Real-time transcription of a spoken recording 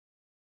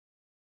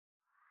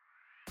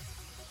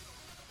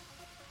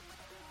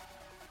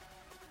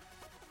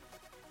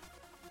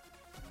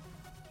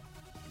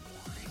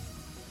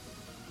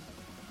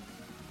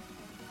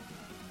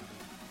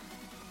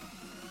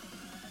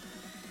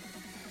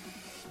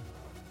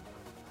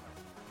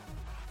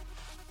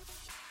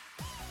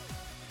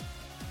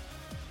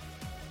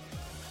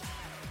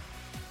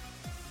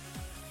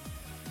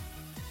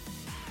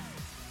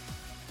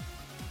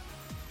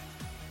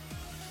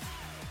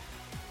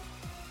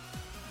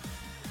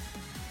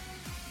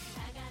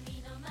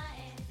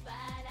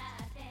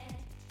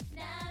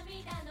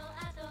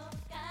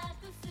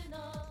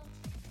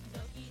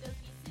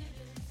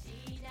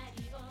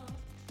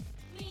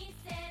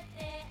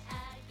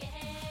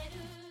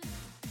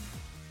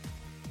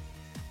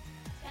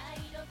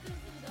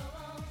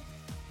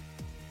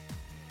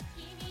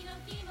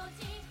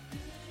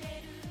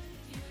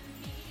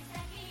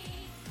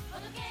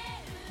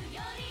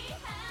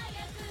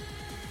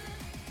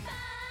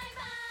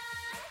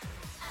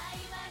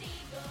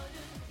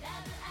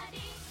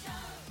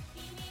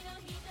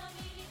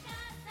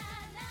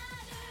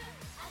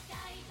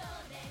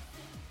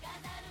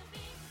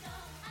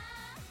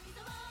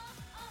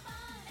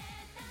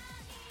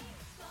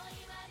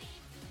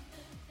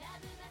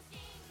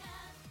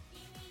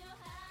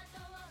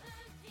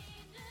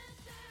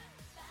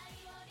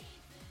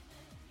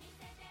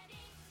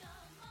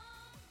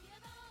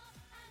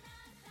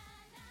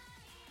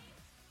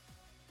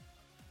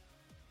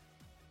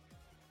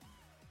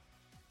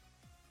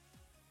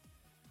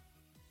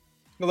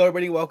Hello,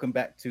 everybody. Welcome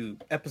back to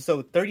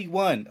episode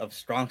 31 of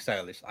Strong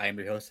Stylish. I am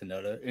your host,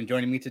 Sonoda, and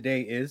joining me today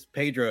is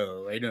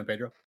Pedro. How you doing,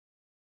 Pedro?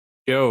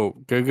 Yo,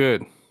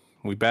 good.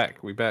 We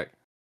back. We back.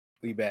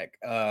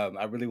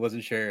 I really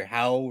wasn't sure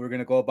how we're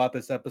gonna go about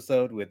this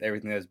episode with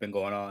everything that's been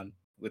going on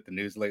with the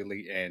news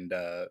lately, and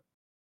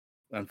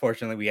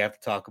unfortunately, we have to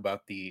talk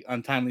about the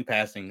untimely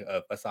passing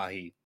of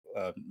Asahi,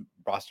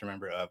 roster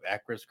member of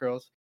Actress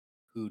Girls,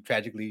 who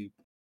tragically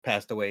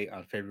passed away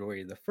on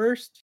February the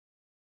 1st.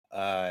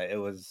 I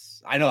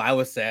know I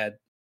was sad.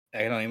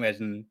 I can only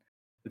imagine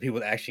the people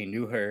that actually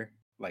knew her,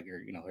 like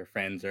her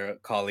friends or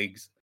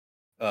colleagues,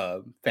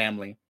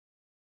 family.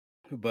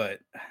 But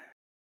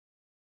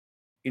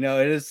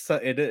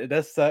it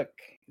does suck.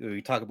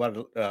 We talk about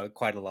it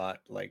quite a lot,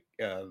 like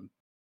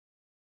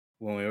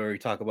when we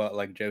talk about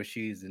like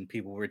Joshi's and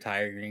people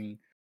retiring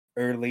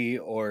early,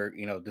 or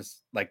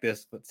just like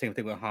this. But same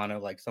thing with Hana,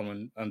 like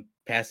someone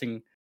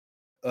passing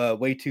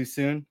way too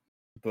soon.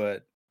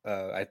 But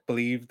I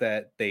believe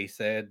that they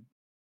said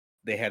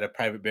they had a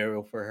private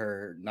burial for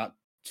her not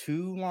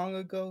too long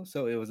ago,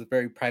 so it was a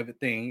very private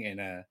thing.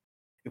 And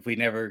if we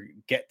never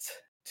get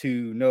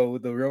to know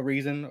the real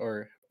reason,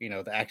 or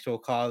the actual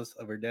cause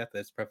of her death,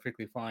 that's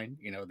perfectly fine.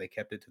 They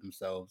kept it to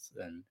themselves,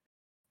 and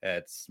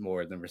it's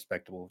more than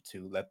respectable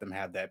to let them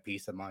have that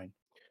peace of mind.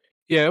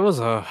 Yeah, it was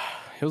a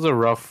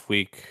rough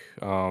week.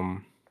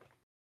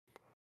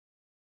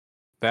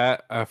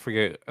 That I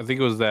forget. I think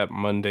it was that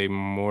Monday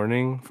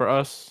morning for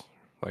us,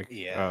 like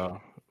Yeah. uh,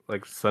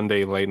 like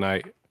Sunday late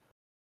night.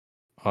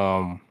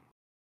 Um,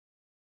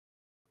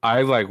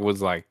 I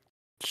was like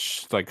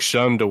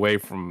shunned away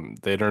from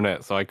the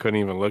internet, so I couldn't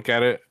even look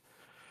at it.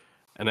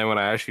 And then when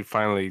I actually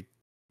finally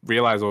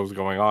realized what was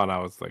going on, I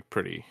was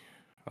pretty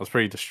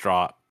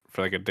distraught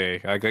for like a day.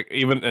 Like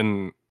even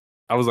and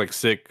I was like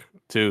sick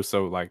too,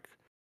 so like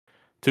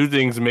two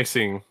things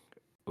missing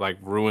like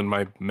ruined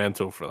my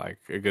mental for like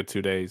a good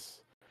 2 days.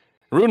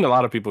 Ruined a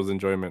lot of people's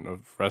enjoyment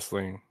of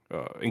wrestling,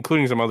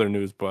 including some other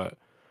news. But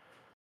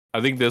I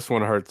think this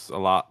one hurts a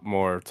lot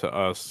more to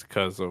us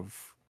because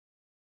of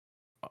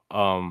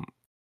um.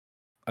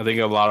 I think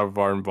a lot of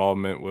our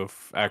involvement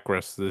with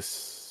Acres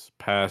these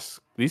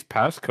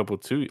past couple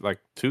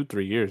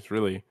 2-3 years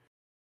really.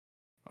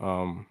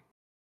 Um,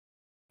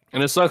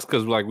 and it sucks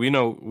because like we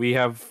know we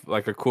have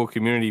like a cool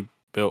community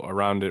built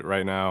around it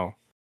right now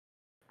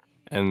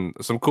and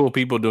some cool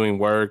people doing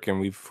work, and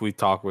we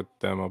talk with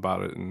them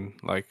about it, and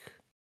like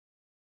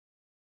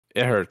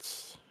it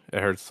hurts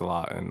a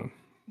lot. And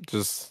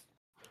just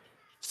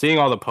seeing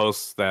all the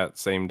posts that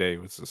same day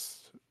was just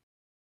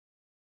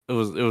it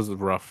was a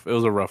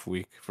rough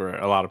week for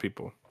a lot of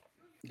people.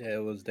 Yeah,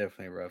 it was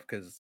definitely rough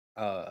because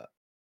I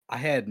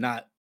had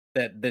not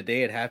that the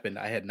day it happened,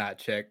 I had not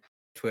checked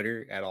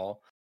Twitter at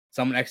all.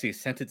 Someone actually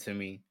sent it to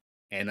me,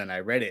 and then I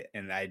read it,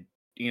 and I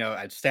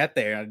sat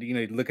there, and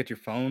you look at your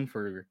phone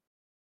for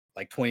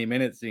like 20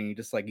 minutes, and you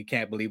just like you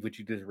can't believe what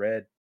you just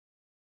read.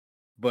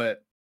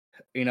 But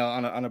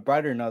on a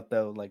brighter note,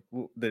 though, like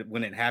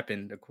when it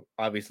happened,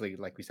 obviously,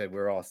 like we said, we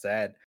were all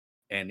sad,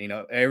 and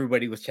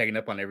everybody was checking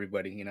up on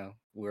everybody.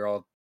 We were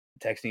all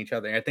texting each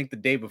other. And I think the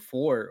day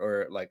before,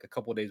 or like a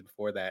couple of days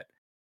before that,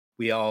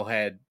 we all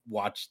had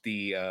watched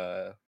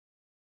the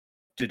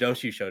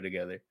Jadoshi show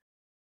together.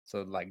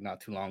 So like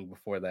not too long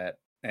before that.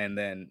 And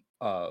then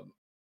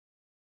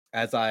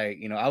as I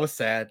was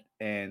sad,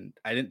 and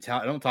I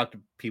don't talk to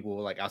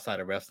people like outside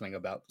of wrestling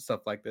about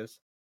stuff like this.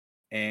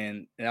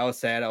 And I was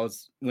sad.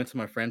 Went to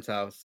my friend's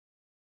house,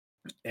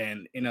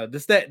 and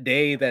just that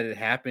day that it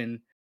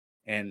happened,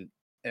 and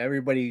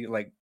everybody,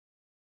 like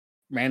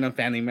random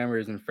family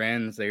members and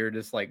friends, they were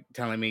just like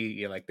telling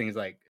me, like things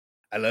like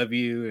I love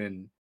you.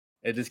 And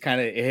it just kind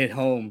of it hit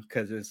home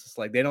because it's just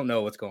like they don't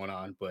know what's going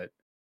on, but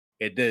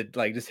it did,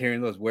 like, just hearing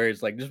those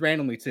words, like, just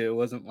randomly too. It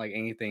wasn't like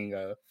anything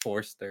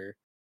forced, or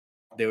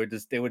they would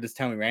just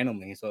tell me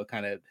randomly, so it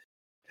kind of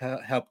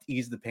helped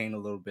ease the pain a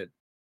little bit.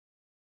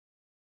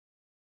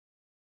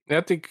 Yeah,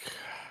 I think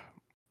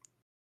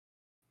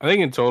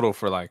in total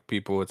for like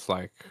people, it's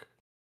like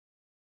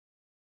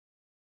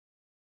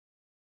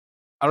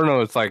I don't know.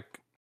 It's like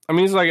I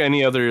mean, it's like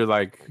any other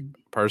like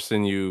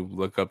person you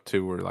look up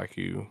to or like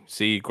you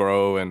see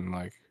grow, and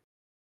like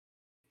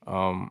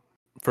um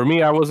for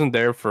me, I wasn't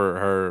there for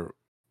her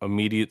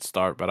immediate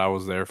start, but I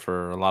was there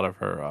for a lot of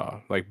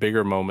her like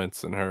bigger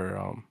moments and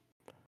her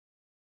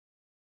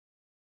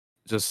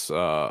just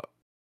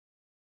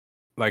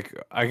like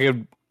I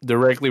could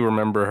directly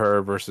remember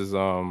her versus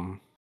God,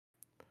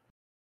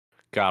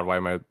 why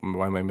am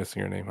I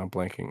missing her name? I'm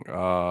blanking.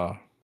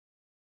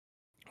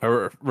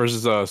 Her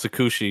versus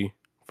Sakushi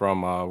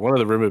from one of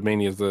the Ribbon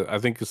Manias. I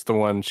think it's the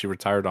one she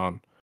retired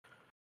on.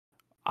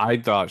 I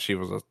thought she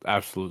was an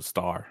absolute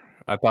star.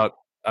 I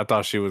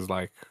thought she was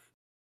like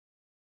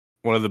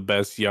one of the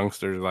best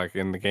youngsters like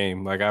in the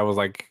game. Like I was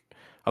like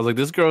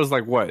this girl is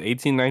like what,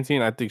 18,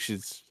 19? I think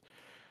she's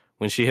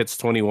when she hits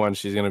 21,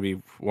 she's going to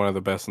be one of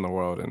the best in the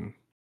world. And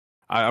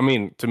I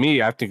mean, to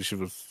me, I think she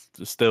was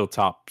still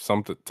top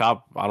something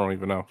top, I don't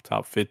even know,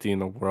 top 50 in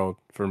the world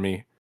for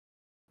me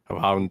of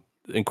how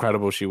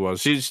incredible she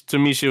was. She's to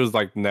me, she was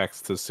like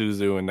next to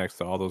Suzu and next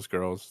to all those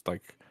girls.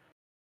 Like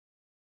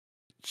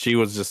she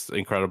was just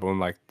incredible, and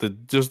like the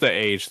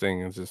age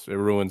thing is just it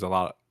ruins a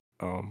lot.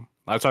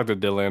 I talked to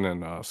Dylan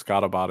and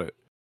Scott about it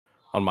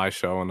on my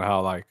show and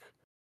how like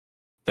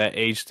that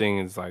age thing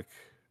is like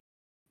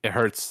it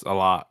hurts a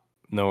lot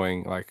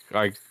knowing like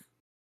I'm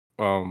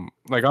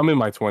in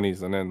my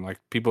 20s and then like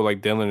people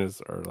like Dylan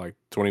is are like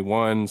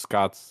 21,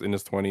 Scott's in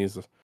his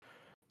 20s,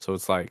 so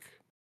it's like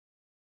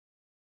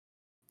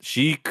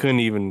she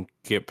couldn't even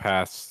get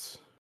past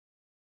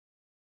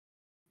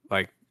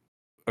like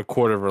a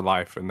quarter of her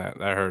life, and that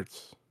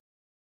hurts.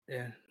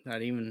 Yeah,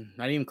 not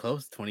even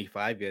close to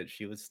 25 yet.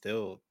 She was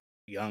still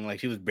young. Like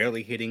she was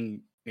barely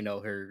hitting,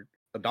 her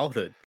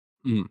adulthood.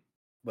 Mm.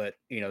 But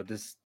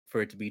just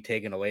for it to be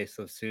taken away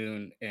so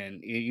soon,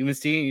 and you even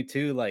seeing it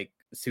too, like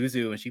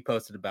Suzu when she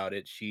posted about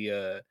it,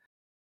 Suzu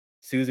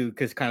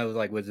because kind of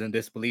like was in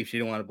disbelief. She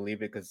didn't want to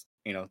believe it because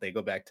they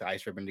go back to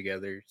Ice Ribbon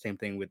together. Same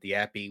thing with the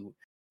Yappy.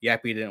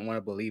 Yappy didn't want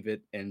to believe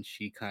it, and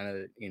she kind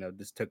of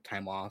just took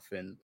time off,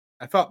 and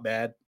I felt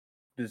bad.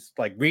 Just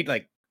like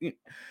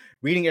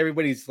reading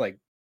everybody's like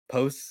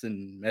posts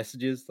and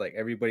messages, like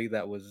everybody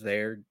that was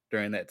there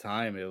during that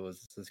time, it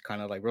was just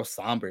kind of like real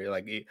somber.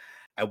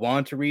 I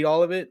wanted to read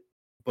all of it,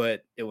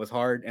 but it was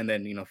hard. And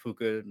then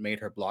Fuka made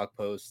her blog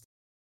post,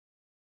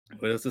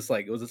 but it was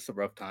just a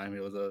rough time.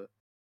 It was a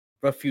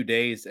rough few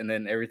days, and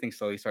then everything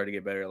slowly started to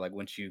get better. Like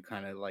once you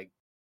kind of like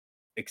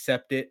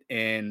accept it,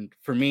 and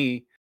for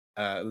me,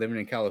 living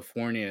in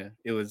California,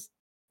 it was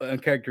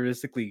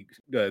uncharacteristically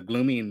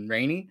gloomy and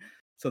rainy.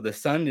 So the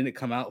sun didn't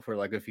come out for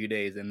like a few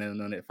days, and then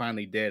when it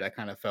finally did, I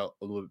kind of felt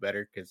a little bit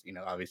better because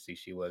obviously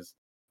she was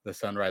the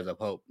sunrise of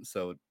hope.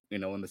 So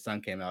when the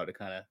sun came out, it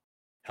kind of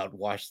helped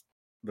wash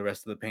the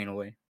rest of the pain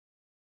away.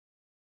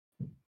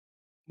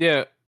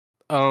 Yeah,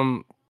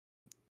 um,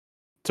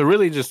 to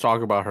really just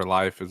talk about her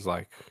life is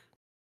like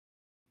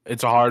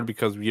it's hard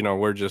because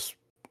we're just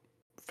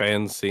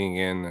fans seeing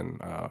in,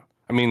 and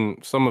I mean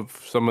some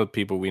of the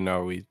people we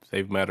know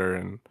they've met her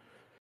and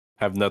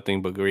have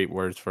nothing but great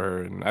words for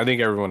her, and I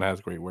think everyone has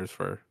great words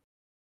for her.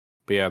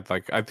 But yeah,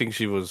 like I think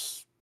she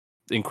was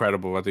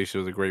incredible. I think she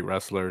was a great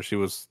wrestler. She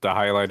was the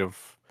highlight of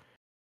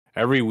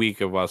every week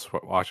of us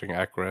watching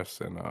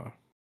Actress, and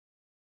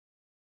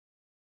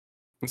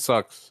it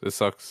sucks. It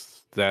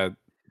sucks that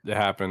it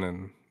happened,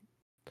 and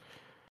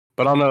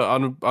but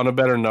on a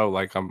better note,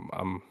 like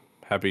I'm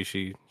happy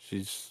she's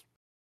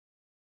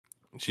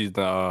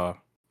the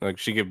like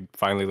she could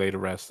finally lay to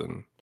rest,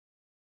 and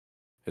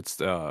it's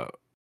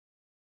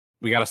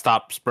we got to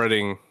stop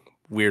spreading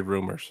weird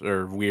rumors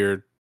or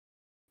weird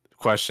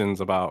questions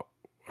about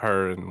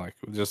her, and like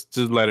just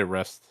let it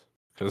rest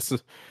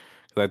because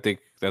I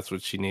think that's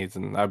what she needs,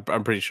 and I'm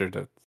pretty sure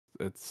that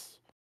it's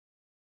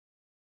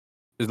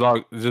as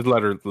long just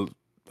let her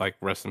like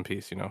rest in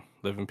peace,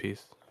 live in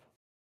peace.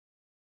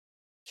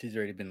 She's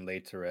already been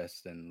laid to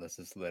rest, and let's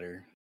just let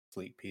her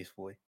sleep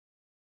peacefully.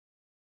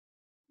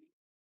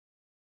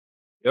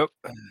 Yep.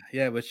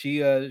 Yeah, but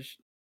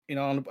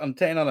I'm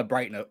saying on a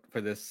bright note for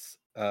this,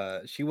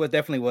 she was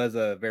definitely was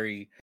a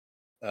very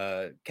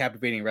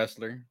captivating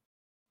wrestler.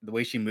 The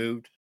way she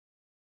moved,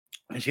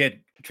 and she had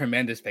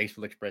tremendous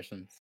facial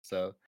expressions.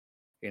 So,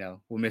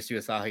 we'll miss you,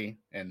 Asahi,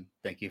 and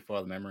thank you for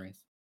all the memories.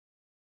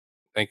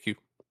 Thank you.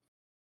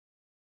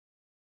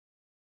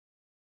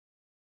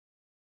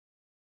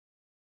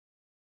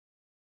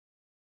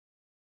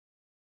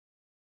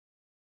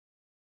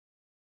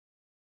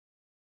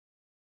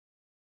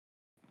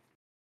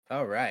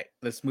 All right,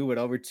 let's move it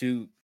over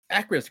to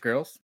Actress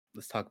Girls.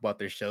 Let's talk about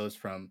their shows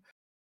from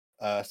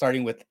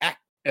starting with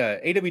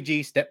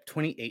AWG Step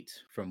 28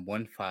 from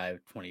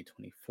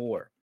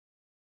 1/5/2024.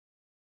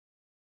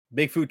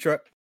 Big food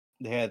truck.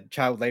 They had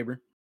child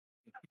labor.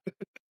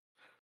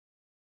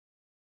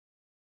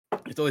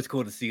 It's always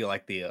cool to see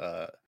like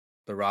the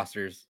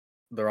rosters,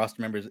 the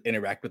roster members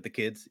interact with the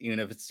kids, even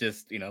if it's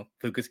just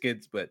Fuka's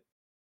kids, but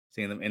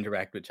seeing them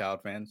interact with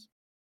child fans.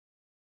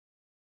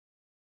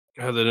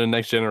 They're the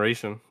next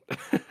generation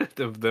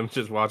of them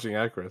just watching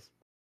Actress.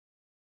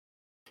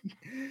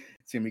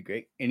 It's gonna be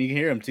great, and you can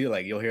hear them too.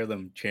 Like you'll hear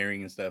them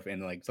cheering and stuff,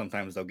 and like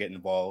sometimes they'll get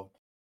involved.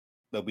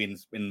 They'll be in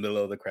the middle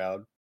of the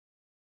crowd.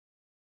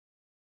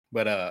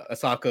 But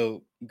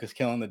Asako was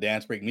killing the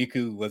dance break.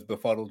 Miku was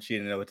befuddled; she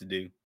didn't know what to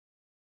do.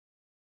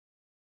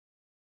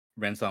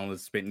 Renson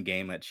was spitting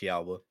game at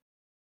Chialba.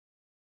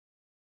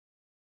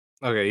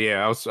 Okay,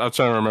 yeah, I was trying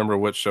to remember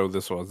what show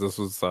this was. This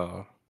was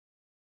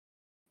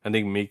I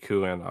think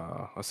Miku and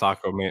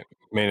Asako main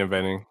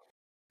eventing.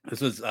 This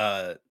was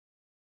the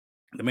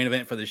main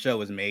event for the show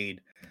was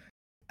made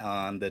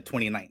on the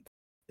 29th.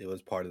 It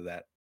was part of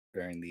that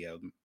during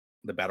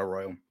the battle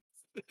royal,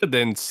 The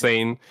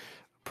insane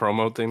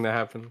promo thing that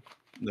happened.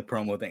 the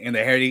promo thing, and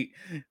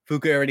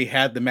Fuka already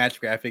had the match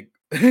graphic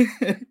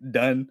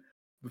done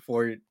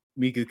before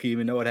Miku could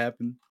even know what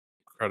happened.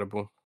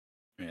 Incredible.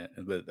 Yeah,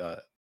 but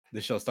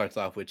the show starts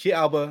off with Chi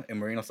Alba and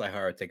Marino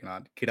Saihara taking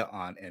on Kida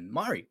An and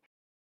Mari.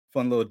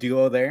 Fun little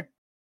duo there.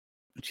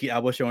 Chi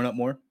Alba showing up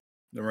more.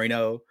 The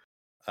Marino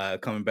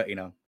coming back,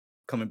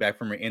 coming back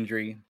from her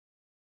injury.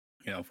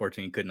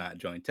 Unfortunately could not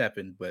join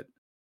Teppen, but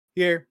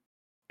here,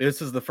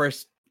 this is the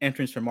first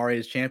entrance for Mari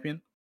as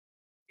champion.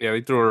 Yeah,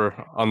 they threw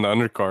her on the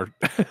undercard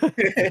just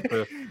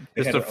to,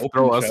 They had just to an open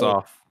throw us show.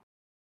 off.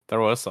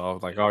 Throw us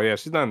off. Like, oh yeah,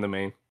 she's not in the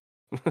main.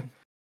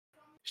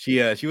 She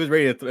was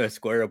ready to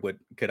square up with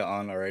Kida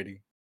On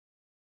already.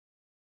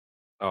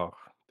 Oh,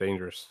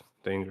 dangerous,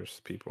 dangerous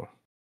people.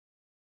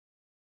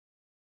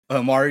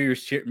 Mari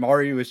was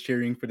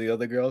cheering for the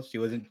other girls. She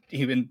wasn't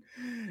even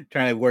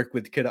trying to work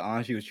with Kida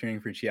On. She was cheering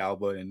for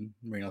Chialba and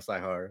Marino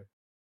Saihara.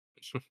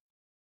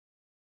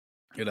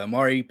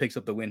 Mari picks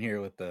up the win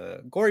here with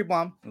the Gory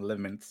Bomb,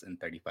 11 minutes and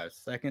 35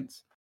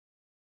 seconds.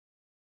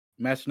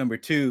 Match number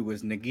 2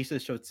 was Nagisa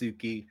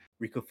Shotsuki,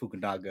 Riko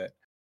Fukunaga,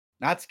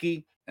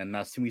 Natsuki, and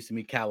Natsumi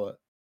Sumikawa,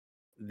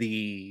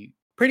 the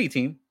pretty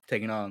team,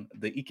 taking on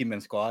the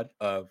Ikemen squad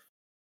of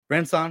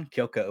Rensan,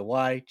 Kyoka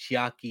Iwai,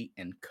 Chiaki,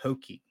 and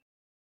Koki.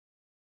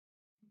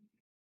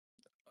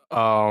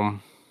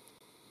 Um,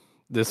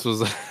 this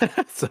was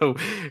so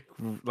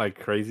like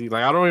crazy.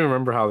 Like I don't even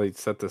remember how they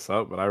set this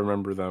up, but I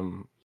remember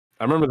them.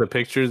 I remember the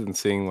pictures and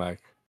seeing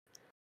like,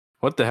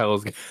 what the hell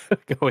is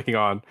going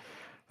on?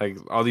 Like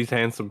all these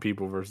handsome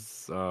people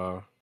versus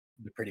The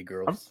pretty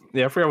girls.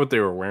 yeah, I forgot what they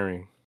were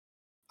wearing.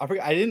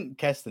 I didn't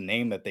catch the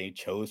name that they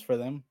chose for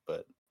them,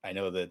 but I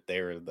know that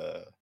they were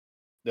the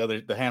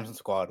Hamson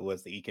squad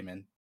was the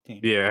Ikemen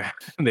team. Yeah,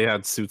 they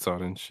had suits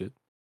on and shit.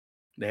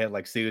 They had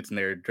like suits and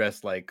they're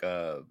dressed like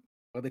what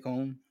do they call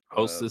them?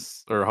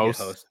 Hostess or Yeah, host.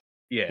 host.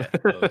 Yeah,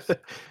 host.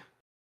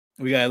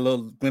 We got a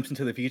little glimpse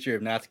into the future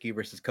of Natsuki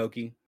versus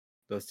Koki.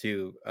 Those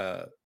two,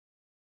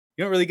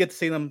 you don't really get to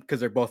see them because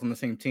they're both on the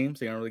same team,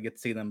 so you don't really get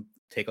to see them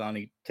take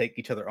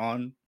each other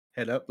on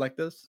head up like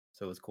this.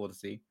 So it was cool to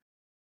see.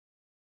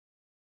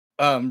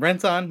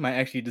 Renton might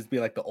actually just be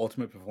like the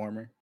ultimate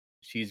performer.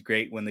 She's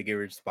great when they give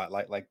her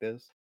spotlight like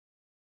this.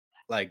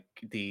 Like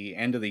the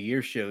end of the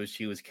year shows,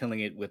 she was killing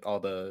it with all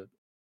the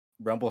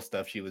Rumble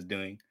stuff she was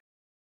doing.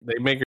 They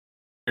make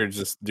her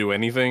just do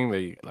anything.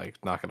 They like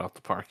knock it off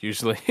the park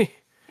usually.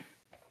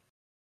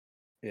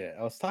 Yeah,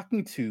 I was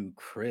talking to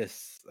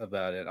Chris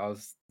about it. I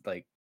was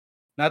like,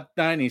 not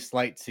any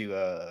slight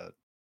to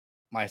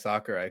my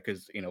Sakurai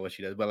because what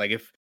she does, but like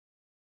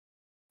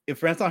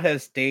if Renton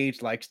has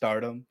stage like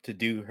stardom to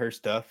do her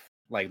stuff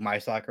like my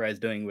Sakurai is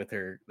doing with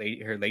her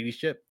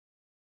ladyship,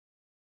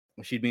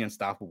 well, she'd be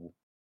unstoppable.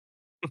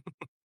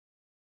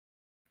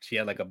 She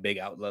had like a big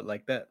outlet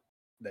like that.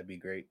 That'd be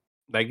great.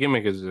 That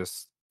gimmick is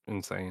just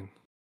insane.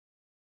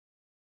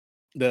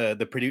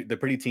 The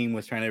pretty team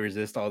was trying to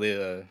resist all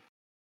the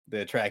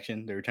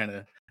attraction. They were trying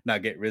to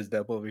not get rizzed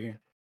up over here.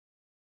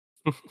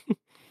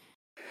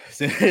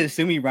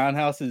 Sumi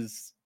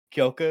roundhouses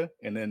Kyoka,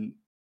 and then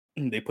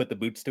they put the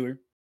boots to her,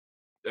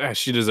 Yeah,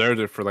 she deserved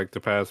it for like the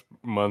past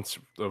months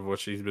of what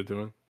she's been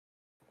doing.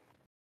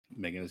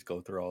 making us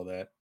go through all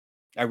that.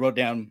 I wrote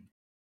down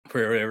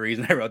for whatever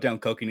reason. I wrote down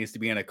Koki needs to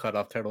be in a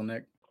cutoff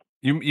turtleneck.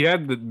 You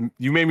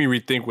made me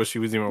rethink what she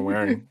was even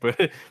wearing, but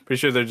pretty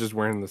sure they're just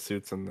wearing the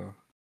suits and the.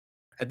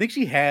 I think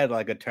she had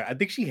I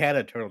think she had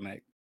a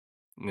turtleneck.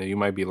 Yeah, you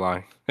might be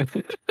lying. I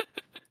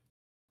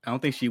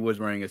don't think she was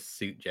wearing a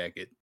suit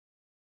jacket.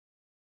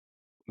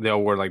 They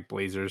all wore like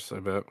blazers. I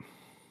bet.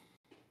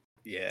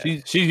 Yeah,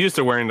 She's used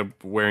to wearing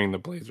the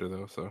blazer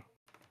though. So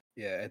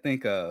yeah. I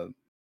think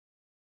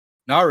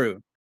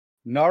Naru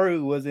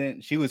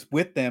wasn't. She was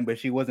with them, but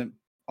she wasn't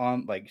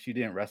on. Like she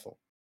didn't wrestle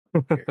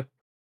here,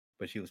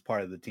 but she was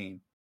part of the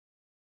team.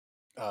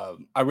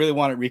 I really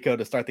wanted Rico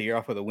to start the year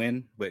off with a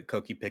win, but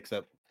Koki picks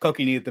up.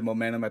 Koki needed the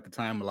momentum at the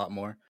time a lot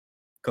more.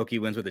 Koki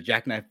wins with a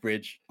jackknife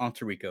bridge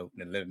onto Rico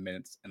in 11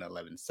 minutes and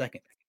 11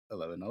 seconds.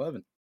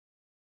 11-11.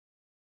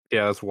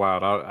 yeah, that's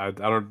wild. I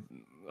don't.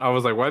 I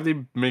was like, why'd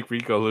they make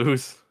Rico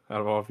lose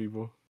out of all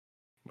people?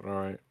 But all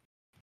right.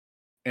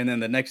 And then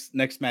the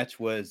next match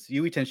was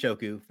Yui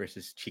Tenshoku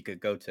versus Chika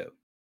Goto.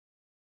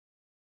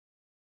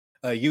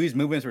 Yui's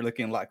movements were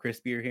looking a lot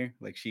crispier here.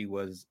 Like she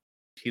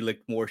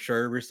looked more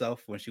sure of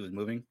herself when she was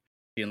moving.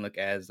 She didn't look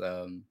as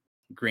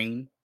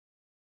green,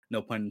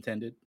 no pun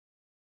intended.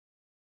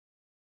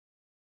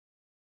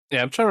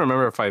 Yeah, I'm trying to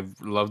remember if I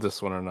love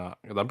this one or not.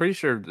 'Cause I'm pretty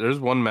sure there's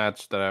one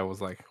match that I was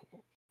like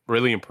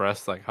really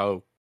impressed, like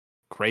how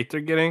great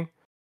they're getting.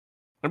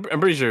 I'm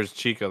pretty sure it's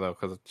Chica though,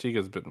 because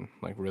Chica's been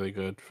like really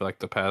good for like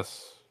the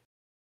past,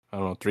 I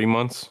don't know, 3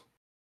 months,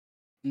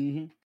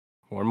 Mm-hmm.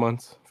 4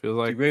 months. Feels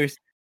She like. really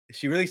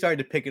she really started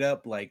to pick it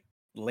up like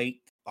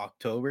late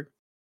October.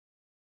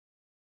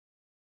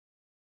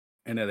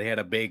 And then they had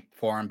a big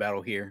forearm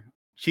battle here.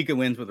 Chica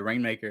wins with a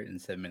Rainmaker in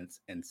 7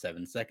 minutes and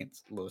 7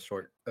 seconds. A little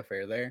short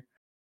affair there.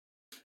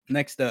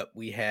 Next up,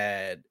 we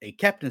had a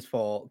captain's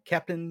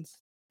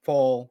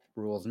fall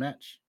rules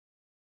match.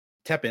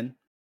 Teppen,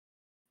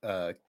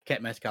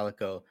 Cat Match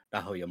Calico,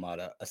 Daho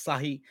Yamada,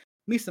 Asahi,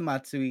 Misa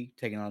Matsui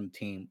taking on the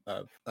team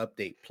of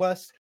Update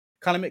Plus,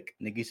 Kanamik,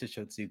 Nagisa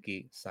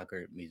Shotsuki,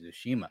 Sakura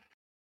Mizushima.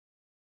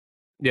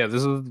 Yeah,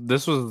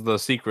 this was the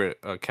secret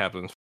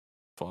captain's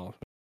fall.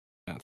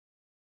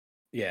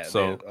 Yeah, they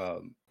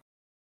So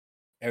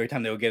every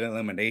time they would get an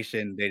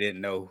elimination, they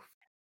didn't know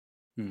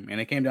And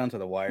it came down to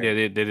the Yeah, wire.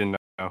 they didn't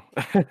know.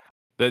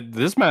 That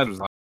this match was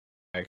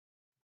like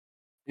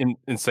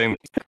insane.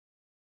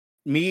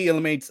 Me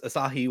eliminates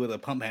Asahi with a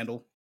pump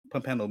handle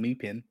me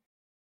pin.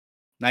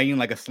 Not even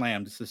like a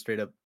slam, just a straight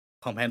up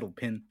pump handle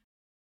pin.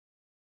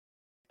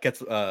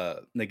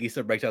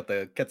 Nagisa breaks out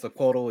the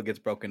Quetzalcoatl. It gets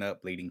broken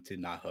up, leading to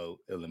Naho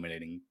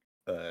eliminating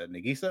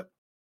Nagisa.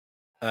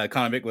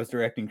 Konamik was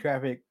directing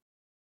traffic.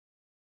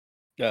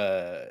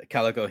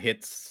 Calico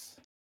hits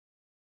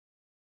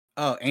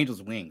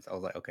Angel's wings. I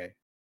was like, okay.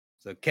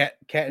 So cat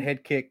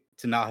head kick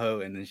to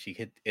Naho, and then she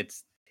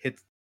hits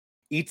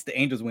eats the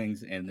Angel's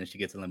wings, and then she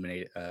gets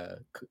eliminated.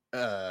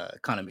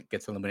 Konamik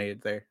gets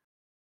eliminated there.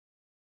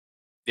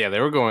 Yeah, they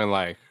were going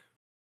like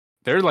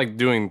they're like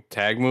doing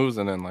tag moves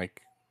and then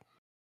like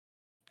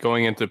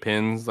going into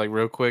pins like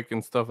real quick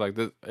and stuff like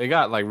this. It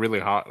got like really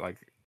hot like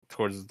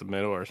towards the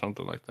middle or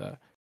something like that.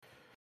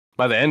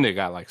 By the end, it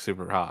got like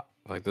super hot.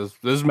 Like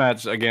this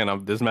match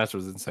again. This match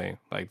was insane.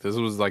 Like this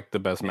was like the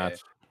best Yeah. match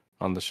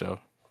on the show.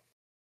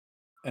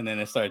 And then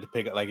it started to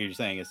pick up, like you're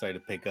saying, it started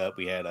to pick up.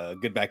 We had a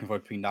good back and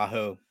forth between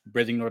Naho,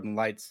 bridging Northern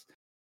Lights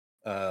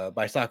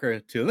by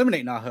Sakura to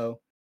eliminate Naho.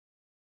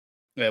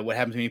 What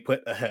happens when you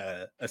put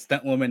a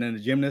stunt woman and a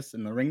gymnast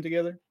in the ring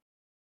together?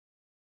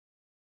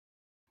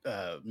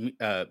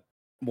 Uh,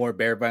 More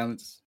bear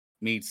violence.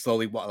 Me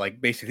slowly, like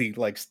basically,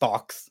 like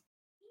stalks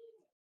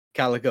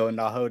Calico and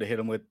Naho to hit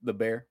him with the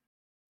bear.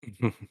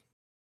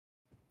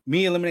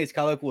 Me eliminates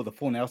Calico with a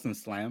full Nelson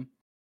slam.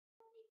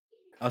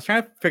 I was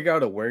trying to figure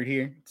out a word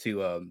here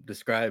to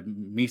describe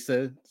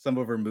Misa, some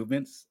of her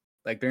movements.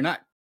 Like they're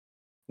not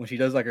when she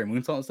does like her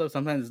moonsault and stuff.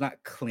 Sometimes it's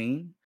not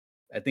clean.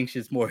 I think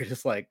she's more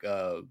just like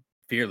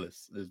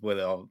fearless is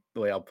the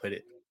way I'll put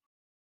it.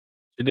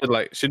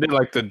 She did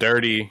like the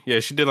dirty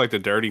she did like the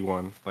dirty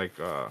one Like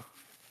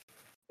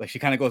she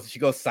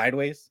goes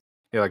sideways.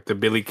 yeah like the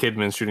Billy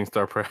Kidman shooting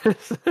star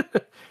press.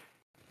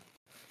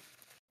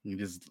 And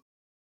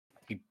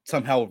he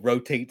somehow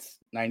rotates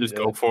Just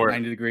go for it.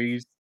 90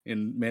 degrees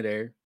in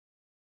midair.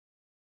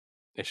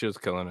 Yeah, she was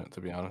killing it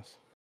to be honest.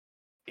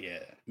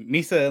 Yeah,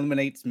 Misa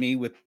eliminates me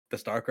with the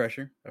Star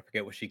Crusher. I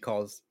forget what she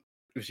calls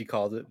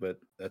it, but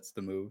that's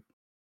the move.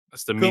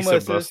 That's the Kuma Misa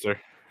assists. Buster.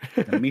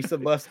 The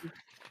Misa Buster.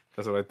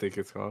 That's what I think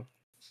it's called.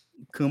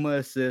 Kuma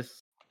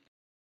assists.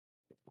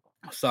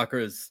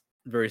 Sakura is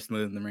very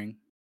smooth in the ring.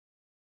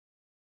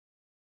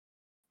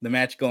 The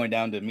match going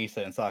down to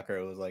Misa and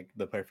Sakura was like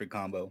the perfect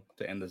combo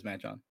to end this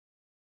match on.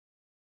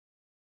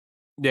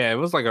 Yeah, it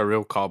was like a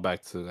real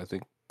callback to I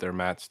think their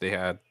match they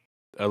had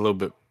a little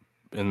bit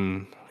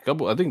in a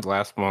couple I think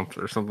last month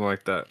or something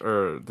like that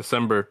or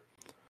December.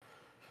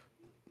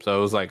 So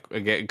it was like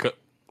again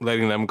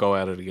letting them go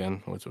at it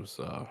again, which was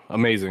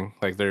amazing.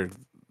 Like they're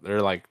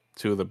like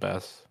two of the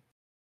best.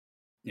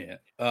 Yeah.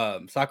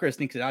 Sakura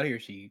sneaks it out here.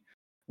 She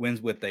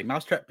wins with a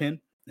mousetrap pin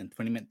in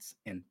 20 minutes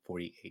and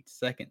 48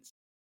 seconds.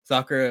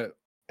 Sakura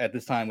at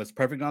this time was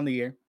perfect on the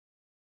year.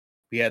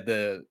 We had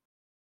the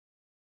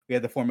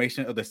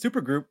formation of the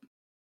super group.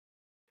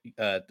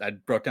 I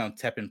broke down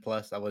Teppen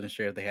Plus. I wasn't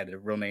sure if they had a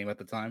real name at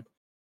the time.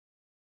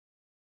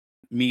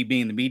 Me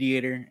being the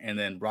mediator, and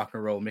then Rock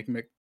and Roll Mick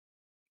Mick.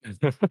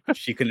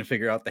 She couldn't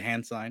figure out the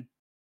hand sign.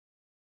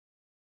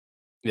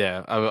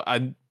 Yeah,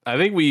 I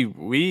think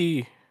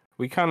we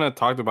kind of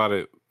talked about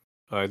it.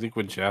 I think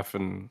with Jeff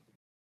and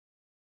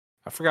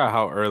I forgot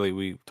how early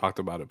we talked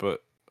about it,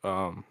 but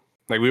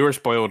like we were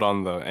spoiled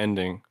on the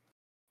ending.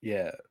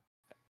 Yeah,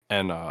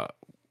 and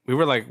we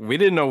were like we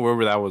didn't know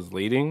where that was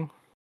leading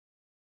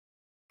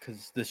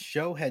because the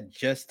show had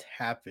just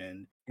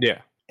happened.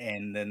 Yeah,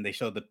 and then they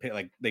showed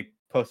they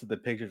posted the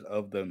pictures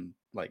of them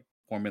like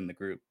forming the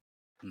group,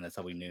 and that's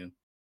how we knew.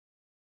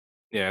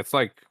 yeah, it's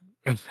like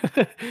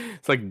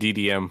it's like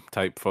DDM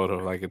type photo.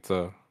 Like it's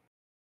a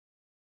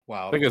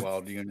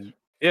Wild unit.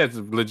 Yeah, it's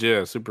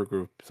legit a super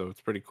group, so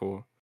it's pretty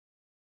cool.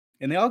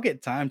 And they all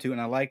get time too,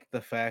 and I like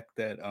the fact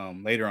that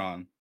later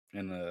on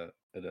in the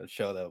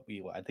show that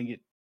I think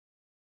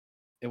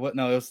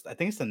I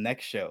think it's the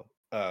next show.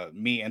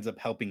 Me ends up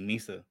helping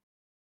Misa.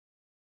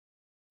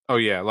 Oh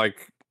yeah,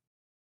 like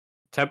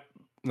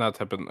not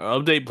Teppen.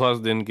 Update Plus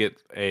didn't get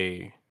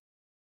a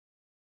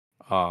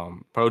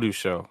produce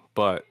show,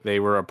 but they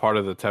were a part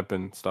of the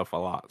Teppen stuff a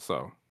lot,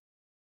 so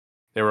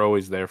they were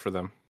always there for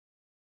them.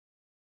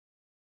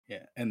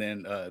 Yeah, and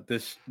then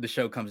the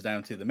show comes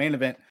down to the main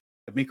event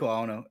of Miko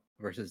Ono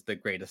versus the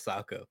Great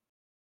Asako.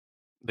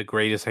 The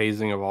greatest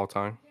hazing of all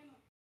time.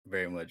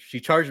 Very much.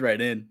 She charged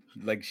right in,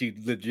 like she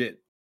legit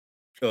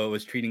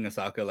was treating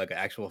Asako like an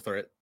actual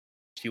threat.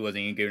 She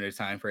wasn't even giving her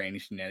time for any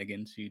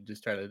shenanigans. She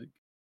just tried to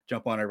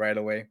jump on her right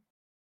away.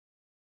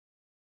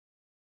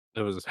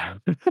 It was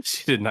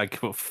she did not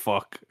give a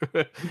fuck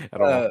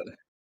at all.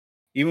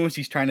 Even when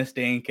she's trying to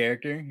stay in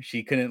character,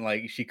 she couldn't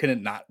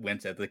not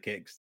wince at the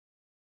kicks.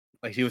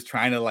 Like she was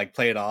trying to like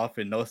play it off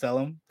and no sell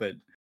him, but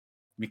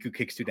Miku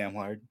kicks too damn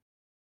hard.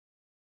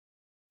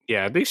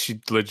 Yeah, I think she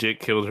legit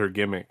killed her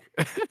gimmick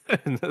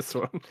in this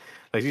one.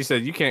 Like she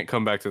said, you can't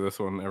come back to this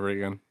one ever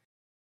again.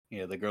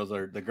 Yeah, the girls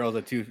are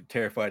too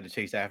terrified to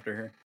chase after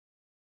her.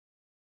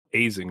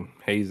 Hazing.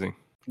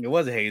 It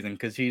was a hazing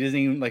because she doesn't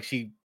even like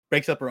she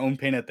breaks up her own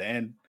pin at the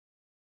end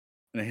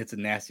and then hits a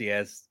nasty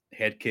ass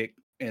head kick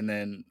and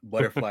then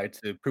butterfly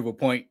to prove a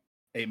point.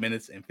 8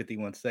 minutes and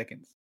 51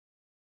 seconds.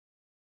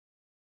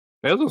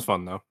 It was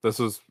fun though. This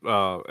was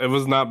it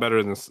was not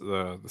better than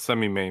the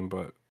semi main,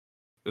 but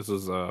this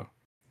was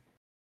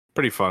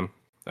pretty fun.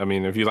 I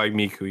mean, if you like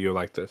Miku, you'll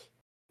like this.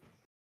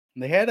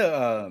 They had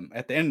a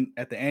at the end.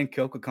 At the end,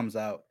 Kyoko comes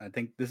out. I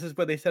think this is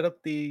where they set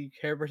up the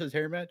hair versus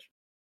hair match.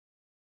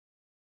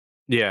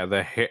 Yeah,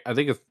 the hair. I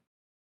think it's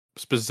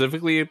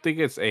specifically. I think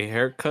it's a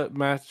haircut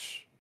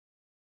match.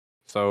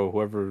 So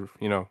whoever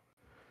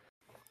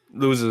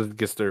loses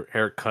gets their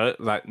hair cut,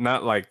 like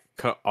not like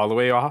cut all the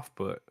way off,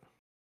 but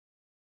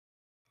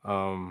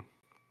um,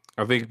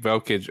 I think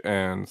Velkage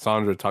and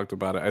Sandra talked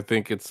about it. I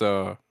think it's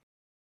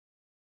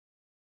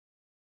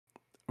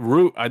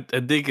root. I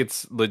think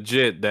it's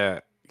legit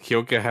that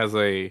Kyoka has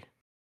a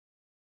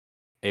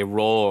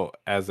role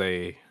as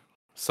I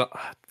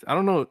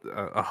don't know,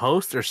 a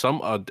host or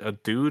a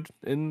dude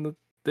in the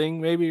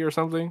thing maybe or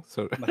something.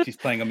 So Like she's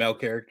playing a male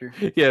character.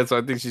 yeah, so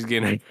I think she's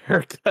getting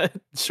her haircut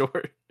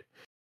short.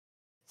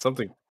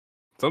 Something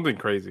something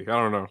crazy. I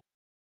don't know.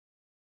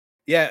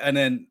 Yeah, and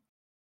then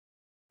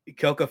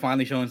Kyoko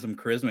finally showing some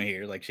charisma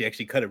here. Like she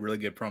actually cut a really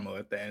good promo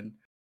at the end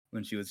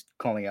when she was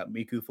calling out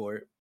Miku for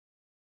it.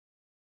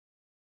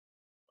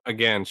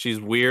 Again, she's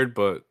weird,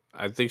 but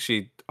I think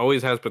she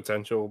always has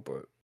potential,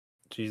 but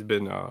she's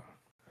been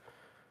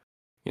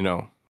you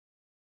know,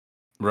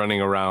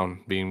 running around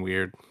being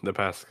weird the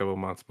past couple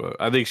months, but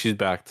I think she's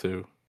back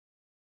to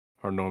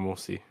her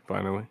normalcy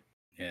finally.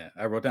 Yeah,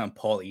 I wrote down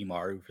Paul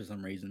Imaru for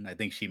some reason. I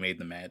think she made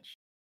the match.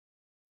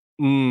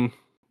 Mm,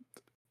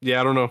 yeah,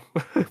 I don't know.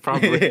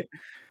 Probably.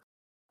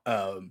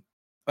 um,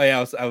 oh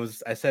yeah,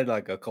 I said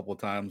like a couple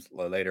times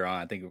later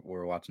on. I think we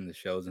were watching the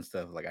shows and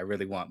stuff. Like I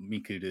really want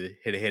Miku to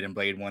hit a hidden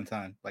blade one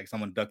time. Like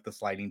someone ducked the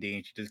sliding D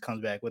and she just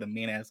comes back with a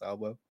mean ass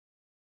elbow.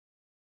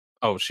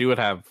 Oh, she would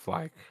have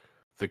like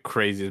the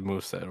craziest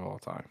moveset of all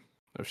time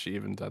if she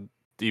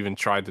even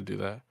tried to do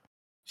that.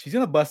 She's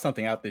gonna bust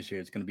something out this year.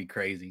 It's gonna be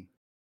crazy.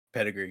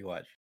 Pedigree,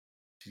 watch.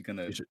 She's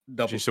gonna She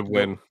double. should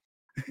win.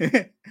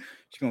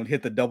 She's gonna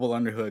hit the double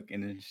underhook,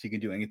 and then she can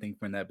do anything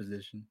from that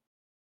position.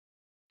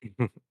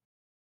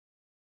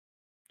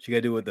 She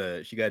gotta do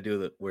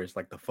the where it's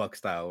like the fuck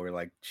style, where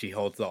like she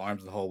holds the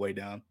arms the whole way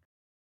down.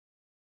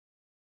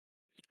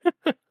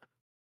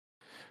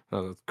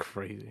 Oh, that's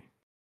crazy.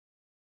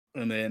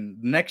 And then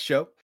the next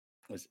show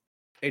was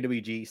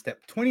AWG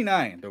Step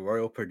 29, the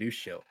Royal Produce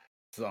Show.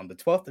 So on the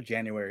 12th of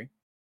January,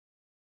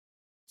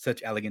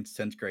 such elegance,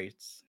 sense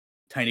grace,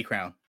 tiny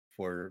crown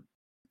for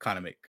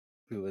Konamik,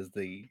 who was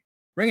the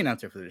ring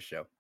announcer for this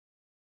show.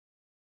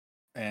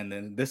 And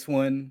then this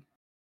one,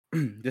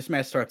 this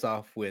match starts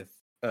off with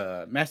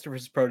Master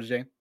versus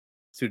Protege,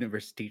 student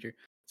versus teacher,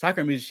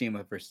 Sakura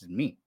Mizashima versus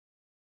me.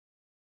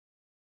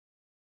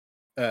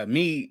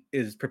 Me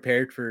is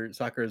prepared for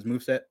Sakura's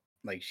moveset.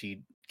 Like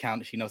she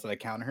knows how to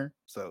counter her.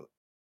 So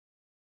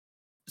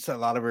a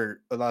lot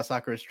of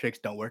Sakura's tricks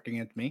don't work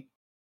against me.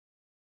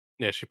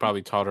 Yeah, she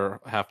probably taught her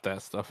half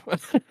that stuff.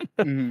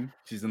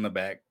 She's in the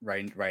back,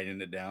 writing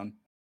it down,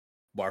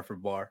 bar for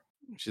bar.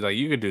 She's like,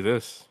 you could do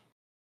this.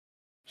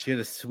 She had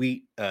a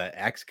sweet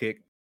axe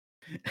kick.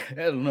 I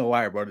don't know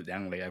why I wrote it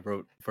down. Like I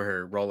wrote for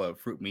her roll up,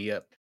 fruit me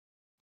up.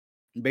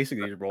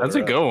 Basically, just rolled That's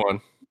her a up. good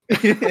one.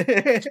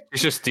 You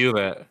should steal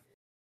that.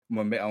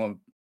 I'm gonna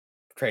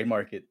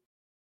trademark it.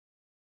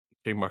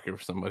 Big market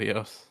for somebody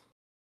else.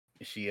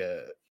 She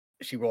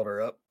rolled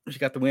her up. She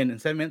got the win in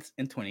 7 minutes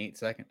and 28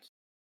 seconds.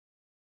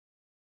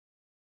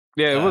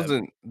 Yeah, it Uh,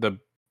 wasn't the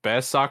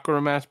best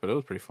Sakura match, but it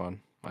was pretty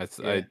fun.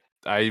 yeah,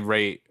 I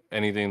rate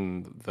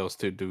anything those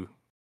two do.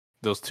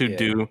 Those two yeah,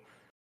 do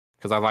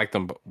because I like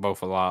them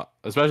both a lot.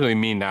 Especially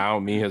me now.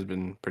 Me has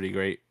been pretty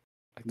great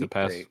like the me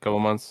past great. couple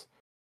months.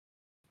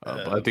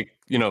 But I Um, think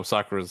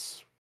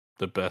Sakura's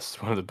the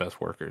best, one of the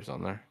best workers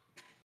on there.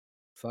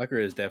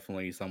 Sakura is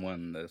definitely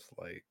someone that's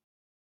like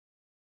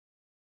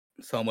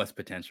so much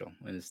potential,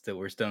 and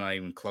we're still not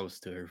even close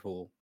to her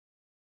full,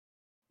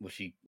 what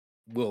she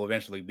will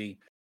eventually be.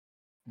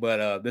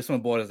 But this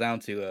one boils down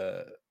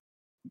to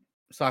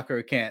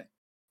Sakura can't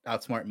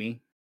outsmart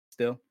me.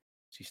 Still,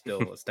 she's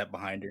still a step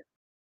behind her.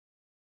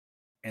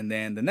 And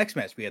then the next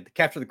match we had the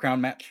Capture the Crown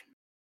match.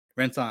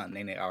 Renson,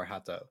 Nene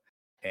Arahato,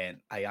 and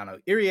Ayano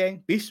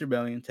Irie, Beast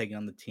Rebellion, taking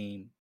on the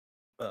team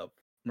of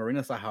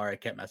Marina Sahara,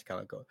 Cat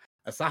Calico,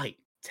 Asahi,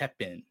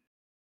 Tepin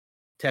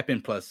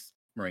plus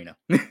Marina.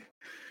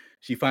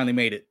 She finally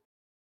made it.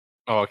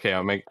 Oh, okay.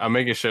 I'm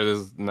making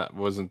sure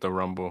wasn't the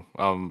Rumble.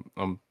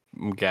 I'm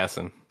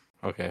guessing.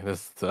 Okay,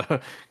 this is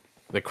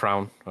the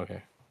crown.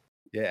 Okay,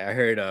 Yeah, I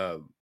heard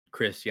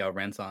Chris yell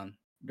Renson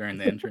during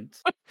the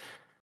entrance.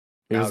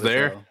 he was Loud as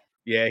there. hell.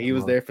 Yeah, he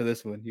was Uh, there for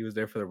this one. He was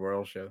there for the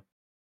Royal show.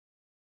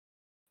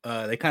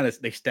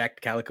 They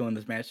stacked Calico in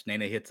this match.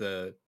 Nene hits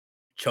a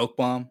choke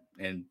bomb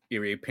and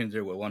Irie pins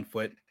her with 1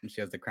 foot and she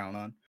has the crown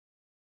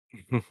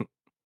on.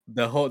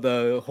 The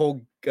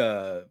whole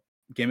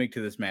gimmick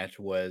to this match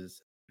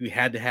was we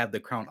had to have the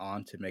crown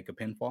on to make a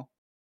pinfall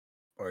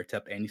or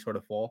accept any sort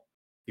of fall.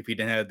 If you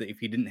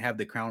didn't have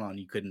the crown on,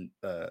 you couldn't.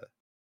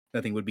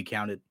 Nothing would be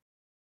counted.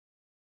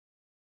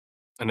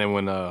 And then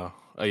when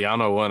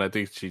Ayano won, I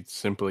think she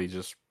simply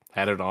just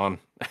had it on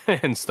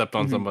and stepped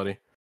on Mhm. somebody.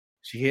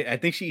 I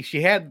think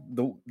she had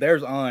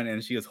theirs on,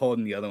 and she was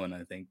holding the other one.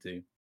 I think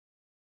too.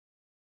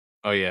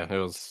 Oh yeah, it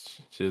was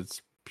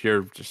just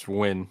pure just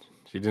win.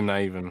 She did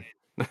not even.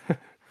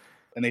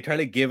 And they try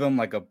to give him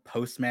like a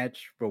post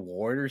match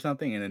reward or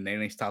something, and then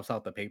they stops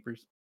out the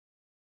papers.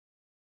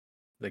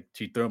 Like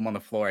she threw him on the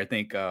floor. I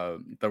think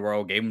the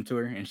Royal gave him to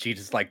her, and she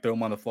just like threw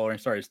him on the floor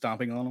and started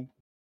stomping on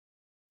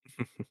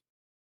him.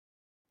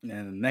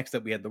 And next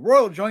up, we had the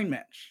Royal Join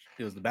match.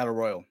 It was the Battle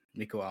Royal: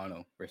 Miko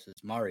Ano versus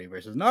Mari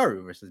versus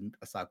Naru versus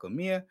Asako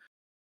Miya.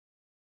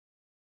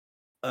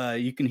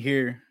 You can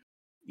hear,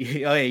 oh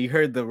yeah, you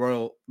heard the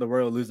Royal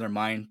lose their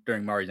mind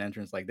during Mari's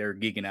entrance, like they were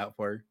geeking out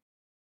for her.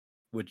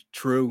 Which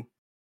true,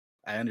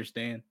 I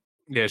understand.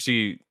 Yeah,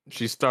 she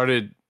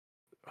started.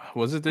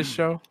 Was it this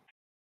show?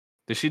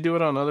 Did she do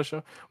it on another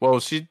show? Well,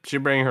 she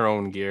bring her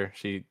own gear.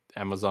 She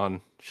Amazon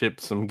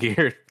shipped some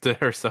gear to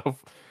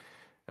herself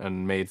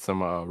and made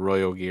some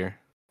royal gear.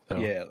 So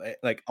Yeah,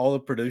 like all the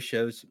produced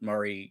shows,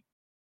 Mari's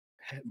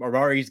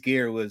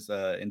gear was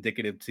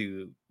indicative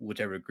to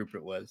whichever group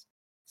it was.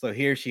 So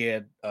here she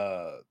had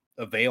a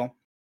veil.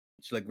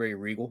 She looked very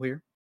regal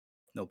here,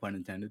 no pun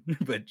intended,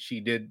 but she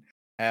did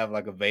have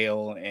like a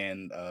veil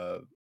and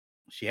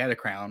she had a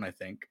crown. I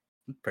think,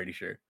 I'm pretty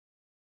sure.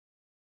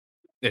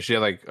 yeah, she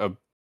had like a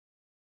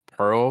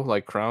pearl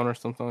like crown or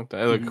something like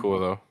that. It looked Mhm. cool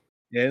though.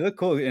 Yeah, it looked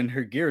cool, and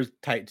her gear is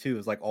tight too.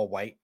 It's like all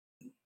white.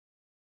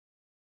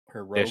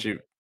 Her Yeah,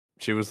 robe.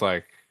 she was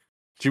like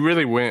she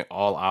really went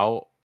all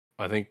out.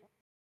 I think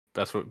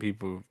that's what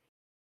people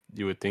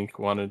you would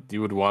want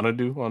to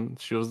do on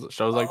shows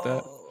like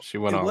that. Oh, She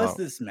went it all was out.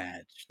 this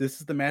match.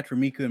 This is the match where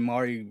Miku and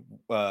Mari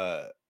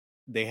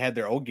they had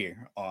their old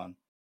gear on.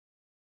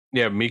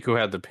 Yeah, Miku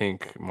had the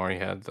pink. Mari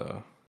had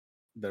the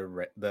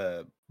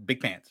The big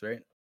pants,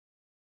 right?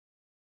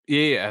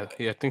 yeah.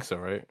 I think so,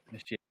 right?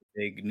 And she had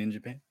big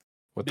ninja pants.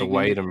 With the Big ninja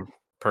white pants. and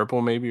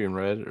purple, maybe and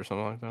red or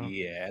something like that.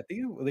 Yeah, I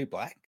think were they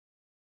black?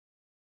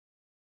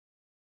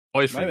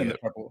 Always Might have been the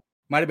forget. purple.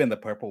 Might have been the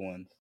purple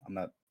ones. I'm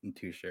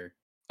too sure.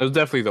 It was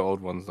definitely the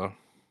old ones though.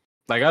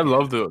 Like I Yeah,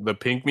 love the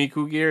pink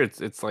Miku gear.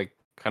 It's like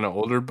kind of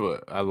older,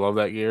 but I love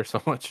that gear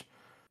so much.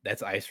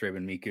 that's Ice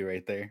Ribbon Miku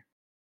right there.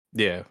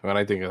 Yeah, when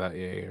I think of that,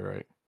 yeah, you're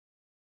right.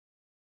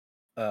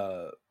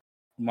 Uh,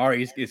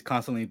 Mari is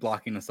constantly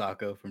blocking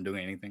Asako from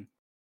doing anything.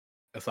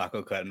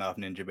 Asako cutting off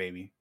Ninja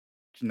Baby.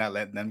 She's not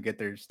letting them get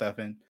their stuff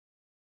in.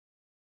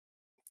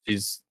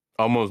 She's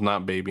almost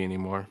not baby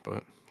anymore,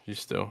 but she's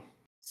still.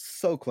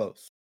 So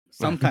close.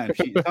 Sometimes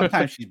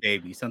she's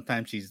baby.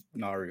 Sometimes she's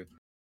Naru.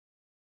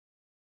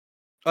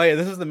 Oh yeah,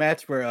 this is the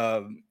match where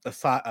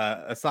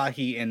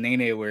Asahi and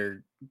Nene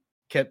were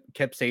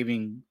kept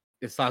saving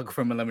Asako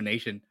from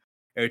elimination.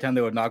 Every time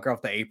they would knock her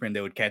off the apron,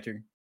 they would catch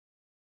her.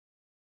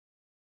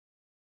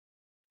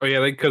 Oh yeah,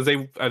 because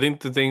I think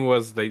the thing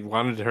was they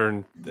wanted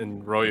her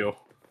in Royal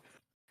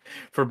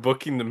for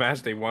booking the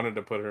match. They wanted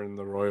to put her in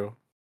the Royal.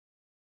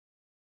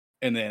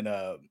 And then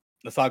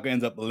Asako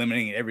ends up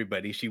eliminating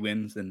everybody. She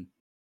wins in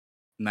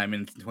 9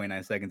 minutes and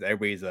 29 seconds.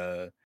 Everybody's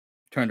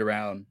turned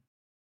around.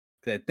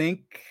 I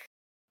think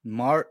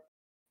Naru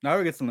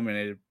gets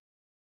eliminated,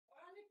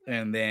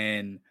 and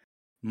then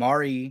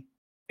Mari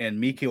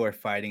and Miku are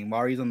fighting.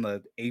 Mari's on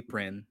the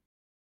apron,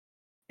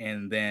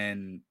 and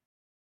then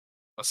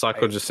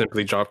Asako I just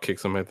simply drop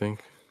kicks him. I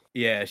think.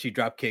 yeah, she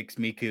drop kicks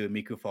Miku, and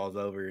Miku falls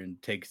over and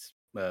takes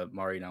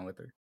Mari down with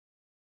her.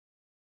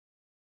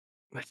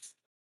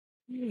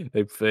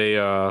 They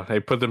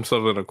put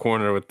themselves in a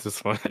corner with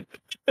this one.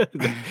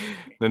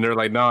 Then they're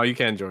like, "No, you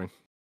can't join."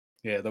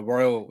 Yeah, the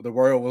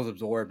royal was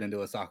absorbed into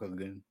Asaka's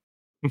gun.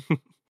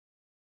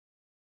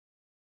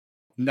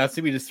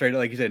 Natsumi just straight up,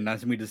 like you said,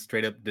 Natsumi just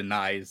straight up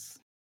denies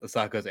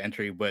Asaka's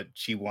entry, but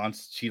she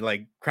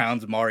like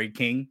crowns Mari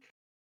king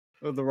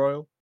of the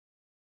royal.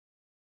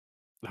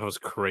 That was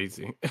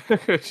crazy.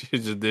 She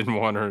just didn't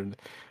want her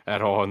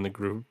at all in the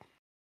group.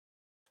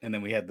 And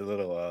then we had the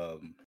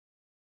little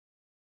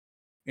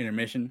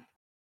intermission.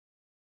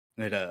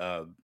 That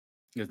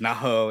it was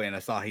Naho and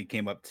Asahi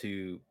came up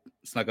to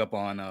snuck up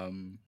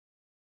on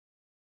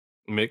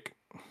Mick.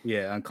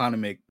 yeah, on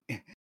Konamik.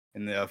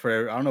 And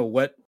for I don't know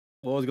what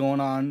was going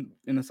on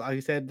in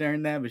Asahi's head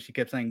during that, but she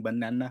kept saying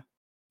banana.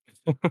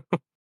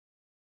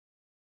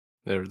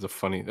 That was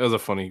a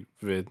funny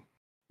vid.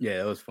 Yeah,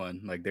 it was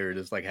fun. Like they were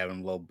just like having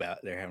a little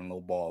they're having a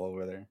little ball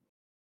over there.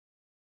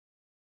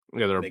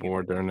 Yeah, they're Making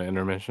bored during the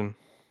intermission.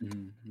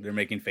 they're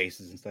making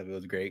faces and stuff. It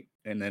was great.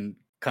 And then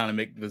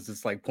Konamik was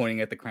just like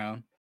pointing at the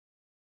crown.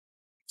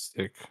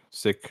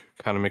 Sick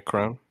kind of Mick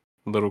crown,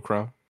 little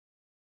crown.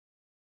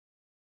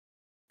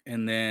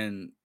 And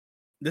then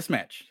this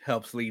match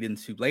helps lead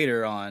into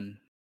later on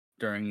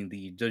during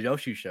the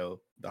Jojoshu show,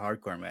 the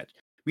hardcore match.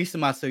 Misa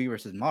Matsui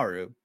versus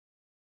Maru.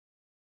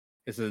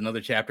 This is another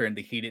chapter in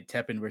the heated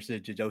Teppen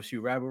versus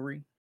Jojoshu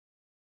rivalry.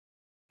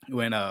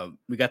 When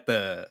we got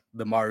the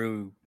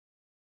Maru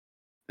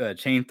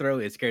chain throw,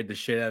 it scared the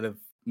shit out of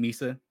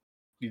Misa.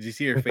 Did you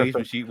see her face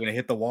when it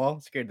hit the wall?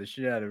 It scared the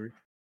shit out of her.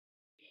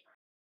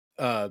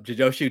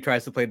 Jajoshu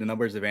tries to play the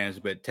numbers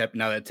advantage, but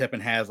now that Teppen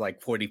has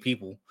like 40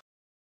 people,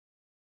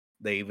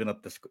 they even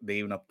up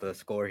the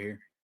score here.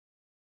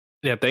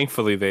 Yeah,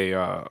 thankfully they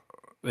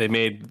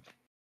made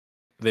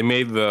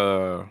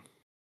the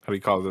how do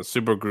you call it, the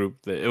super group.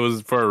 That it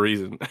was for a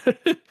reason.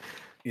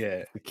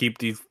 Yeah, to keep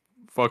these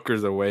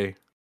fuckers away.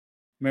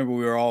 remember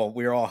we were all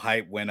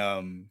hyped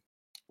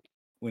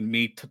when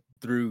me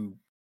threw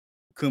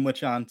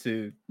Kuma-chan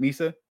to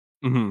Misa.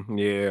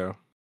 Yeah.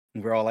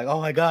 And we're all like, "Oh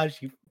my god!"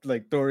 She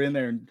like threw her in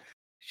there, and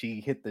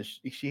she hit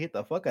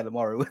the fuck out of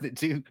Mario with it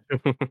too.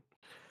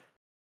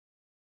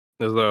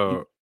 There's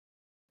a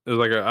there's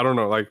like a I don't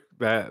know like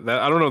that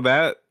I don't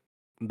know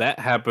that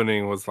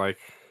happening was like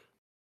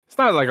it's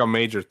not like a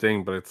major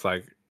thing, but it's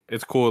like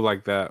it's cool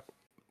like that.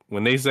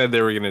 When they said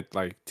they were gonna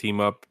like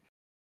team up,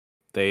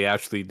 they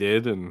actually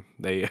did, and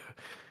they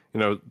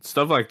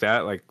stuff like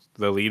that, like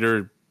the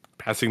leader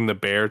passing the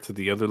bear to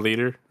the other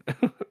leader.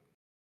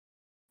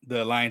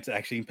 The alliance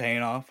actually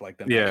paying off, like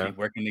them Yeah. actually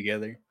working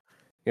together.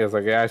 Yeah, it's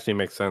like it actually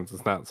makes sense.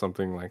 It's not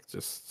something like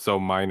just so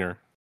minor.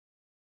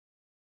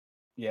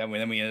 Yeah, I mean,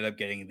 then we ended up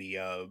getting the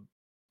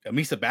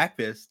Misa back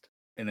fist,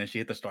 and then she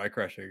hit the Star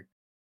Crusher,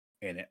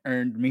 and it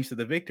earned Misa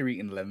the victory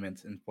in 11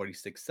 minutes and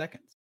 46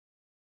 seconds.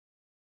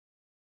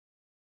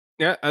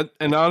 Yeah,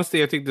 and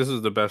honestly, I think this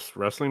is the best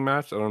wrestling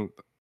match. I don't.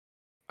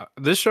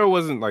 This show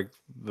wasn't like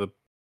the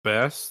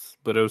best,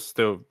 but it was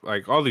still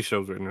like all these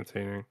shows were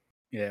entertaining.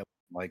 Yeah,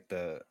 like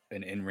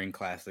an in-ring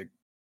classic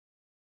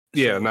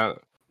Yeah, show.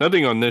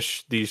 nothing on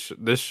this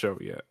show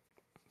yet.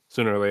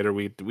 Sooner or later,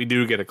 we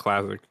do get a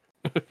classic.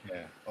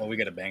 Yeah. Oh, we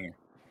got a banger.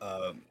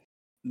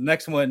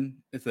 Next one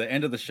is the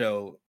end of the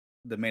show.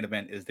 The main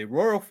event is the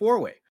Royal Four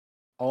Way.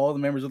 All the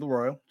members of the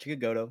Royal,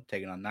 Chikagoto,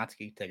 taking on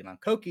Natsuki, taking on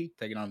Koki,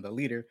 taking on the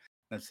leader,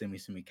 Natsumi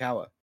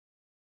Sumikawa.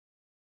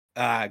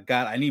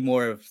 God, I need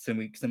more of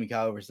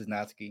Sumikawa versus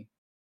Natsuki.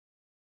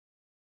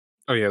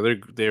 Oh yeah,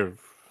 they're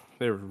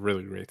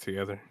really great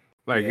together.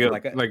 Like Yeah,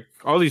 like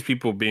all these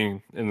people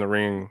being in the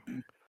ring,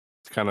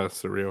 it's kind of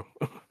surreal.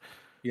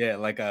 yeah,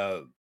 like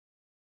I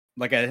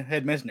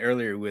had mentioned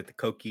earlier with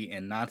Koki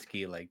and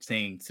Natsuki, like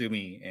seeing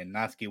Sumi and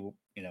Natsuki,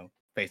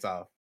 face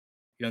off.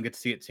 You don't get to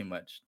see it too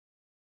much.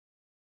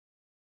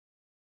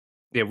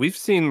 Yeah, we've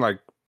seen like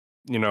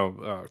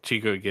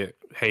Chica get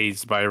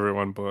hazed by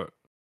everyone, but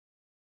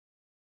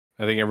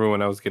I think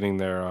everyone else getting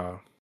their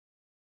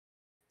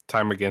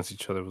time against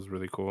each other was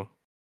really cool.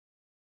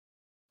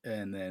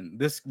 And then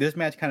this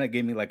match kind of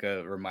gave me like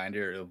a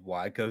reminder of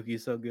why Koki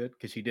is so good,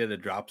 because she did a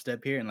drop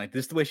step here, and like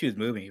this is the way she was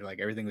moving, like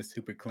everything was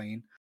super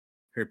clean.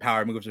 Her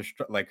power moves are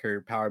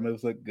her power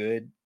moves look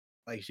good.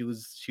 Like she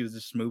was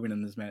just moving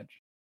in this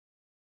match.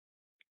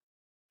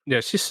 Yeah,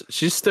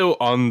 she's still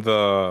on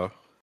the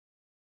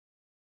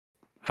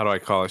how do I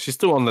call it? She's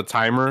still on the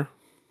timer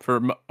for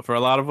a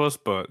lot of us,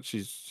 but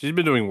she's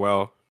been doing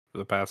well for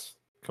the past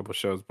couple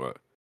shows. But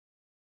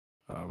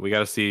we got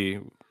to see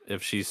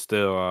if she's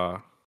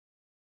still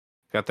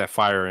got that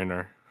fire in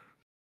her.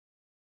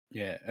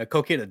 Yeah, a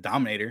Koki the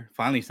Dominator.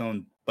 Finally,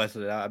 someone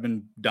busted it out. I've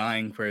been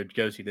dying for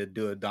Josie to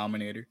do a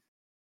Dominator.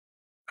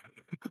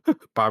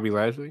 Bobby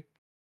Lashley.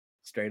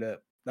 Straight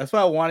up. That's why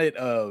I wanted.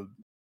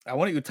 I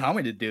wanted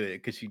Utami to do it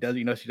because she does.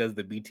 She does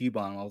the BT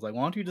bomb. I was like,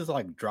 why don't you just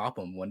like drop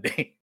him one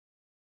day?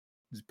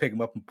 Just pick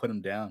him up and put him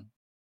down.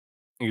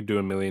 You could do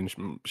a million.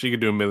 She could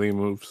do a million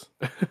moves.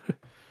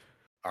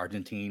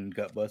 Argentine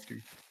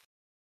gutbuster.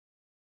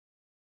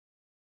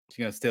 She's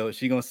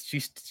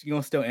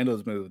gonna still end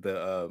those moves.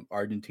 The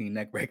Argentine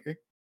neckbreaker.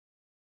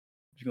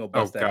 She's gonna Oh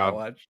bust that out. God,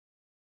 Watch.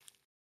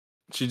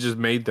 she just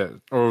made that,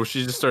 or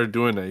she just started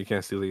doing that. You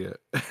can't steal it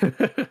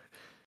yet.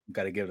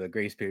 Got to give it a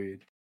grace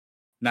period.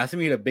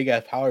 Natsumi had a big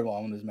ass power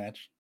bomb in this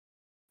match.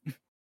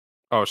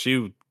 Oh,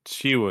 she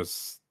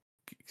was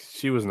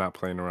not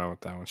playing around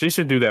with that one. She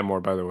should do that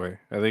more. By the way,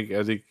 I think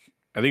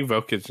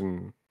Velkic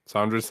and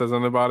Sandra says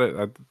something about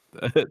it.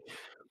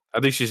 I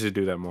think she should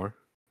do that more.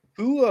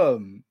 Who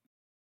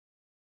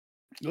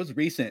it was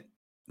recent.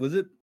 Was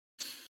it?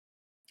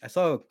 I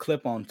saw a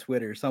clip on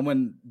Twitter.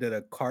 Someone did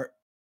a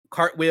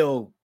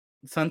cartwheel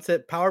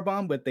sunset power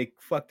bomb, but they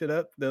fucked it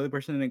up. The other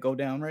person didn't go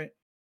down right.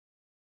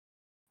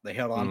 They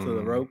held on to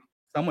the Mm. rope.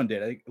 Someone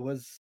did. It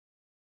was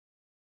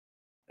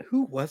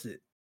who was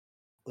it?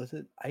 Was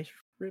it Ice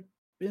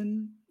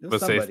Ribbon? It was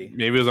Let's say somebody.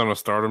 maybe it was on a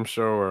Stardom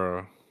show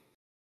or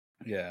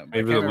Yeah, I maybe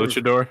can't the remember.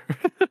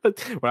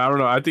 Luchador. Well, I don't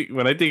know. I think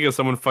when I think of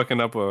someone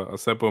fucking up a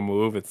simple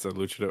move, it's a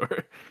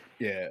Luchador.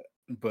 Yeah,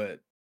 but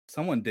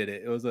someone did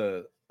it. It was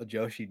a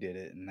Joshi did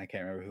it, and I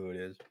can't remember who it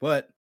is.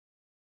 But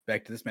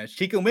back to this match,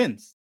 Chica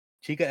wins.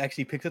 Chica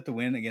actually picks up the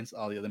win against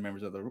all the other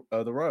members of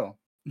the Royal.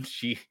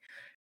 She,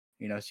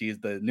 she's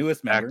the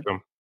newest Act member,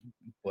 them.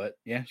 but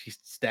yeah, she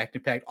stacked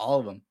and packed all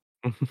of them.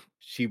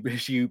 She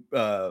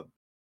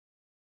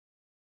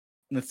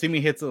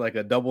Natsumi hits it like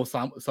a double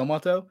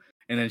Somato,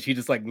 and then she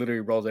just like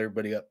literally rolls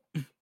everybody up.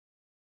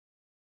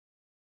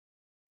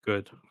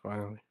 Good.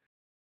 Finally.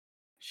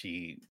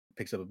 She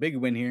picks up a big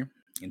win here.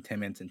 in 10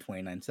 minutes and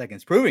 29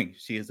 seconds, proving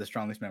she is the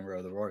strongest member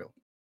of the Royal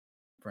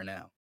for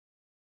now.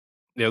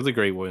 Yeah, it was a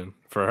great win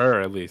for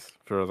her, at least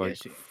Yeah,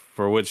 she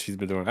for what she's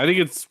been doing. I think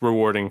it's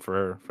rewarding for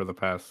her for the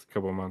past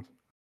couple of months.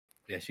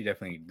 yeah, she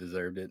definitely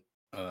deserved it.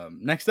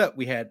 Next up,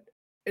 we had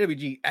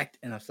AWG Act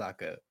in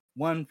Osaka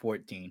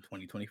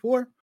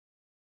 1/14/2024.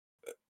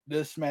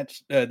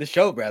 This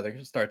show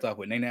rather, starts off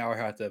with Nene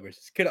Arahata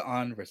versus Kida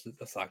On versus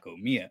Asako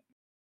Miya.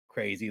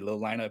 Crazy little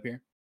lineup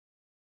here.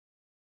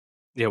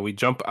 Yeah, we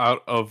jump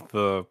out of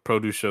the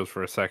produce shows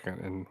for a second,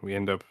 and we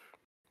end up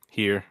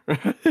here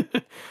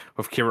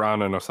with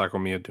Kirana and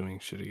Osako Miya doing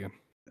shit again.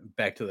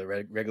 Back to the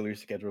regular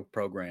scheduled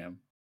program.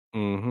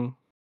 Mm-hmm.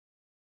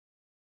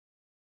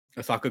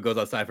 Osaka goes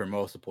outside for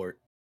moral support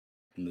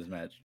in this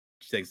match.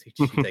 She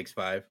takes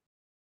 5.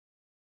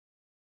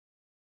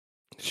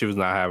 She was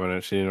not having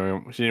it. She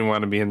didn't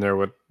want to be in there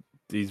with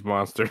these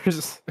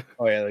monsters.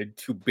 Oh yeah, like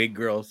 2 big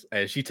girls.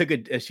 She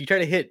tried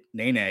to hit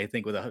Nene, I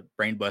think, with a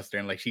brain buster,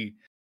 and like she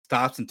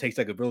stops and takes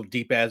like a real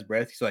deep ass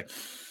breath. She's like,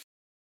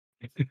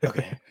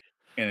 okay,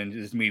 and then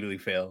just immediately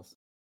fails.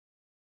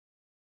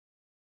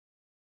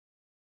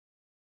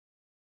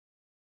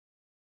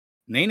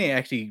 Nene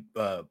actually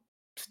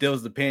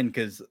steals the pin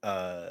because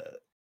Kida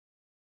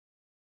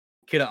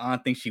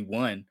On thinks she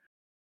won.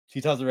 She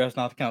tells the refs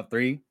not to count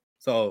 3.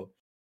 So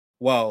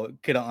while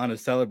Kida On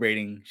is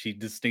celebrating, she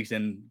just sneaks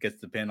in,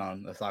 gets the pin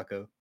on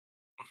Asako.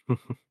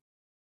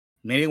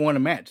 Nene won a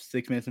match,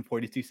 6 minutes and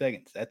 42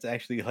 seconds. That's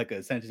actually like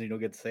a sentence you don't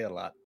get to say a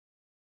lot.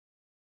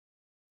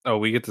 Oh,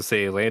 we get to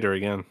say it later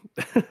again.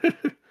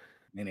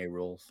 Nene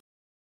rules.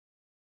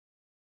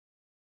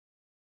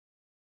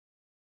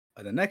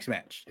 The next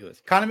match, it was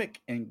Kanamik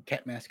and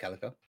Catmask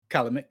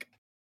Kalamik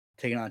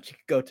taking on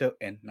Chikagoto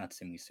and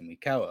Natsumi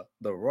Sumikawa,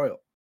 the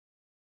Royal.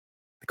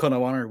 The code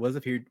of honor was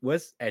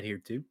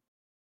adhered to.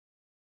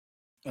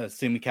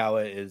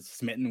 Sumikawa is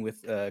smitten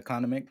with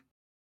Kanamik.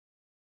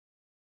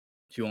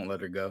 She won't let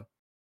her go.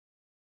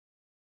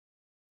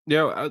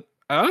 Yeah,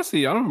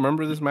 honestly, I don't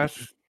remember this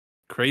match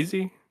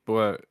crazy,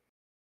 but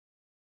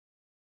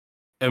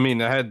I mean,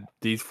 I had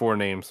these 4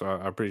 names, so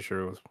I'm pretty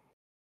sure it was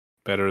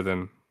better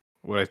than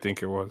what I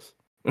think it was.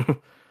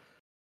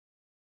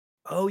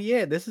 Oh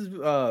yeah, this is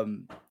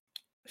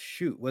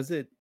shoot, was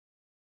it?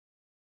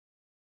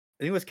 I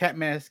think it was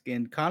Catmask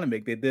and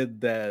Kanamik. They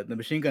did the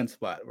machine gun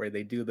spot where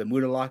they do the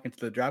Muda lock into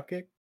the drop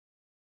kick.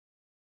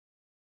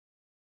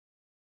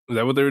 Is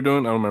that what they were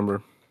doing? I don't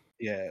remember.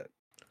 Yeah,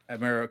 I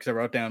remember because I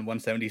wrote down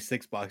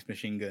 176 box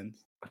machine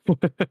guns.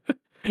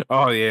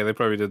 Oh yeah, they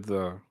probably did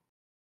the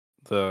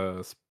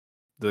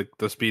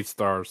the Speed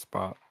Star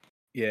spot.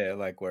 Yeah,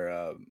 like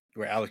where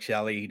Alex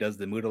Shelley he does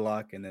the Muda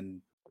lock and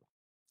then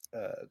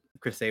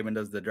Chris Sabin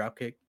does the drop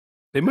kick.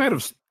 They might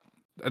have.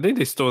 I think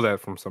they stole that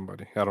from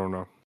somebody. I don't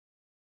know.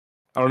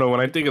 I don't know. When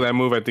I think of that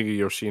move, I think of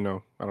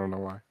Yoshino. I don't know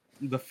why.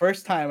 The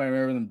first time I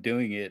remember them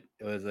doing it,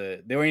 it was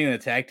they weren't even a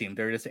tag team.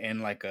 They were just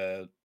in like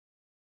a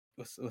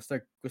what's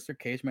their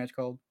cage match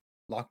called?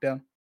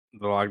 Lockdown.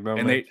 The lockdown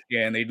And match.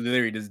 they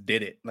literally just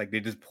did it. Like they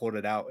just pulled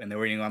it out and they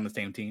weren't even on the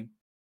same team.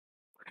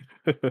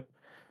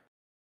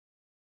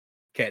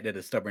 Cat did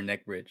a stubborn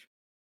neck bridge.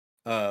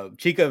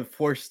 Chica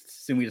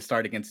forced Sumi to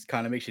start against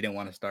Kanamik. She didn't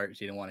want to start.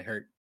 She didn't want to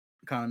hurt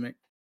Kanamik.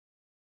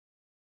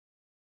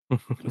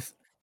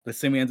 The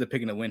Sumi ends up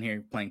picking a win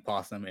here, playing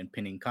possum and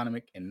pinning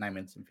Kanamik in 9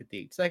 minutes and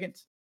 58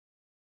 seconds.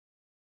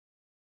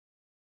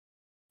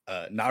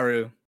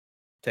 Naru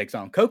takes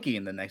on Koki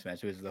in the next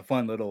match, which is a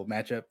fun little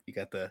matchup. You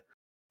got the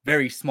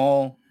very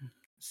small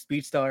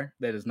speed star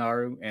that is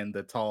Naru and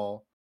the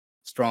tall,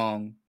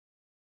 strong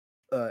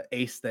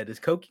ace that is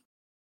Koki.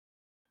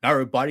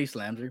 Naru body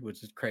slams her,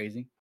 which is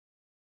crazy.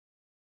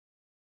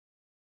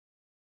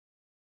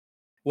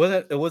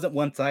 It wasn't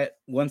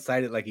one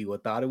sided like you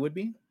would thought it would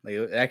be.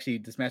 Like actually,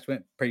 this match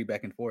went pretty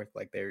back and forth.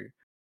 Like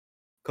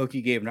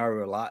Koki gave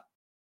Naru a lot.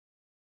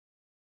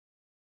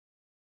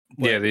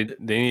 Yeah, But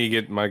they need to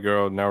get my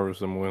girl Naru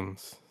some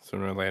wins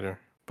sooner or later.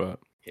 But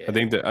yeah, I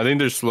think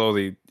they're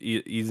slowly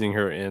easing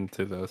her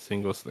into the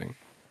singles thing.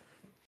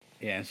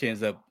 yeah, and she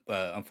ends up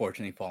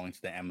unfortunately falling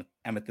to the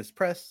amethyst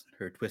press,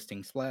 her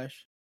twisting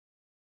splash.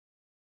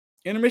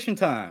 Intermission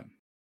time.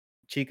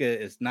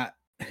 Chica is not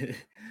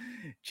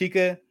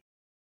Chica.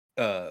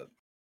 Uh,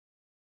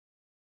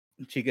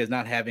 Chica is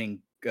not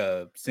having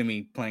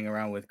Sumi playing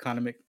around with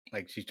Konami.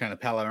 Like she's trying to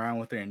pal around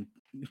with her, and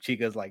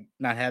Chica's like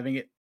not having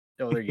it.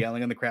 Oh, they're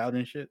yelling in the crowd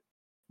and shit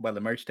by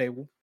the merch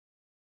table.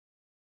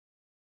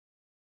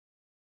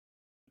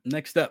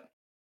 Next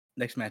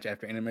match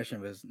after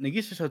intermission was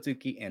Nagisa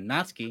Shotsuki and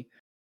Natsuki,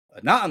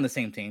 not on the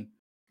same team.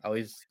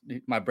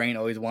 My brain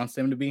always wants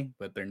them to be,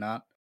 but they're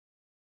not.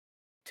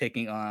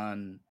 Taking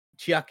on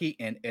Chiaki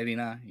and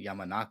Erina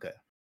Yamanaka.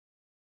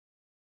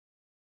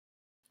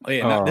 Oh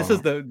yeah, this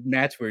is the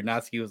match where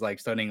Natsuki was like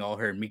studying all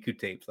her Miku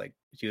tapes. Like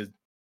she was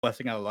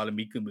busting out a lot of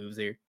Miku moves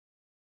here.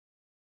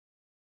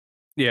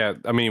 Yeah,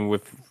 I mean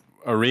with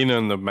Arena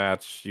in the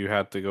match, you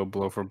had to go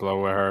blow for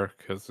blow with her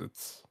because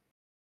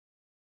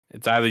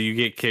It's either you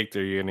get kicked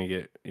or you're gonna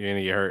get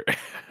hurt.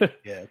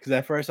 Yeah, because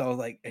at first I was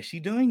like, is she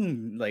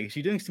doing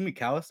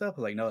Sumikawa stuff? I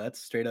was like, no,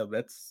 that's straight up,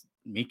 that's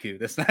Miku.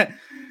 That's not.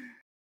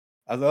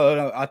 I was oh,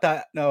 no, I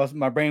thought no,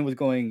 my brain was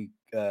going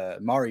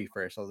Mari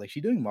first. I was like,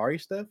 she doing Mari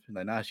stuff? And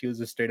like, nah, she was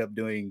just straight up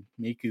doing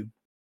Miku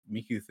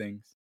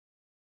things.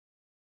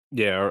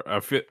 Yeah,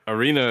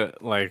 Arena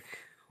like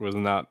was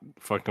not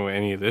fucking with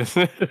any of this.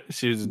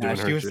 She was just Nah, doing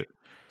she her was shit.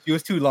 she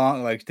was too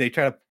long. Like they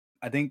try to,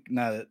 I think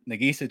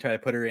Nagisa tried to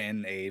put her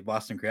in a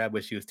Boston Crab,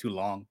 but she was too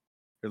long.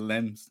 Her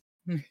limbs.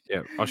 It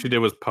Yeah, all she did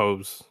was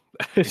pose.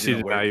 She didn't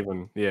did not work.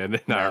 even. Yeah,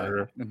 did not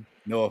hurt No, her.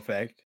 no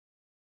effect.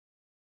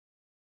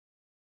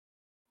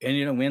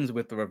 Indiana wins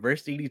with the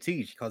reverse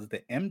DDT. She calls it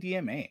the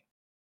MDMA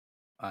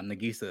on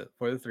Nagisa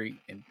for the 3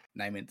 in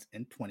 9 minutes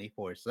and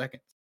 24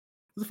 seconds.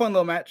 It was a fun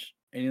little match.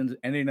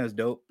 Indiana's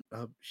dope.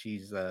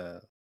 She's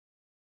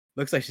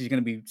looks like she's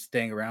gonna be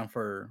staying around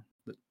for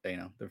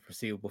the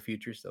foreseeable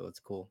future. So it's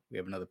cool. We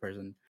have another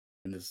person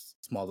in this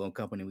small little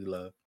company we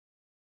love.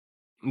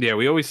 Yeah,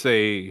 we always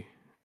say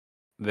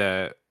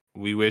that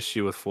we wish she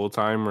was full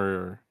time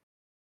or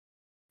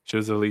she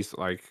was at least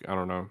like I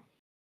don't know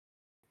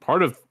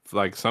part of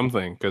like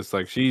something because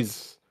like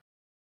she's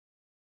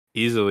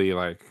easily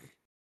like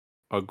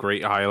a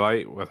great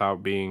highlight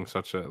without being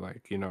such a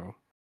like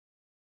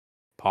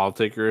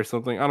politic or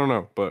something. I don't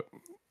know, but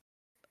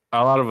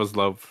a lot of us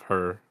love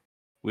her.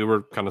 We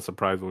were kind of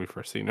surprised when we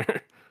first seen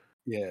her.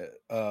 Yeah.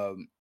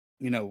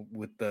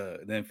 With the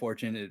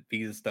unfortunate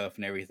visa stuff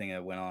and everything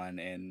that went on,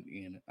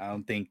 and I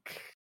don't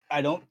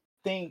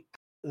think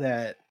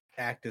that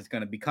Act is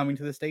gonna be coming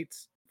to the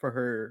States for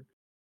her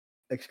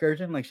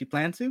excursion like she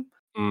planned to.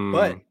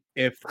 But Mm.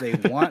 if they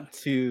want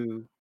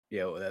to,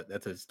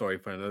 that's a story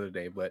for another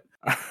day. But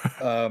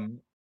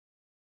um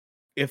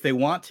if they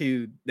want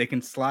to, they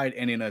can slide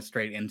Indiana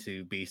straight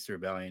into Beast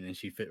Rebellion and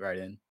she fit right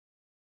in.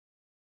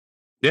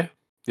 Yeah,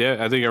 yeah.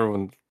 I think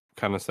everyone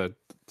kind of said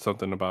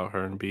something about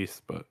her and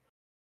Beast, but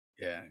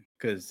Yeah,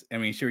 because I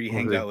mean, sure, he we'll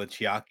hangs see. out with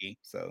Chiaki,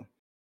 so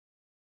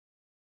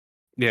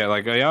Yeah,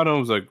 like Ayano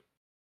was like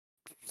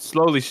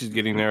slowly she's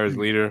getting there as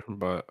leader,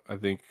 but I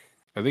think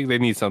they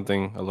need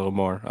something a little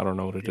more. I don't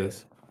know what it yeah.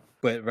 is.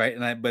 But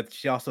right, but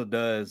she also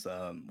does.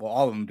 Well,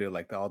 all of them do.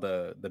 Like all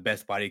the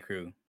best body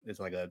crew is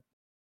like a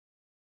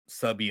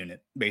subunit,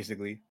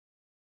 basically.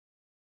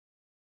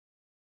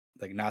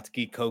 Like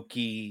Natsuki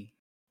Koki,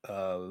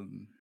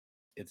 um,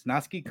 it's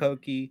Natsuki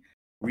Koki,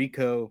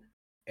 Rico,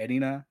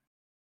 Edina,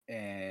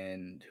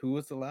 and who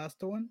was the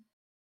last one?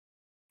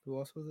 Who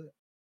else was it?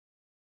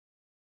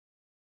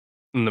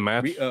 In the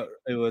match.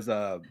 It was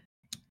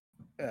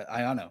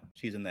Ayano.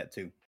 She's in that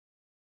too,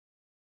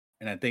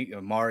 and I think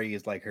Mari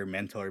is like her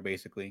mentor,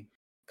 basically,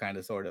 kind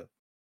of, sort of.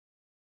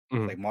 It's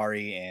Mhm. like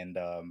Mari and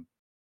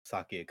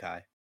Saki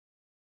Akai.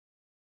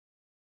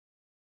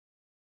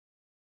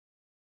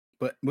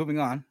 But moving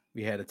on,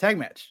 we had a tag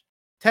match: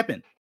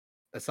 Teppen,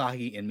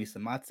 Asahi, and Misa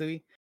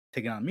Matsui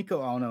taking on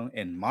Miko Ono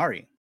and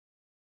Mari.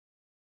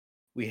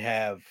 We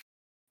have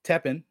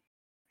Teppen.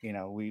 You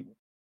know, we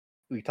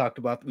talked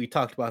about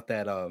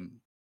that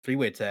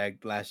three-way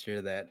tag last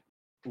year that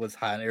was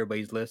high on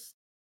everybody's list.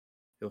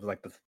 It was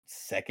like the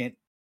second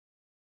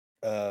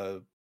uh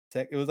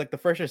it was like the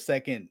first or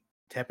second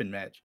Teppen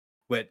match.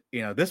 But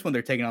this one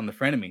they're taking on the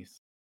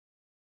frenemies.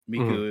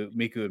 Mhm.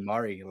 Miku and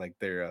Mari, like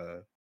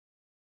they're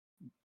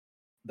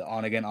the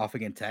on again, off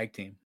again tag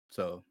team.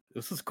 So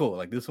this was cool.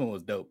 Like this one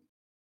was dope.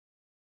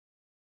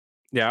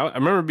 Yeah, I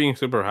remember being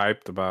super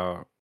hyped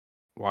about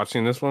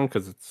watching this one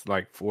because it's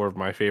like four of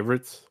my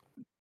favorites.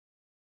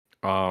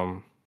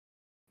 Um,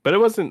 but it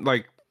wasn't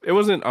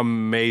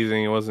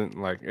amazing. It wasn't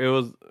like it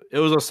was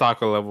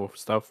Osaka level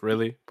stuff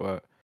really,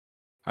 but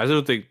I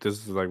still think this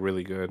is like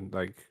really good.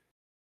 Like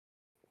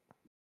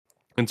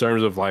in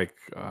terms of like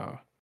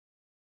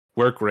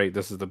work rate,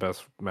 this is the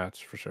best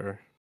match for sure.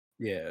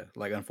 Yeah,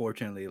 like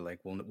unfortunately, like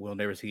we'll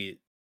never see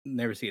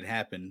it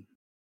happen.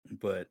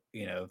 But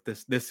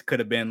this could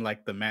have been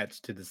like the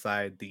match to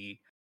decide the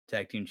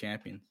tag team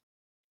champions.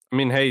 I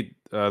mean, hey,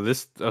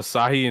 this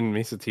Asahi and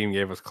Misa team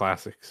gave us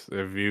classics.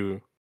 If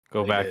you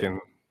go They back did.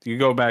 and you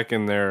go back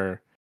in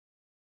their,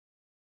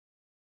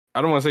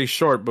 I don't want to say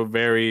short, but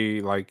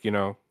very like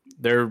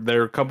there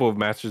are a couple of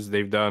matches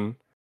they've done.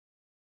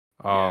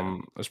 Yeah,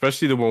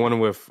 Especially the one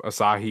with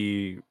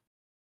Asahi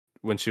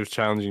when she was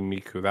challenging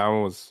Miku. That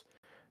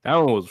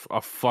one was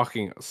a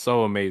fucking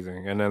so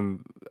amazing. And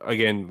then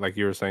again, like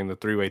you were saying, the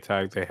three-way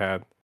tag they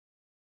had,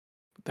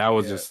 that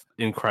was yeah, just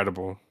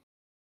incredible.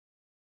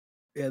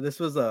 yeah. This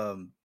was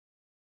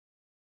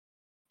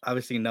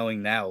obviously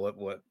knowing now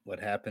what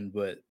happened,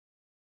 but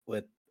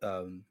with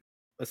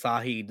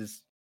Asahi,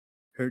 just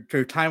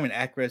her time and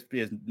accuracy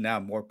is now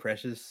more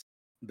precious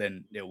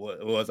than it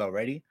was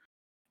already.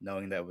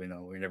 Knowing that we're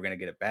never gonna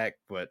get it back,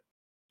 but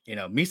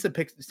Misa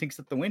picks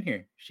up the win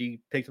here.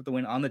 She picks up the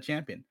win on the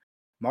champion.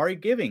 Mari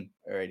giving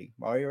already.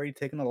 Mari already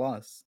taken a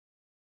loss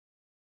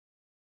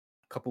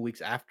a couple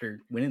weeks after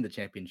winning the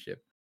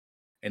championship.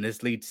 And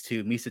this leads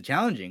to Misa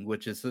challenging,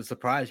 which is a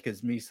surprise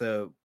because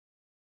Misa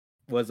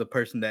was a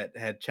person that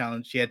had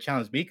challenged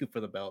Miku for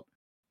the belt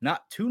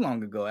not too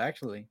long ago,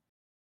 actually.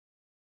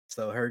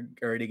 So her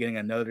already getting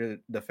another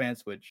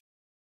defense, which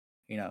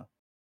you know,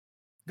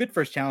 good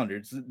first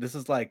challenger. This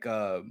is like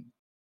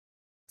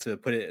to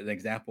put it an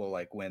example,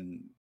 like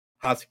when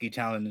Hatsuki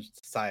challenged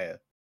Saya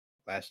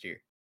last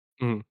year.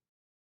 Mhm.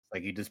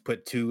 Like you just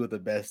put two of the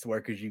best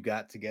workers you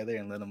got together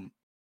and let them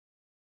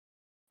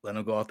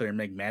go out there and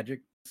make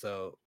magic.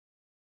 So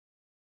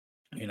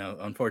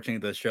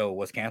unfortunately, the show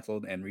was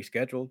canceled and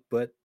rescheduled,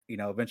 but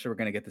eventually we're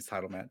gonna get this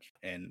title match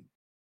and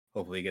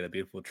hopefully get a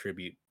beautiful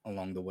tribute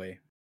along the way.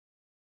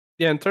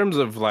 Yeah, in terms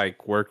of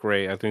like work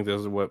rate, I think this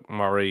is what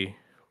Mari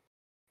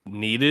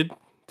needed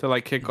to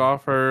like kick Mhm.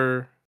 off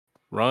her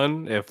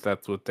run if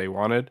that's what they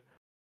wanted.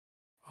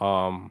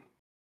 Um,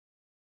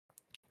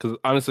 because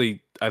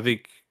honestly, I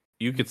think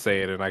you could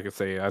say it and I could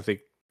say it. I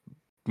think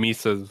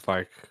Misa's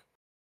like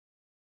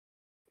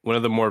one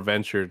of the more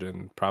ventured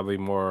and probably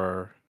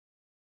more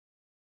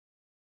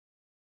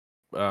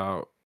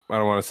uh I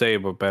don't want to say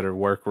it, but better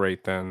work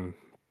rate than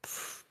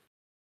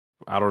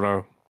I don't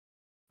know.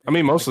 I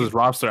mean, Yeah, most like of this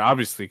roster,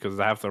 obviously, because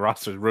half the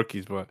roster is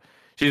rookies, but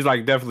she's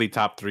like definitely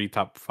top three,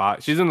 top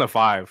five. She's in the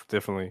five,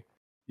 definitely,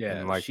 yeah,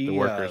 and like the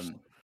workers.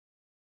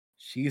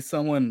 she's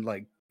someone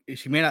like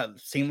she may not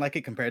seem like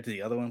it compared to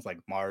the other ones like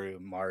Maru,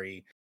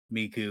 Mari,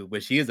 Miku,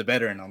 but she is a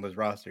veteran on this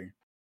roster.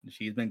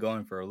 She's been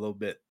going for a little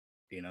bit.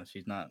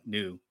 She's not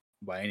new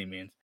by any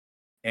means.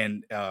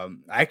 And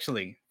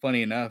actually,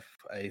 funny enough,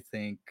 I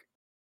think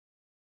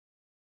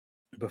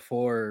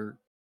before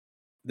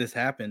this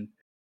happened,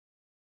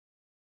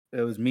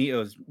 it was me,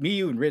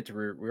 you, and Rich.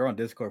 We were on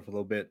Discord for a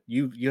little bit.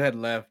 You had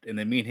left, and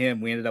then me and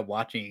him we ended up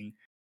watching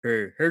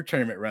her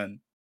tournament run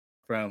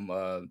from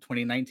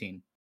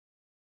 2019,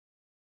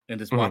 and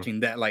just Mhm. watching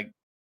that like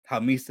how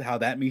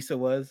that Misa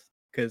was,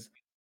 because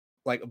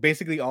like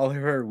basically all of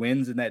her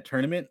wins in that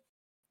tournament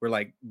were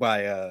like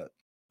by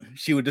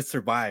she would just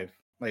survive.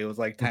 Like it was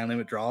like time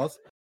limit draws,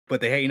 but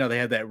they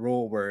had that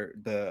rule where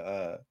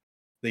the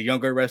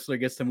younger wrestler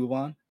gets to move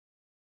on.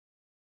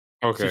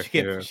 So Okay, she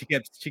kept yeah. she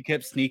kept she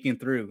kept sneaking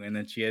through, and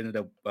then she ended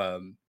up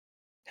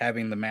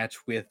having the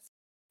match with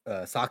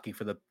Saki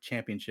for the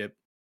championship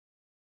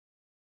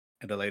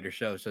at a later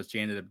show. So she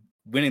ended up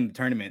winning the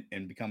tournament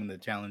and becoming the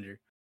challenger.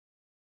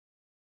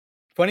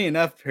 Funny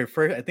enough, her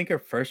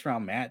first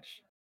round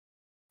match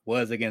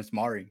was against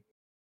Mari,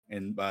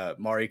 and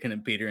Mari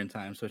couldn't beat her in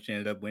time, so she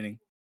ended up winning.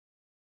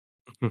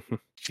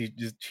 She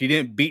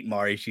didn't beat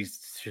Mari. She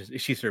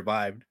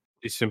survived.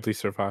 She simply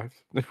survived.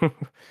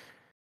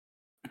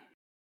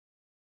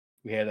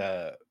 We had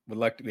a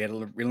reluctant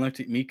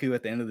Miku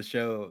at the end of the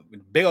show.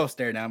 Big old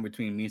stare down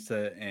between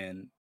Misa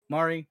and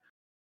Mari.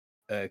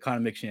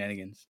 Economic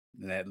shenanigans,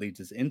 and that leads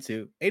us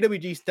into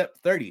AWG Step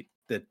 30,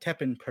 the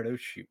Teppen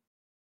Produce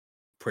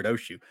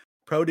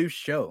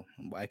Show.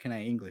 Why can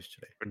I English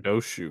today? For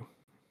Doshu.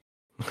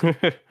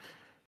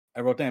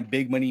 I wrote down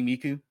Big Money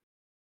Miku,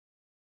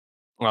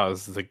 Oh,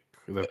 this is the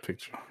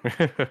picture.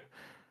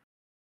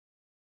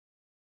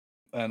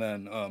 and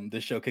then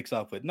this show kicks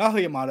off with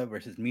Naho Yamada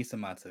versus Misa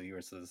Matsui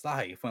versus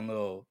Asahi. Fun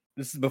little.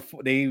 This is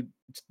before they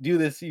do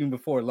this even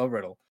before Love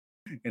Riddle,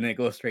 and then it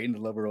goes straight into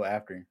Love Riddle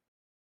after.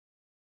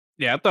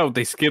 Yeah, I thought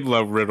they skipped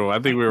Love Riddle. I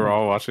think we were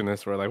all watching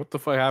this. We're like, what the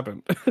fuck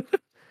happened?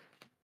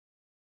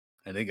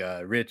 I think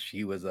Rich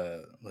he was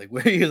like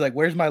he was like,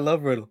 "Where's my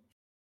Love Riddle?"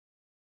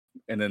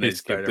 And then He they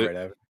skipped started it. right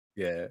after.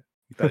 Yeah,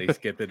 he thought he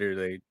skipped it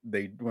or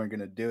they weren't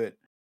gonna do it.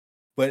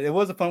 But it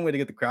was a fun way to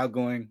get the crowd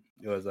going.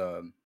 It was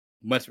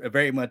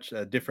very much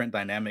a different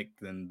dynamic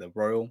than the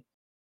Royal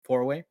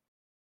four way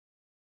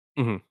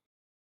Mhm.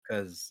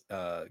 because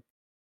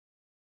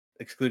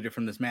excluded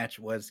from this match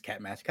was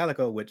Cat Mask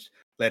Calico, which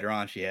later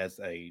on she has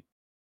a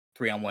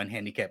 3-on-1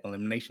 handicap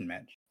elimination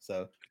match.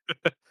 So,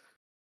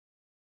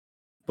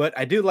 but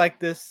I do like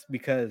this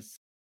because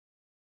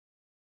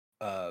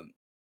um,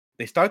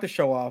 they start the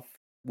show off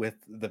with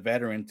the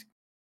veterans,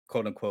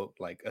 quote unquote,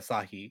 like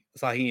Asahi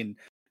and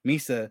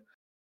Misa.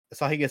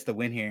 Asahi gets the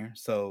win here.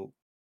 So,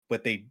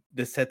 but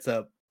this sets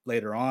up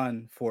later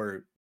on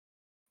for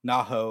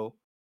Naho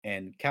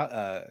and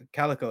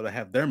Calico to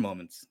have their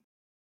moments.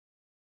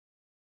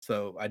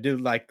 So I do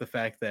like the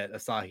fact that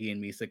Asahi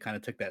and Misa kind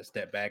of took that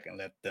step back and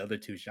let the other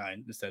two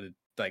shine instead of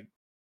like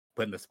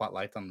putting the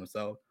spotlights on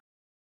themselves.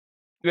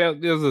 Yeah,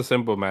 it was a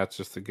simple match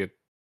just to get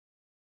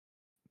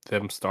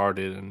them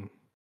started, and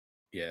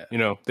Yeah,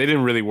 they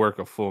didn't really work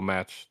a full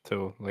match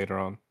till later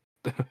on.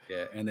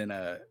 yeah. And then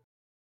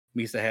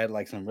Misa had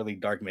like some really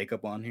dark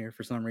makeup on here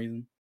for some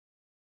reason.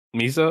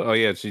 Misa? Oh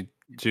yeah, she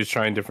was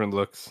trying different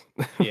looks.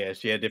 Yeah,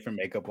 she had different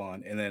makeup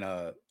on. And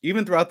then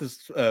even throughout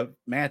this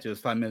match, it was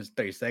 5 minutes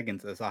 30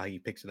 seconds.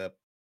 Asahi picks it up,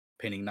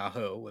 pinning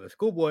Naho with a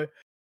schoolboy.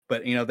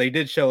 But they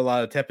did show a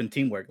lot of Teppen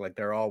teamwork. Like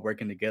they're all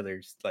working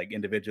together, like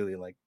individually,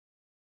 like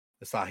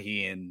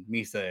Asahi and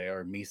Misa,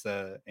 or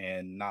Misa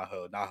and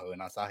Naho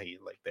and Asahi.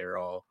 Like they're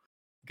all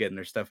getting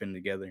their stuff in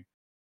together.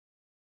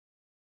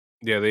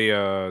 Yeah,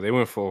 they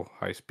went full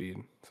high speed.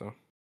 So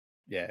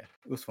Yeah,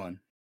 it was fun.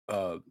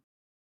 Uh,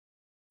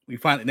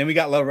 then we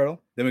got Love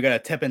Riddle. Then we got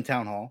a Teppen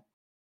Town Hall,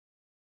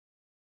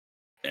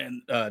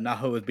 and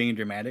Naho was being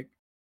dramatic.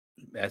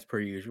 as per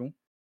usual.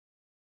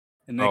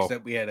 And next Oh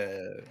up, we had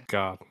a.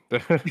 God.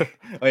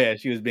 Oh yeah,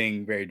 she was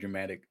being very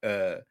dramatic.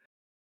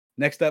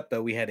 Next up,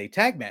 though, we had a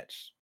tag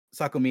match: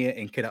 Sakumiya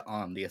and Kida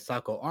on the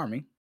Asako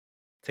Army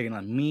taking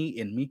on me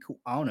and Miku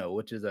Ono,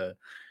 which is a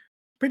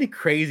pretty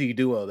crazy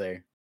duo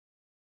there.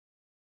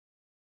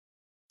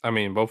 I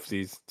mean, both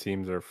these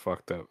teams are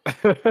fucked up.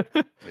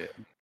 Yeah,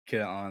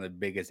 Kida on the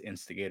biggest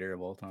instigator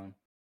of all time.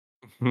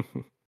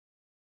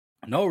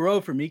 No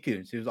road for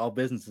Miku. She was all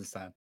business this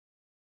time.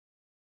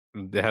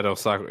 They had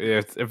Osaka.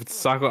 Yeah, if it's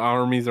Osaka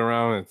Army's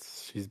around,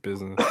 she's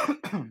business.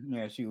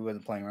 Yeah, she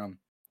wasn't playing around.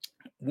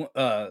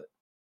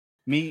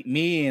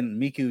 Me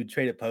and Miku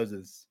traded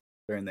poses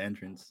during the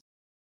entrance.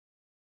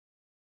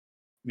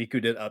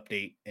 Miku did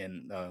update,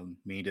 and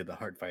me did the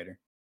Heart Fighter.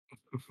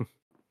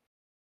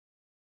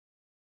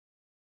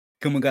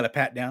 Kuma got a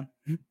pat down.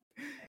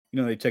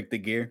 They check the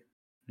gear.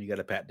 He got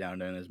a pat down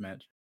during this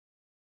match.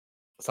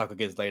 Sako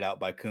gets laid out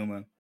by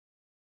Kuma.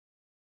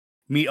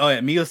 Me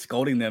was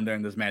scolding them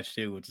during this match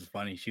too, which is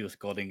funny. She was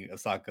scolding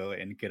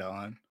Asako and Kida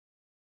on.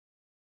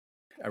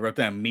 I wrote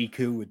down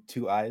Miku with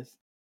 2 eyes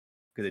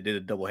because they did a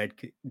double head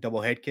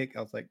kick.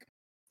 I was like,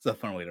 it's a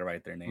fun way to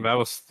write their name. That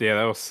was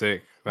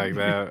sick. Like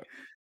that.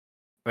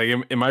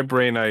 Like in my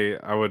brain,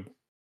 I would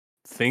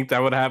think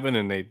that would happen,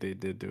 and they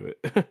did do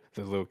it.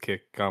 The little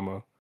kick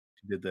combo.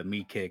 She did the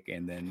me kick,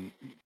 and then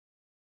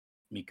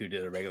Miku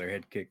did a regular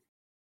head kick.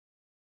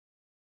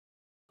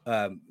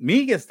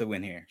 Me gets the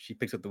win here. She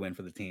picks up the win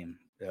for the team.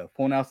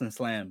 Full Nelson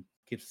Slam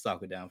keeps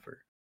Asako down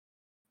for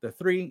the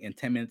 3 in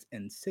 10 minutes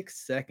and 6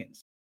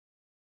 seconds.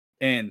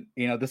 And,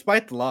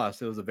 despite the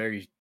loss, it was a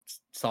very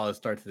solid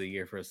start to the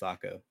year for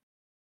Asako.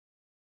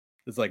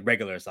 It's like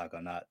regular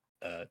Asako, not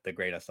the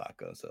great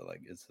Asako. So,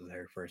 like, this is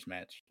her first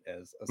match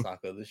as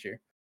Asako this year.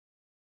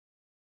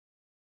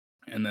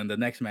 And then the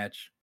next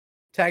match,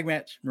 tag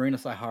match, Marina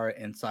Saihara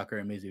and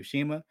Sakura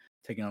Mizushima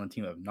taking on the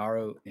team of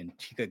Naru and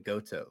Chika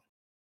Goto.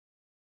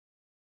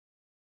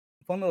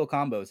 Fun little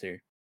combos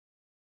here.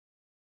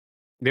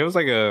 It was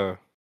an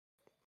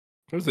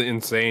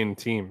insane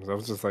team. I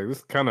was just like, this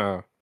is kind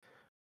of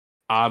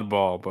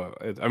oddball,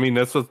 but I mean,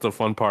 that's what's the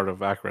fun part of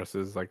Acros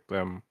is like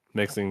them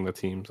mixing the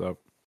teams up.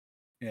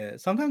 Yeah,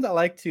 sometimes I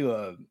like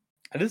to.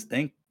 I just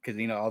think because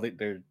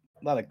there's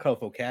a lot of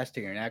colorful cast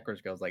here in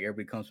Acros Girls. Like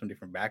everybody comes from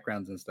different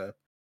backgrounds and stuff.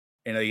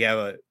 You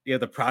have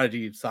the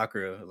prodigy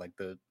Sakura, like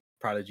the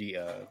prodigy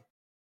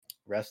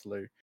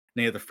wrestler.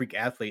 Then you have the freak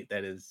athlete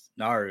that is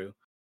Naru.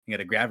 You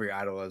got a gravity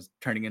idol as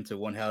turning into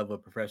one hell of a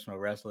professional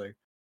wrestler.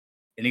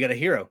 And you got a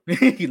hero.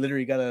 You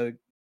literally got a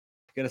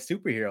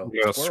superhero,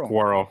 You got a squirrel.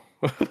 squirrel,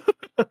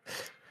 So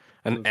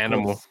an it's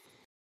animal.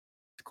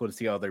 cool to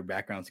see all their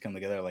backgrounds come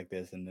together like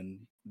this, and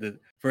then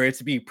for it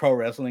to be pro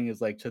wrestling is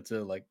like such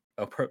a like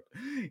a pro.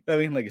 I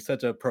mean, like it's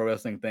such a pro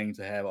wrestling thing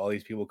to have all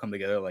these people come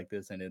together like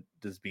this and it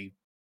just be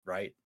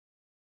right.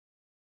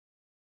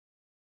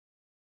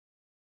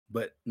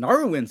 But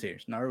Naru wins here.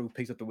 Naru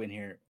picks up the win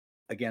here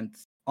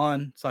against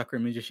on Sakura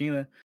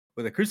Mijishima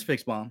with a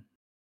crucifix bomb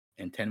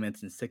in 10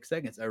 minutes and 6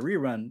 seconds, a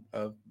rerun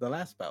of the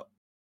last bout.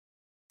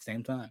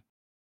 Same time.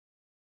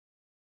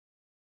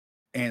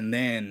 And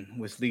then,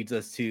 which leads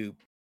us to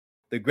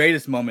the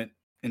greatest moment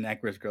in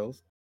Actress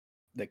Girls,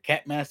 the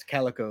Cat Mask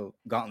Calico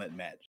Gauntlet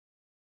match.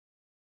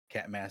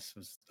 Cat Mask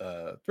was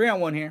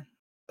 3-on-1 here,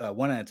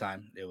 one at a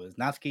time. It was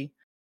Natsuki,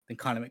 then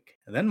Konamik,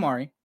 and then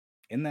Mari,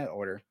 in that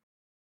order.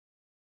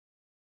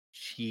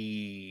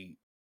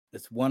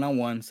 It's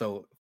 1-on-1,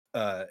 so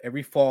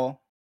every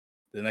fall,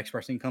 the next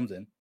person comes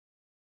in.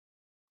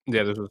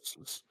 Yeah, this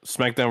was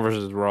SmackDown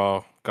versus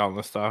Raw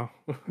Gauntlet style.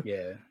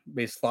 Yeah,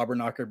 base slobber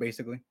knocker,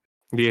 basically.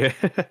 Yeah,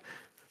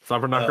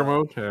 slobber knocker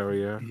mode. Hell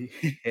yeah.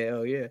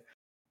 Hell yeah.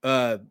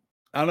 I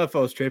don't know if I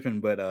was tripping,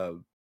 but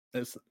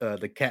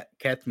the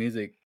cat's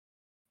music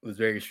was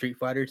very Street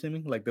Fighter to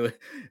me. Like it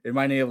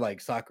reminded me of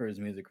like Sakura's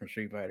music from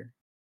Street Fighter.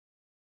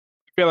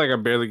 I feel like I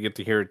barely get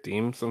to hear a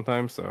theme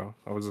sometimes, so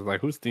I was just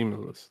like, whose theme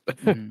is this?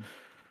 Mm-hmm.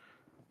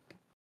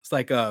 It's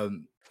like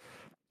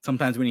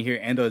sometimes when you hear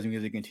Endo's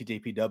music in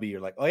TJPW,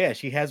 you're like, oh yeah,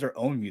 she has her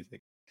own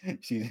music.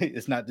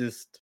 It's not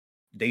just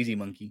Daisy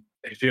Monkey.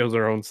 She has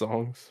her own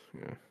songs.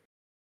 Yeah.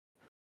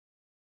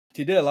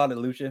 She did a lot of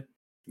Lucha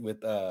with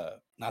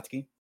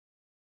Natsuki.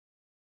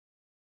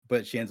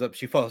 But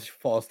she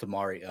falls to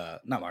Mari,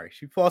 not Mari,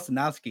 she falls to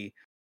Natsuki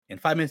in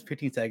 5 minutes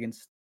 15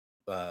 seconds,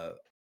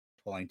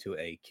 falling to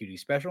a QD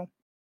special.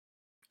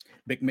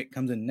 Big Mick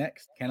comes in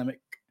next. Kanamick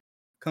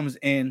comes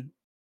in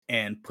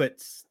and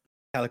puts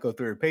Calico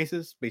through her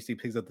paces, basically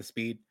picks up the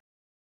speed.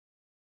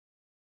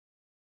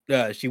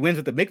 She wins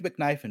with the Mick Mick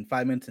knife in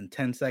 5 minutes and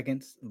 10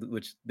 seconds,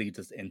 which leads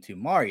us into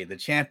Mari, the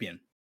champion.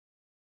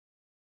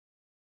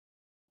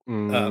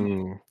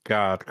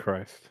 God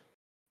Christ.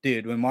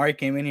 Dude, when Mari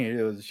came in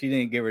here, she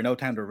didn't give her no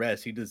time to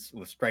rest. She just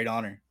was straight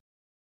on her.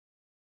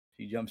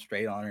 She jumped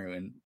straight on her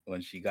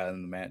when she got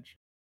in the match.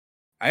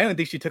 I don't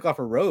think she took off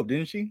her robe,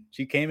 didn't she?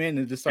 She came in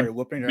and just started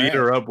whooping her Beat ass.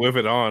 her up with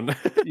it on.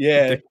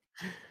 Yeah.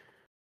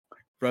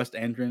 Rust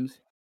entrance.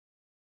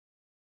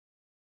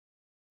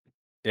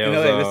 Yeah,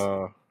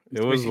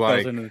 it was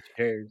like into the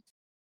chairs.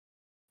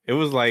 it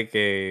was like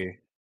a.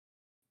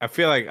 I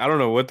feel like I don't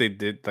know what they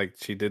did, like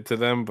she did to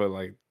them, but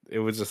like it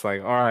was just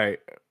like, all right,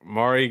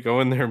 Mari,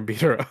 go in there and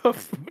beat her up.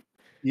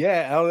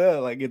 Yeah, I don't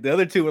know. Like the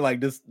other two were like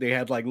this. They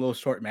had like little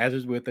short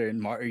matches with her, and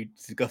Mari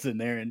just goes in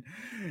there and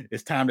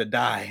it's time to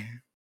die.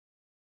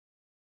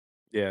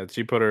 Yeah,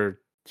 she put her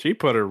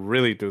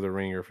really through the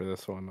ringer for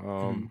this one.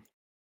 Mhm.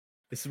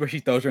 This is where she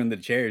throws her in the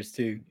chairs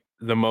too.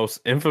 The most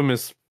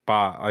infamous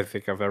spot I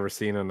think I've ever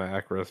seen in an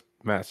Acros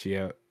match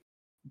yet.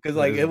 Because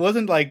like Is it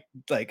wasn't like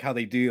how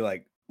they do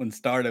like when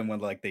Stardom when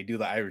like they do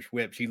the Irish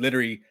whip. She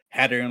literally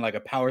had her in like a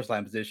power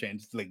slam position and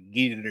just like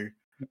yeeted her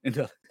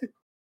into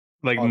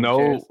like all the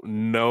chairs.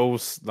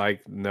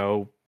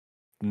 no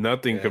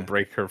nothing could Yeah,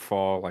 break her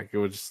fall. Like it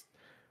was just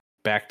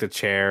back to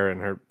chair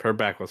and her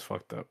back was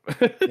fucked up.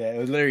 yeah. It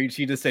was literally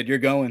she just said, "You're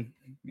going,"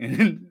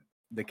 and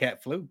the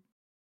cat flew.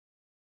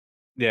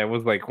 Yeah, it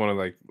was like one of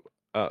like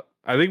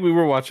I think we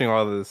were watching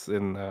all this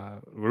in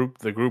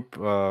group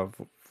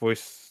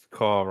voice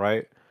call,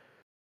 right?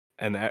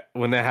 And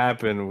when that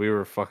happened, we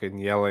were fucking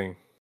yelling.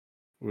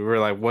 We were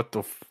like, "What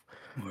the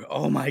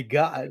Oh my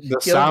god, she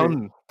killed her.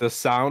 the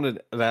sound of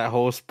that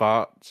whole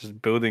spot just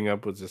building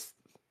up was just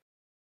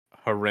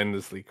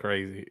horrendously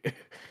crazy."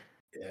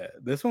 Yeah,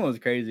 this one was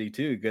crazy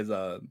too because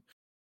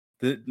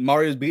the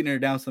Mario's beating her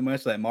down so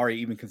much that Mario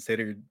even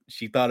considered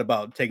she thought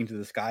about taking to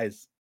the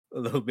skies a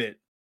little bit.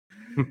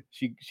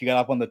 She got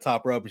up on the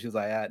top rope and she was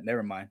like, "Ah,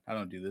 never mind, I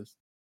don't do this."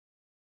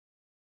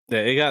 Yeah,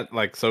 it got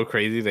like so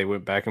crazy. They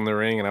went back in the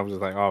ring, and I was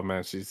just like, "Oh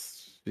man,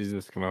 she's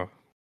just gonna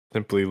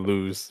simply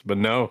lose." But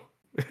no,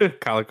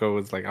 Calico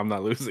was like, "I'm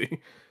not losing."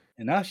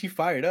 And now she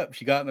fired up.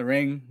 She got in the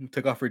ring,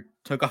 took off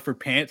her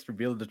pants,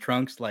 revealed the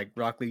trunks like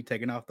Rock Lee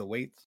taking off the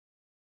weights,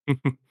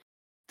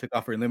 took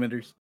off her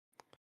limiters.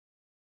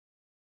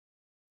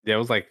 Yeah, it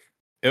was like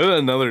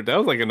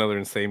another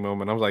insane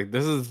moment. I was like,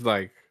 "This is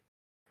like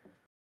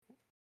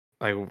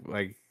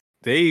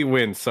they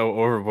went so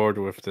overboard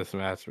with this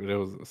match, but it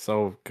was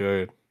so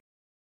good."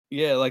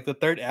 Yeah, like the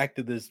third act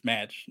of this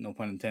match, no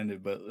pun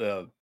intended, but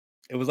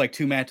it was like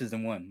two matches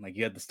in one. Like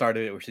you had the start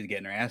of it where she's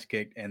getting her ass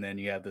kicked, and then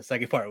you have the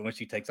second part when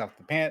she takes off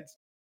the pants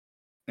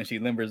and she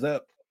limbers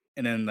up,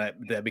 and then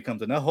that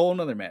becomes a whole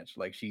another match.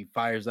 Like she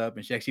fires up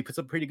and she actually puts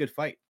up a pretty good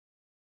fight.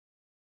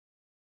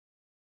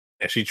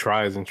 Yeah, she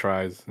tries and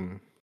tries,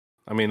 and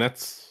I mean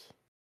that's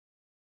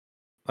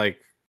like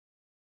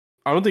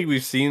I don't think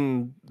we've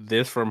seen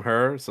this from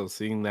her. So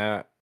seeing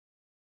that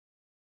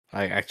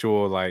like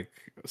actual like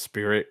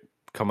spirit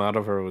come out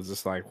of her was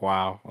just like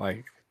wow,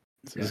 like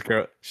this Yeah,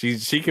 girl,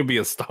 she could be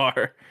a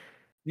star.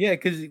 yeah,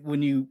 because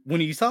when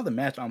you saw the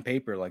match on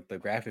paper, like the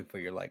graphic for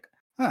you're like,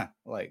 huh,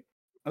 like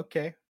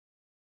okay,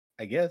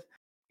 I guess.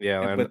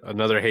 Yeah, And and but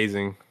another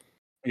hazing.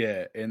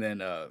 yeah, and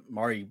then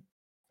Mari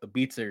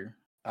beats her.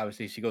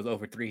 Obviously, she goes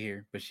over three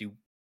here, but she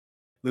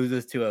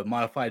loses to a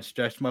modified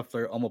stretch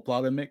muffler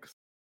omoplata mix.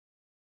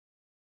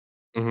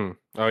 Oh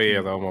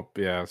yeah, Mm,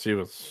 yeah,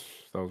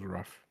 that was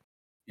rough.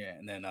 yeah,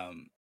 and then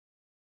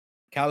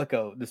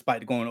Calico,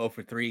 despite going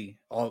over three,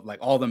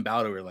 all them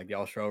bow to her, like they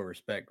all show her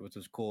respect, which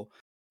is cool.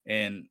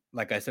 And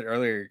like I said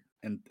earlier,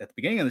 and at the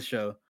beginning of the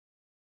show,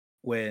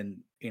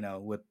 when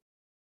with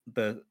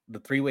the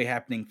three-way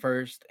happening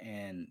first,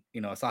 and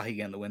Asahi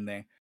getting the win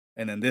there,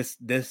 and then this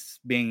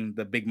being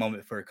the big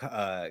moment for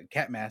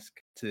Cat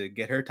Mask to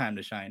get her time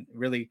to shine,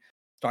 really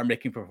start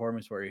making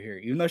performance for her here.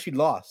 Even though she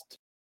lost,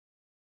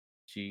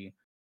 she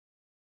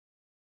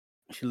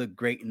she looked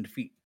great in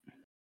defeat.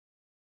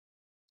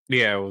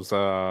 Yeah, it was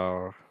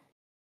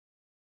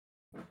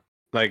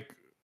like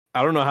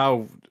I don't know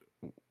how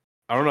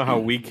I don't know how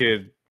we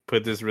could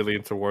put this really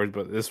into words,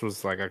 but this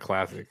was like a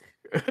classic.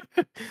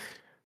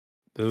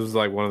 This was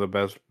like one of the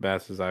best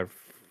matches I've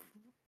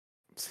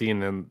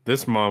seen in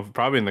this month,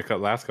 probably in the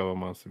last couple of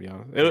months. To be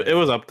honest, it Yeah,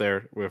 was up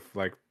there with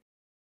like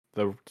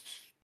the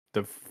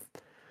the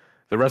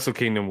the Wrestle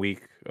Kingdom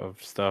week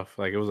of stuff.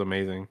 Like it was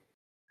amazing.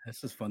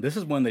 this is fun. This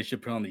is one they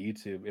should put on the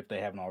YouTube if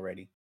they haven't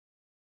already.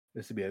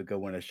 This would be a good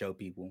one to show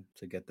people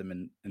to get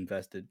them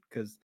invested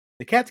because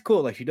the cat's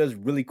cool. Like she does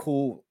really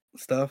cool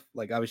stuff.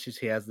 Like obviously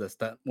she has the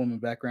stunt woman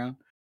background.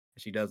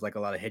 She does like a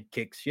lot of head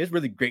kicks. She has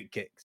really great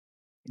kicks.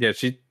 Yeah,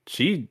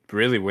 she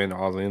really went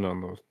all in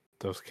on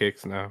those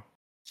kicks now.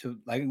 So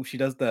like she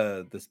does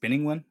the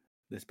spinning one,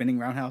 the spinning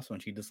roundhouse when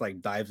she just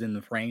like dives in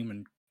the frame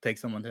and takes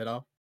someone's head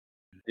off.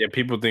 Yeah,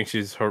 people think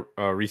she's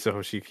Risa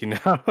Hoshiki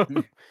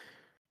now.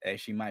 Hey,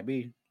 she might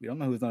be. We don't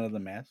know who's under the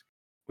mask.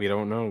 We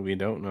don't know. We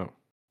don't know.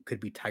 Could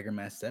be Tiger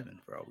Mask 7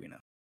 for all we know.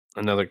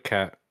 Another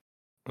cat.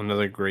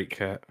 Another great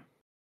cat.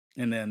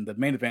 And then the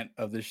main event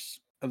of this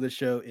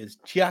show is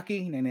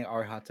Chiaki, Nene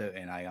Arahato,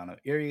 and Ayano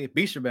Iri.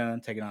 Beast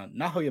Rebellion taking on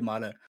Naho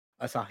Yamada,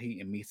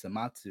 Asahi, and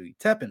Misamatsu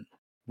Teppen.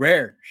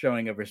 Rare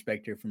showing of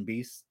respect here from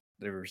Beast.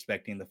 They're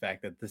respecting the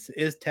fact that this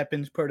is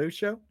Teppen's produce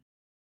show.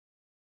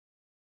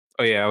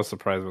 Oh yeah, I was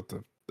surprised with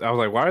the. I was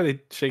like, why are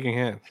they shaking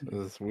hands?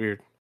 This is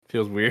weird.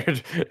 Feels Yeah.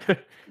 weird.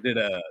 They did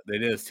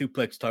a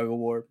suplex tug of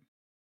war.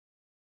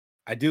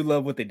 I do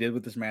love what they did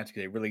with this match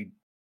because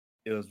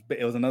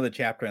it was another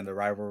chapter in the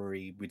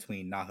rivalry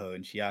between Naho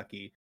and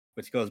Chiaki,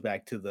 which goes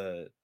back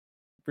to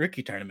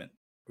rookie tournament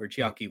where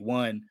Yep. Chiaki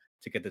won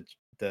to get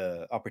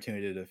the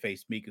opportunity to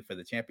face Miku for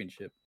the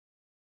championship.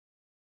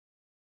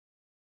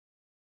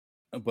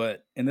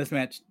 But in this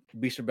match,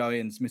 Beast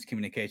Rebellion's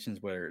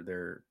miscommunications were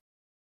their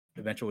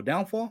eventual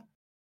downfall.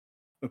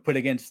 But put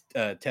against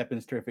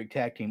Teppen's terrific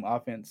tag team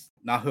offense,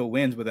 Nahu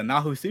wins with a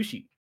Nahu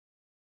Sushi,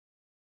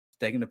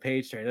 taking the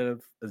page straight out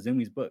of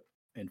Azumi's book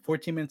in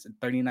 14 minutes and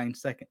 39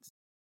 seconds.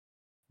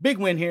 Big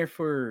win here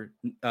for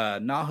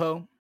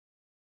Naho.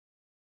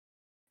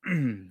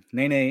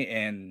 Nene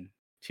and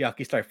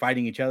Chiaki start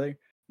fighting each other.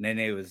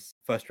 Nene was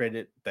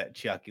frustrated that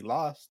Chiaki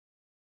lost.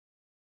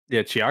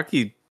 Yeah,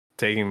 Chiaki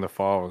taking the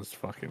fall was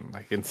fucking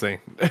like insane.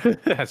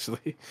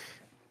 Actually,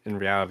 in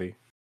reality.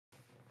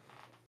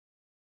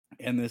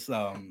 And this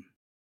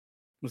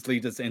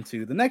leads us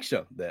into the next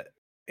show, the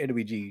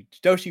AWG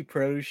Joshi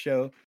Produce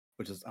Show,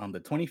 which is on the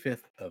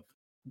 25th of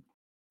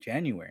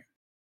January.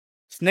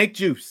 Snake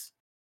Juice.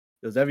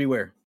 It was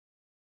everywhere.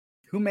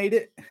 Who made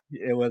it?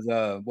 It was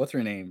what's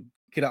her name?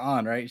 Kida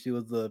On, right? She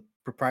was the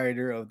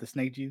proprietor of the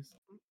Snake Juice.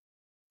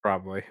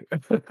 Probably.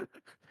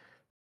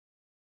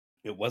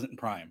 It wasn't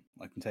Prime,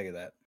 I can tell you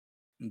that.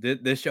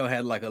 This show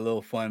had like a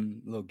little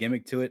fun little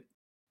gimmick to it.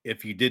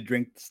 If you did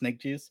drink the snake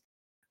juice,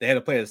 they had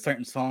to play a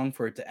certain song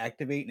for it to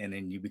activate, and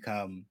then you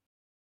become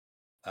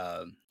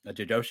a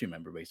Jojoshi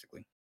member,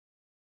 basically,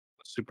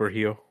 Super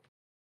heel.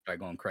 by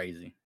going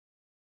crazy.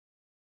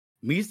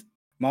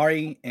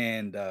 Mari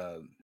and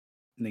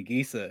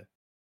Nagisa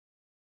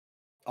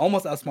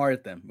almost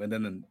outsmarted them, but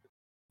then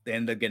they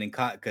ended up getting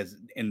caught because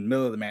in the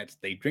middle of the match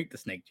they drink the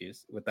snake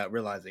juice without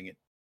realizing it.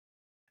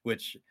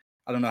 Which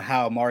I don't know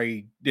how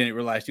Mari didn't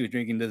realize she was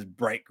drinking this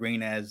bright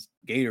green as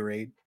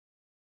Gatorade.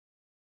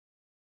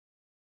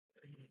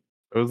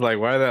 It was like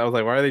I was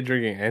like, why are they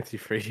drinking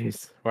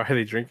antifreeze? Why are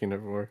they drinking it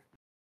for?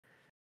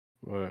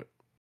 But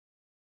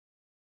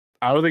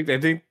I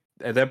think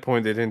at that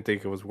point they didn't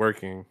think it was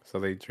working, so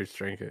they just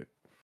drank it.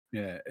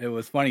 Yeah, it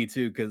was funny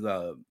too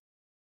because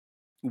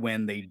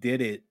when they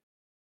did it,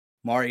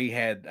 Mari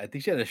had I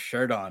think she had a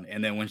shirt on,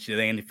 and then when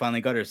they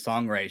finally got her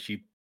song right,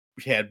 she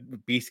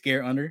had Beast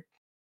Scare under.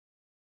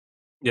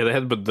 Yeah, they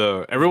had, but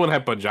everyone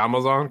had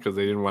pajamas on because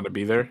they didn't want to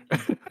be there.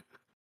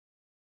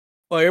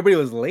 Well, everybody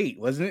was late,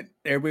 wasn't it?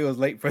 Everybody was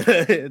late for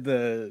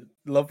the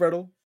love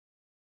riddle.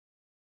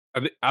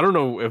 I don't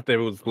know if they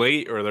was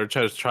late or they're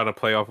just trying to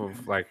play off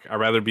of like I'd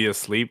rather be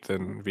asleep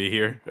than be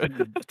here.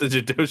 The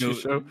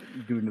Jidoshi show.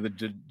 Doing the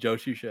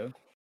Joshi show.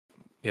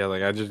 Yeah,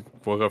 like I just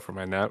woke up from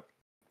my nap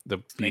to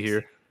be Snakes,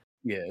 here.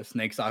 yeah,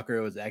 Snake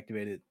Soccer was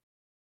activated.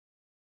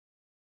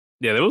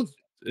 Yeah, it was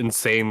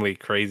insanely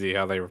crazy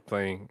how they were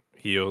playing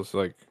heels.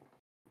 Like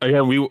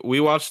again, we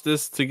watched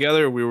this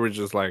together. We were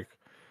just like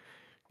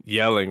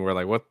yelling. We're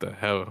like, "What the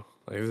hell?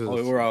 Like this Oh,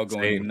 is we're all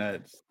insane." going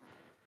nuts.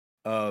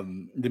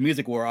 The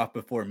music wore off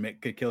before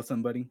Mick could kill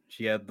somebody.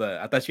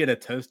 I thought she had a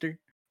toaster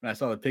when I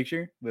saw the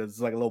picture, but it's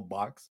like a little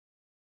box.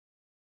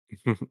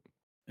 We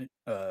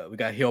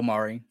got Hill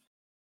Mari.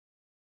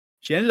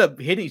 She ends up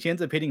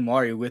hitting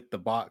Mari with the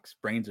box,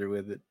 brains her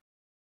with it.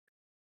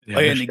 Oh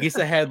Yeah, yeah,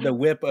 Nagisa had the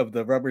whip of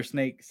the rubber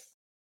snakes,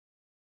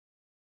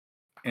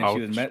 and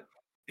ouch.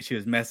 she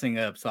was messing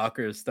up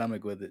Sakura's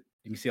stomach with it.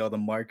 You can see all the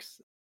marks.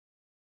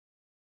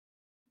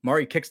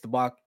 Mari kicks the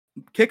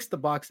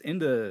box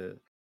into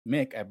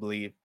Mick, I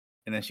believe,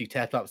 and then she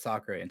tapped out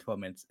Sakura in 12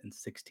 minutes and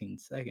 16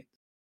 seconds.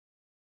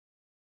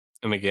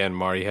 And again,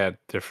 Mari had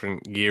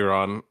different gear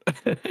on.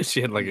 She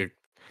had like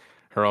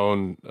her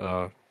own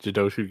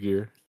Jidoshu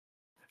gear.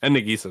 And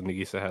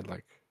Nagisa had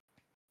like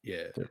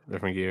Yeah,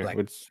 different gear, black.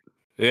 which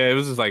yeah, it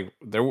was just like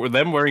there were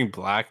them wearing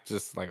black,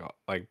 just like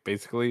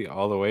basically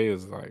all the way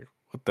is like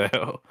what the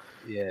hell.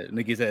 Yeah,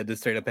 Nagisa had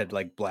just straight up had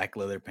like black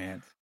leather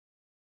pants.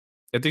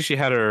 I think she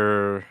had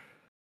her.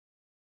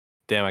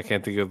 Damn, I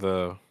can't think of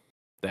the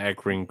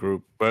Akring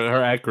group, but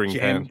her Akring Jen.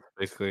 pants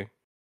basically.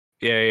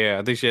 Yeah.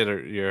 I think she had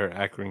your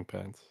Akring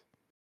pants.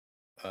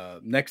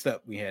 Next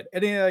up, we had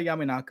Edina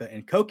Yamanaka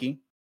and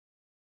Koki,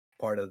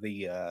 part of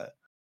the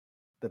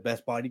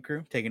best body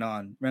crew, taking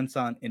on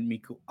Rensan and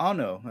Miku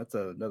Ano. That's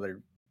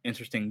another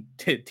interesting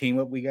team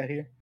up we got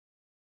here.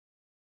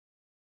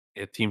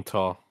 Yeah, Team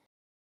Tall.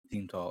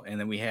 Team tall. And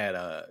then we had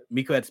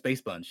Miku had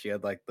space buns. She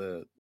had like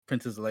the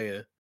Princess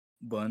Leia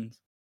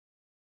buns.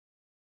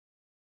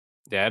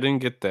 Yeah, I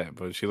didn't get that,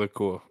 but she looked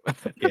cool.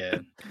 Yeah.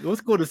 It was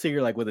cool to see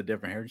her like with a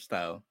different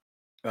hairstyle.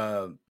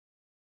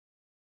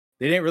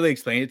 They didn't really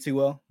explain it too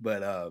well,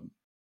 but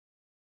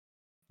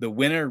the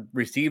winner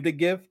received a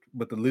gift,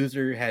 but the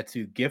loser had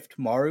to gift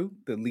Maru,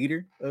 the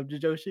leader of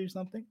Jojoshi, or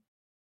something,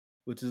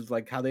 which is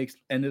like how they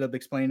ended up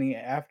explaining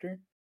it after.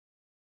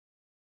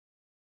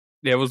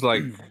 Yeah, it was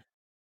like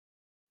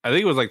I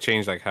think it was like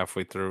changed like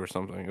halfway through or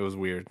something. It was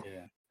weird,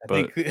 Yeah,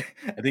 but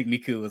I think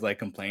Miku was like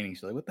complaining.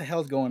 She's like, "What the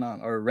hell's going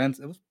on?" Or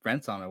it was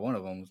Renson or one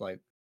of them was like,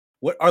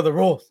 "What are the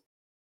rules?"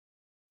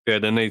 yeah.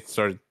 Then they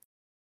started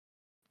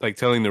like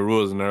telling the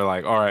rules, and they're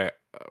like, "All right,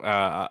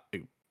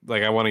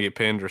 like I want to get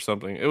pinned or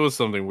something." It was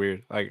something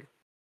weird. Like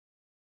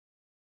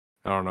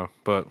I don't know,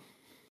 but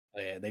Oh,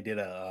 yeah, they did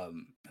a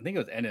I think it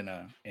was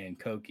Edina and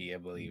Koki, I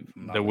believe, if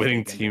I'm The not winning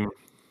mistaken. team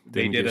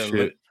They didn't did get a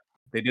shit.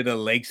 they did a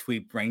leg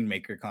sweep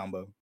rainmaker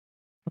combo.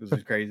 This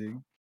was crazy.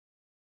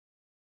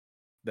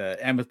 The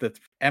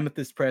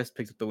Amethyst Press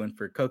picks up the win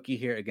for Koki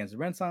here against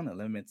Renson,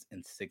 eliminates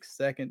in 6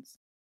 seconds.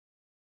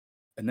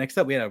 And next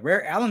up, we had a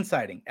rare Allen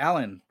sighting.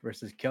 Allen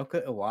versus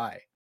Kyoka Iwai.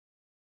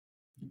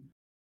 They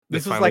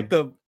This was finally like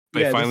the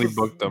they yeah, this finally was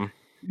booked them.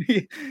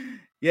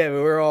 yeah, we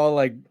were all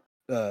like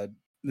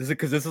this is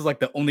because this was like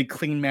the only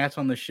clean match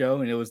on the show,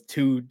 and it was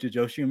 2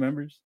 Jujutsu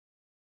members.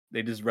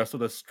 They just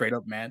wrestled a straight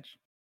up match.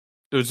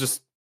 It was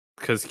just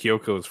because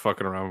Kyoko was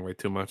fucking around way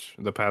too much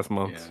the past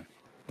months. Yeah.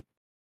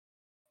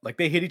 Like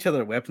they hit each other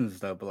with weapons and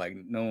stuff, but like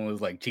no one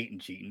was like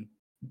cheating.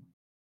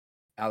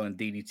 Allen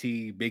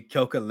DDT, big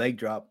Kyoka leg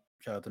drop.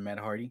 Shout out to Matt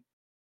Hardy.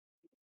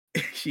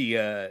 She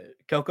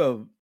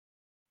Kyoko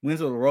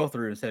wins with a roll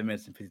through in 7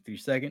 minutes and 53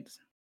 seconds.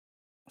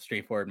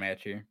 Straightforward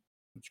match here.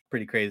 It's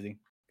pretty crazy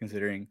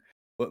considering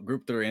what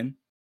group they're in.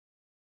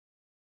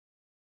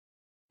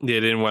 They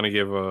didn't want to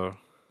give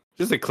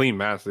just a clean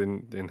match. They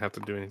didn't have to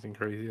do anything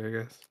crazy, I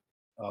guess.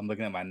 I'm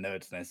looking at my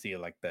notes and I see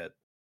like that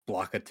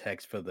block of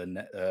text for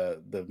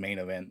the main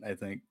event. I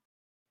think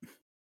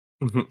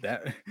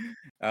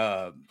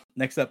that.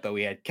 Next up though,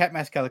 we had Cat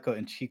Mask Calico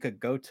and Chika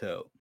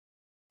Goto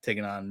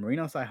taking on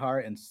Marino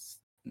Saihara and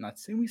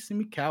Natsumi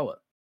Sumikawa.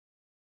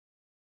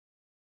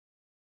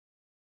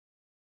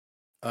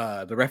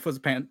 The ref was a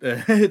panda.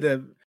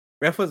 The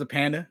ref was a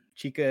panda.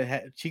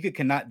 Chika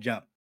cannot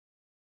jump.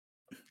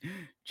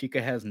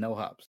 Chika has no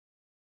hops.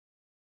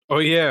 Oh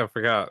yeah, I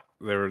forgot.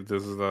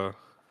 This is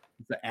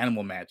It's an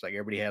animal match. Like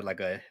everybody had like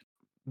a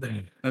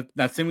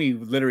Natsumi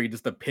was literally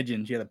just a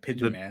pigeon. She had a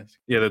pigeon the mask.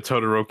 the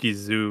Todoroki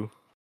Zoo.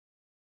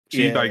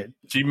 Yeah,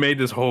 She made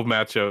this whole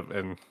matchup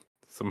and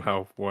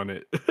somehow won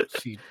it.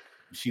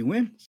 she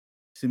wins.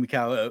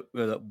 Sumikawa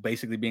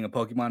basically being a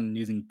Pokemon and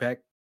using Peck.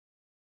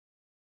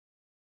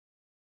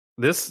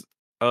 This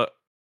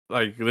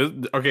like this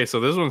okay, so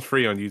this one's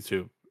free on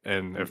YouTube.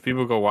 And if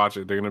people go watch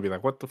it, they're gonna be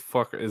like, "What the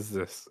fuck is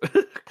this?"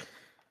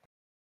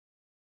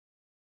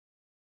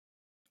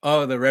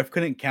 Oh, the ref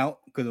couldn't count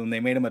because when they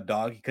made him a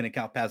dog, he couldn't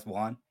count past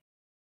 1.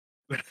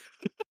 So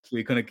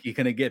he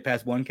couldn't get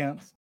past 1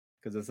 counts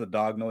because it's a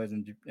dog noise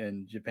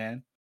in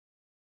Japan.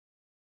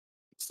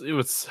 It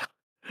was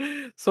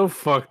so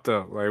fucked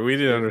up. Like we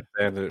didn't Yeah.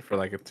 understand it for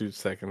like a 2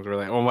 seconds. We're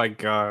like, "Oh my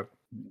god!"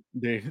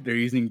 They're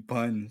using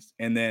puns,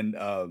 and then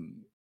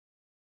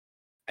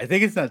I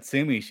think it's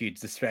Natsumi. She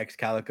distracts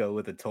Calico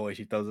with a toy.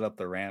 She throws it up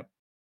the ramp,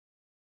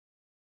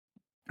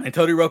 and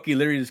Todoroki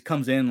literally just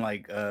comes in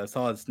like a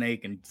solid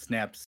snake and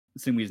snaps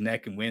Sumi's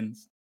neck and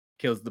wins,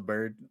 kills the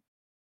bird.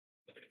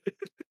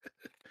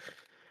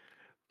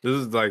 This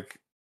is like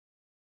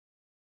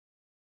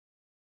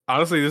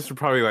honestly, this is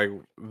probably like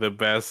the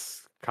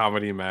best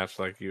comedy match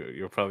like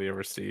you'll probably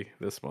ever see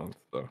this month.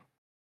 So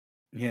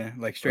Yeah,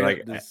 like straight like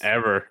up, this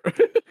ever.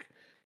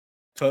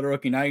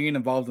 Todoroki not even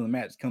involved in the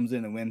match comes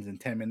in and wins in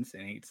 10 minutes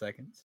and 8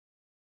 seconds.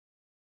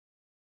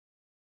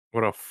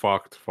 What a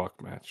fuck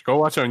match. Go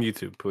watch it on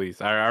YouTube,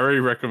 please. I already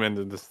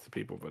recommended this to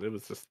people, but it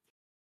was just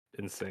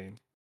insane.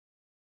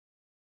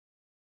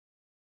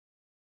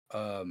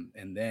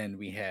 And then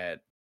we had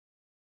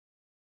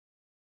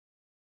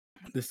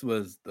this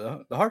was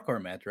the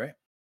hardcore match, right?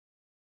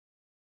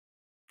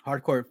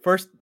 Hardcore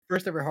first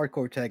ever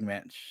hardcore tag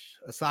match.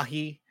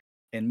 Asahi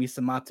and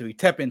Misamoto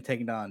Teppen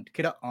taking on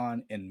Kida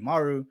On and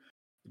Maru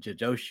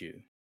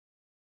Jajoshu.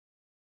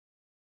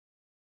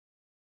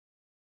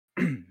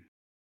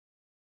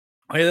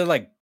 Oh, yeah, they're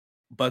like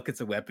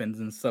buckets of weapons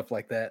and stuff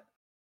like that.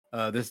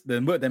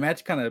 The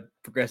match kind of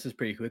progresses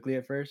pretty quickly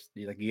at first.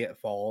 You get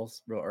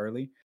falls real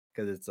early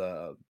because it's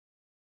like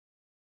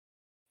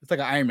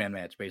an Iron Man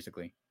match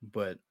basically.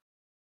 But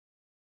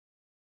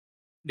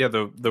Yeah,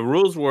 the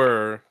rules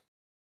were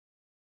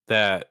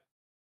that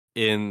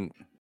in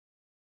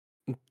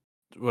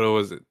what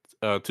was it?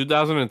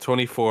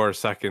 2024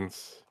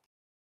 seconds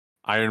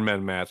Iron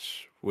Man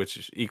match, which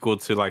is equal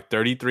to like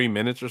 33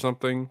 minutes or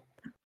something.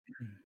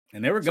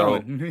 and they were So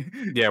going.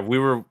 yeah, we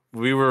were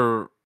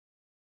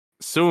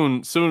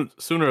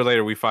sooner or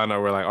later we found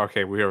out we're like,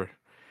 okay, we're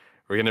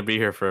gonna be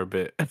here for a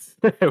bit.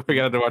 We're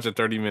gonna have to watch a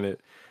 30-minute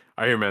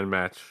Iron Man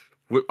match.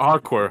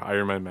 Hardcore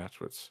Iron Man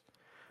match, which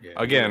Yeah, we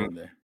were again in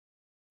there.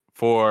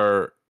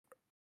 for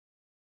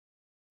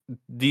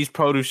these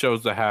produce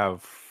shows that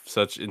have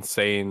such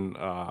insane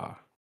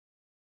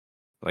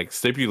like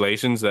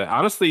stipulations that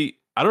honestly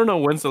I don't know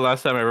when's the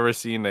last time I've ever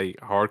seen a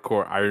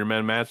hardcore Iron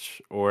Man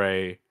match or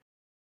I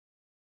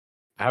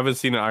haven't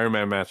seen an Iron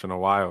Man match in a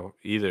while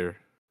either.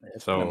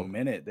 It's been a So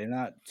minute. They're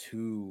not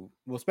too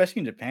well, especially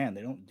in Japan.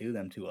 They don't do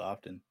them too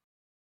often.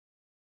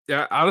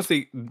 yeah,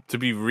 honestly, to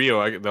be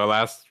real, the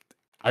last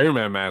Iron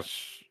Man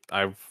match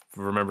I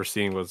remember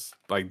seeing was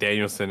like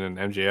Danielson and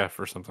MJF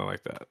or something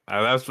like that.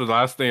 That's the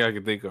last thing I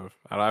could think of.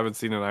 I haven't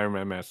seen an Iron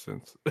Man match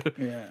since.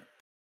 Yeah.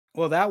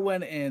 Well, that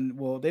one and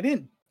well, they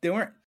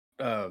weren't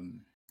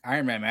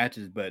Iron Man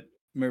matches, but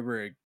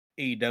remember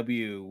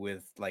AEW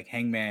with like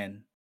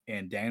Hangman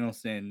and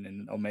Danielson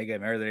and Omega.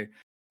 Remember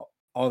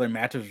all their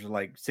matches were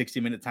like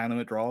 60-minute time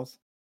limit draws.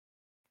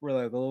 We're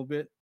like a little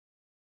bit.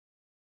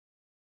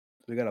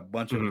 So we got a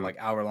bunch of Mhm. like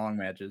hour-long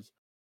matches.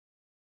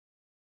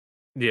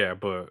 Yeah,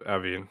 but I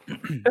mean,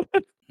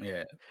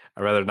 Yeah.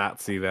 I'd rather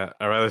not see that.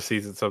 I'd rather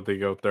see something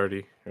go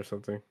 30 or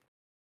something.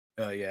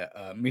 Yeah.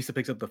 Misa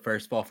picks up the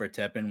first fall for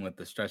Teppen with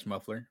the stretch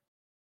muffler,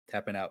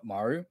 tapping out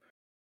Maru.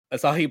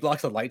 Asahi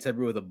blocks a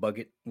lightsaber with a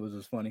bucket, which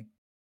was funny.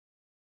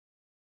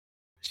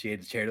 She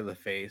had a chair to the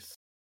face.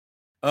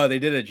 Oh, they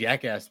did a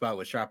jackass spot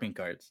with shopping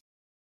carts.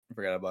 I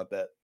forgot about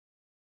that.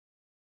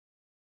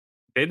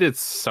 They did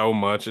so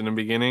much in the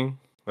beginning.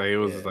 Like Yeah.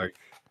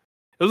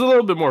 it was a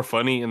little bit more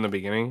funny in the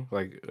beginning.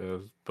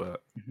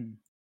 But Mhm.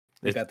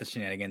 They it got the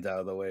shenanigans out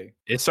of the way.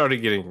 it started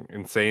getting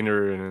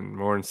insaner and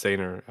more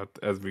insaner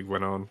as we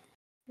went on.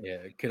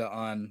 Yeah, Kida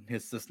on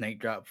hits the snake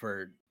drop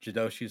for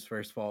Jidoshi's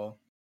first fall.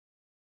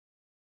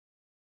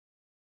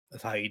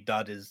 That's how he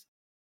dodges.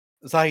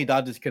 That's how he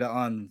dodges Kida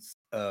on's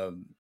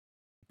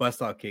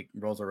bust off kick,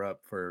 rolls her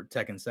up for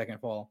Tekken's second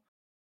fall.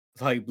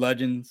 That's how he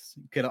bludgeons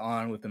Kida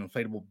on with an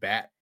inflatable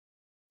bat.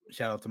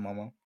 Shout out to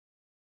Momo.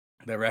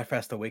 The ref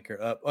has to wake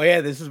her up. Oh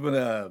yeah, this is when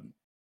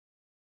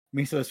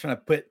Miso was trying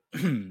to put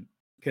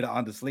Kida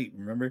on to sleep.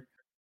 Remember,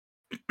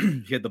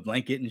 she had the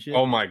blanket and shit.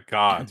 Oh my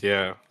god,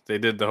 yeah. They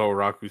did the whole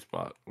Raku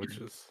spot, which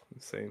is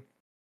insane.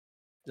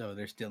 So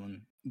they're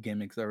stealing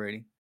gimmicks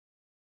already.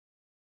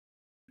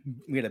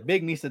 We had a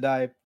big Misa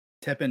dive,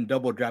 Teppen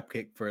double drop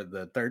kick for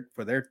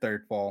their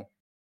third fall,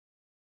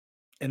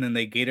 and then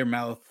they gator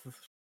mouth.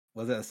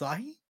 Was it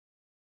Asahi?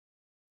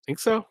 Think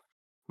so?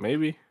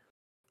 Maybe.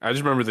 I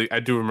do remember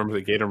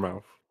the gator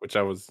mouth, which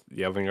I was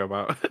yelling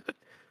about.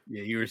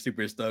 Yeah, you were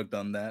super stoked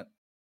on that.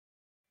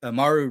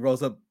 Maru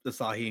rolls up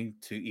Asahi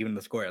to even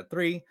the score at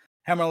 3.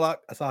 Hammerlock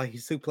Asahi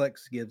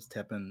suplex gives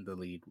Teppen the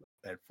lead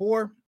at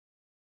 4.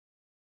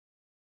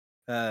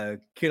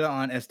 Kira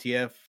on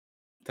STF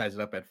ties it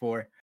up at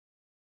 4.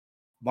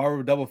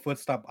 Maru double foot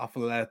stop off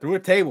of the ladder through a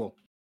table.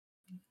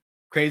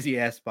 Crazy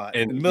ass spot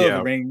in And the middle of the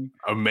yeah, ring.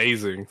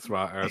 amazing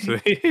spot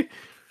actually.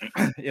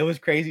 It was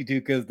crazy too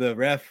because the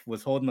ref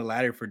was holding the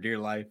ladder for dear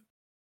life.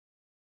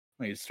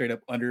 Like straight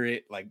up under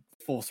it, like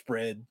full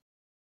spread,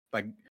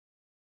 like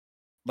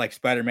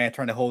Spider-Man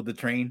trying to hold the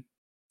train.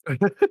 And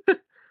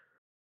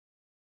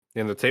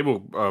the table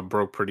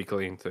broke pretty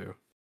clean too.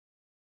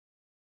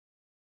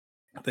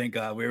 Thank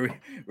God we were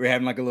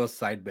having like a little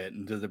side bet,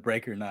 and does it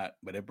break or not?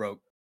 But it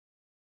broke.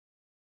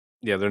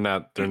 Yeah, they're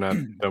not dumb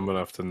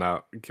enough to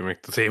not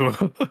gimmick the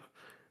table.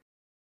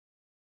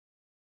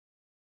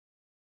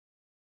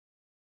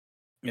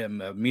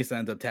 And Misa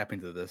ends up tapping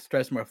to the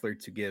stress muffler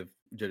to give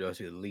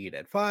Jojoshi the lead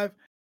at 5.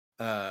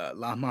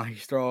 Lama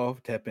Straw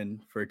Teppen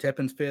for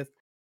Teppen's 5th.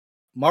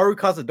 Maru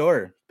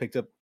Cazador picked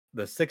up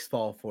the 6th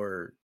fall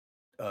for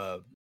uh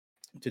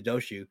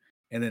Jidoshu,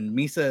 and then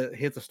Misa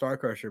hits a Star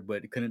Crusher,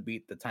 but couldn't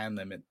beat the time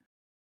limit.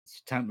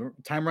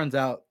 Time runs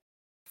out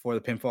before the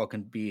pinfall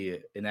can be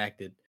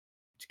enacted,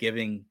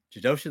 giving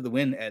Jidoshi the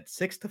win at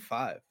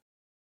 6-5.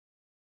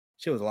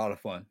 Shit was a lot of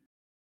fun.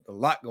 A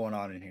lot going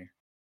on in here.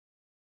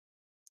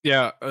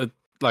 Yeah,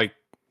 like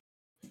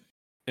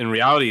in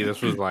reality,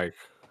 this was like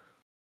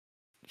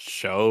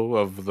show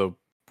of the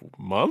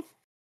month.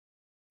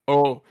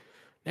 Oh,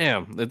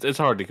 damn, it's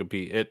hard to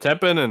compete.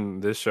 Teppen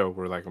and this show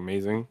were like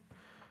amazing.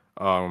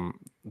 Um,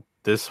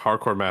 this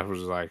hardcore match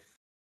was like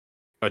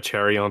a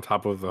cherry on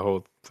top of the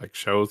whole like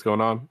shows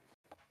going on.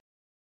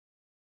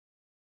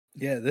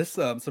 Yeah, this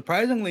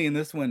surprisingly in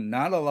this one,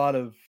 not a lot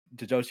of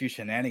Jidoshi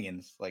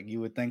shenanigans. Like you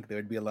would think there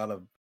would be a lot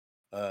of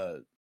uh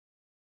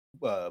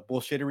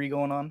bullshittery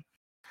going on,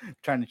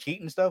 trying to cheat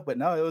and stuff, but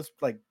no, it was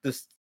like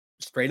just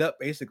straight up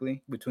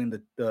basically between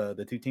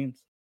the two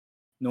teams.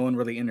 No one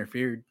really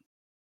interfered.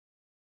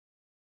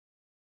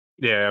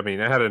 Yeah, I mean,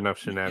 it had enough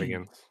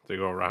shenanigans to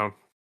go around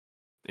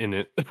in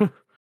it.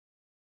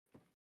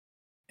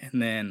 And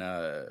then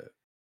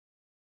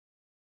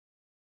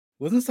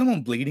wasn't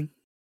someone bleeding?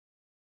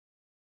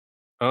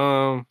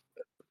 um,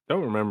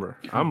 don't remember.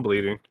 I'm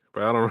bleeding,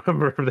 but I don't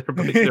remember if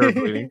they're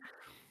bleeding.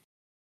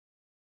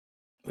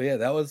 But yeah,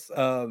 that was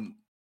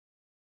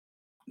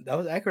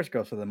Icarus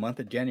Girls for the month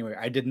of January.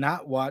 I did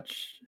not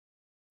watch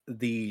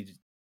the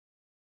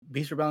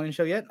Beast Rebellion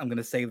show yet. I'm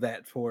gonna save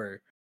that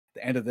for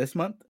the end of this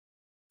month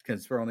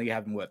because we're only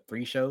having what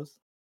 3 shows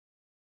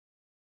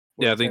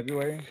Yeah, for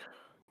February.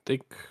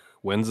 think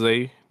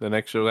Wednesday the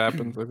next show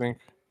happens. I think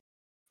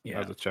I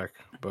have Yeah, to check,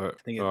 but I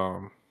think it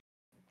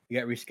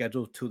got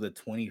rescheduled to the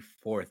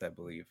 24th, I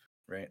believe.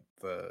 Right,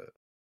 the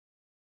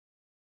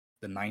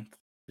 9th.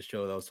 The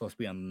show that was supposed to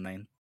be on the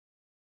 9th.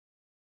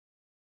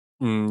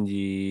 let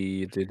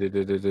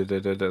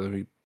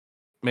me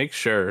make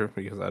sure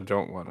because I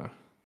don't want to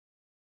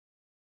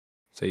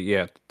say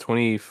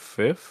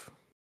 25th.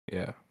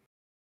 Yeah.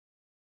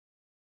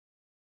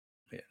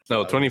 Yeah, so No,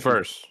 I will be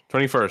 21st.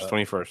 21st. uh,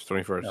 21st.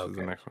 21st is the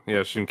okay. next one.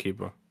 Yeah,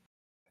 Shinkiba.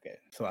 Okay,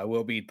 so I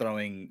will be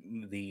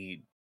throwing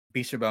the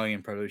Beast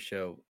Rebellion Proto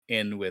show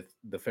in with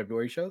the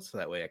February shows, so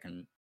that way I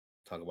can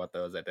talk about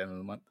those at the end of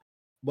the month.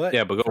 But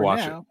Yeah, but go for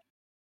watch it. now,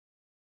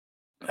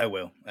 I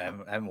will. I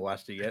haven't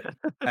watched it yet.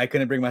 I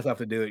couldn't bring myself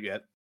to do it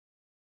yet.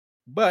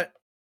 But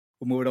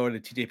we'll move it over to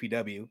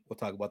TJPW. We'll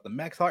talk about the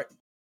Max Heart.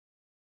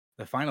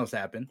 The finals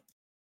happened,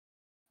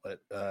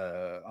 but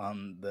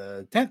on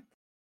the 10th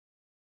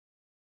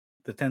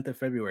of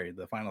February,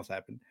 the finals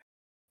happened.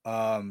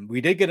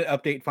 We did get an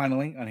update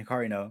finally on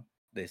Hikari No.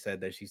 They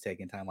said that she's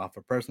taking time off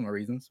for personal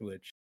reasons,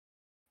 which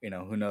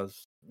who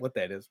knows what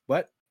that is.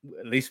 But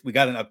at least we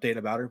got an update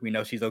about her. We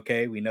know she's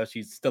okay. We know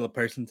she's still a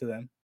person to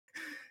them.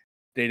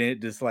 They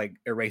didn't just like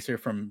erase her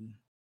from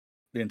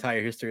the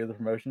entire history of the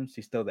promotion.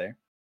 She's still there.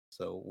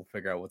 So we'll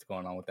figure out what's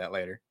going on with that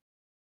later.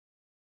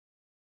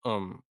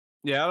 Um,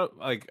 yeah,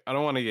 I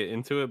don't want to get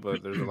into it,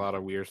 but there's a lot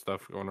of weird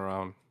stuff going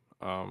around,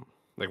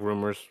 like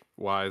rumors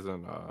wise,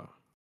 and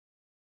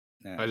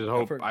Yeah,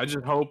 I've heard. I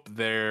just hope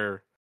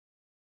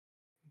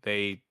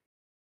they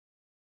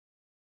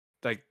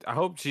like I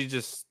hope she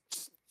just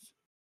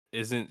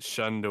isn't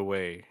shunned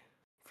away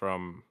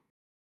from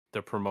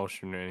the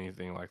promotion or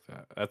anything like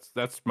that.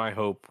 That's my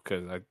hope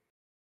because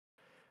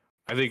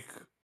I think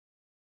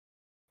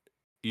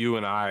you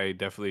and I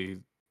definitely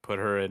put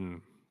her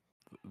in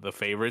the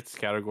favorites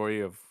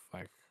category of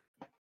like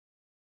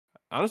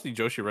honestly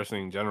Joshi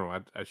wrestling in general.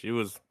 She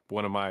was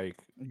one of my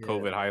Yeah,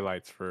 COVID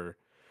highlights for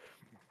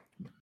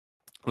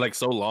like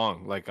so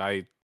long. Like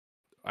I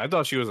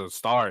thought she was a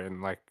star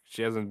and like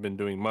she hasn't been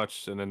doing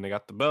much. And then they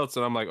got the belts,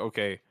 and I'm like,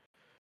 okay,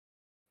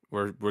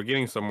 we're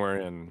getting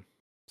somewhere. And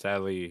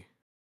sadly,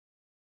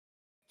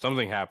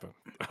 something happened.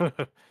 and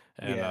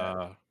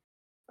yeah.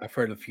 I've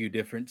heard a few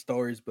different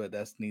stories, but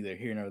that's neither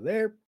here nor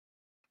there.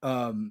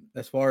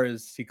 As far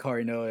as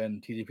Hikari No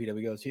and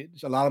TGPW goes,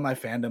 a lot of my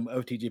fandom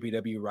of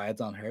TGPW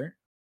rides on her.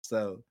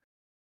 So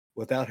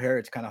without her,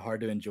 it's kind of hard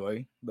to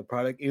enjoy the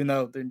product. Even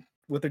though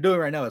what they're doing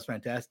right now is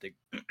fantastic.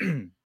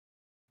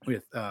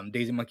 With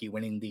Daisy Monkey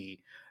winning the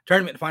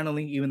tournament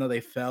finally, even though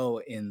they fell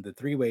in the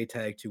three-way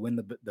tag to win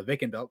the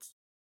vacant belts.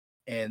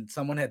 And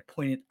someone had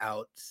pointed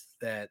out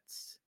that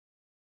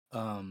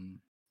um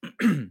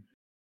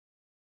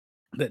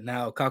that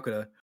now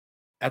Kakura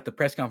at the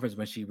press conference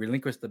when she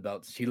relinquished the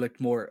belts, she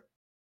looked more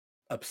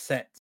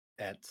upset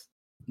at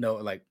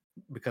Noah, like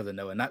because of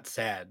Noah, not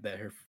sad that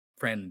her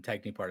friend and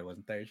tag team party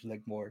wasn't there. She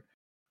looked more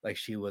like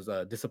she was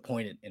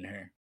disappointed in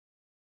her.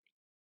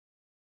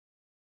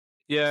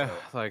 yeah, So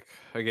like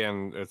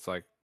again, it's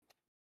like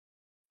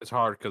it's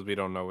hard because we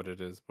don't know what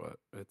it is, but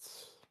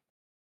it's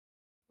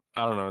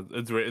I don't know.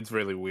 It's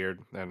really weird,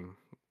 and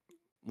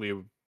we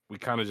we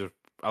kind of just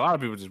a lot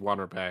of people just want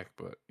her back,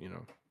 but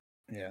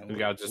yeah, we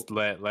gotta just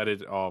let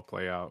it all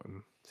play out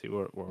and see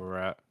where we're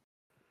at.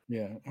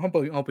 yeah,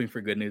 hoping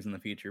for good news in the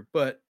future.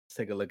 But let's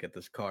take a look at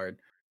this card.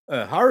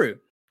 Haru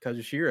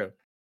Kazushiro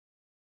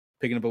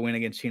picking up a win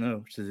against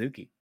Shino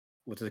Suzuki,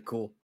 which is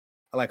cool.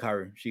 I like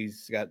Haru.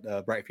 She's got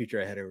a bright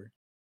future ahead of her.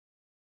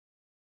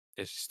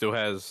 It still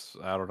has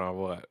I don't know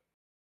what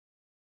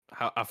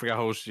how I forgot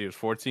how old she is,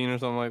 14 or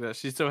something like that.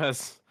 She still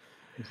has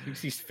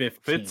She's 15.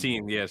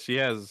 15. Yeah, she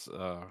has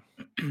a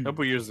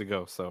couple years to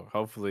go. So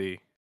hopefully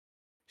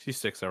she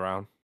sticks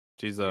around.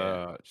 She's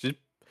Yeah,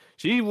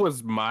 she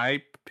was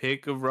my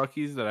pick of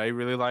rookies that I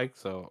really like.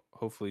 So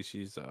hopefully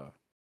she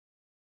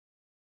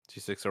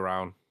sticks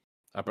around.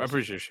 yeah, I'm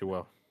pretty sure she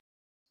will.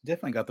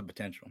 definitely got the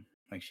potential.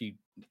 Like she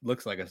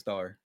looks like a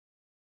star.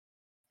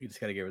 You just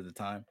got to give her the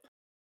time.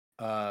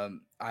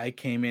 I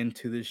came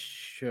into the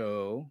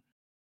show.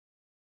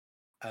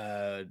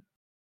 Uh,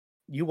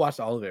 you watched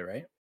all of it,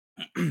 right?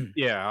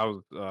 Yeah, I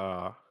was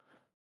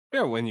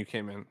yeah when you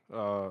came in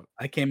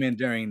I came in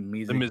during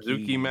the Mizuki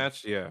Mizuki.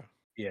 match. Yeah,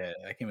 Yeah,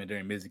 I came in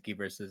during Mizuki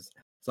versus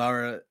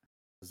Zara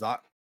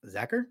Zak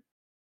Zacher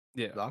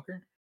yeah.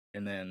 Zocker,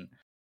 and then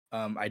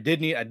I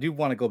do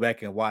want to go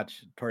back and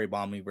watch Tori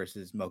Bombi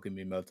versus Moka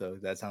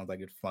Mimoto. That sounds like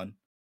it's fun.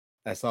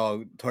 I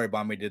saw Tori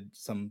Bombi did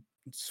some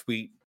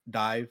sweet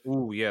dive,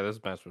 Ooh, yeah. This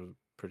match was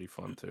pretty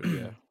fun too.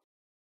 Yeah,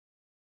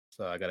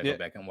 so I got to go yeah,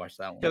 back and watch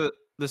that yeah. one.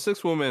 The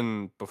six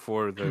woman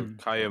before the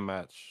Kaya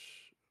match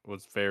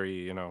was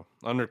very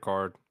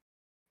undercard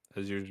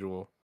as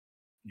usual.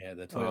 Yeah,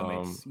 the Toyo Um,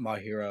 mates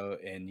Mahiro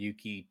and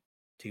Yuki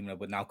teaming up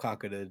with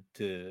Naokaka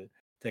to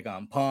take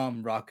on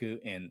Palm, Raku,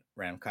 and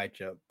Ram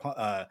Kaicha.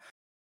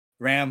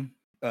 Ram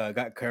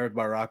got curved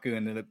by Raku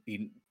and ended up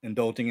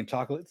indulging in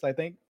chocolates, I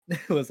think.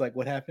 It was like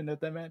what happened at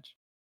that match.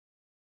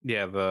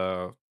 yeah,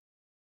 the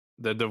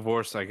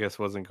divorce I guess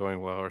wasn't going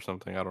well or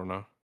something. I don't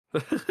know.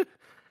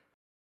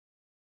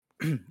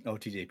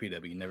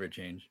 OTJPW never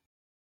change.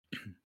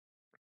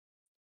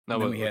 No,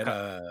 And then but we had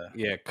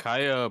yeah,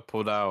 Kaya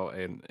pulled out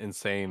an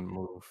insane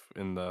move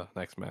in the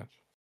next match.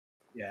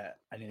 yeah,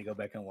 I need to go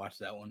back and watch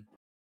that one.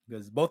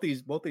 Because both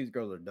these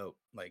girls are dope.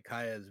 Like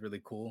Kaya is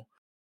really cool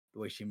the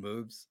way she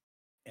moves.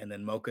 And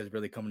then Mocha is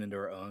really coming into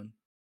her own.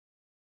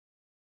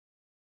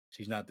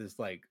 She's not this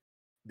like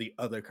the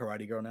other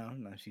karate girl now.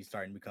 Now she's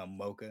starting to become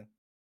Mocha.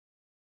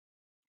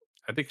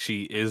 I think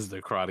she is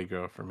the karate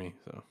girl for me.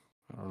 So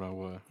I don't know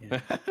what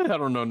Yeah. I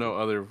don't know no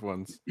other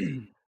ones.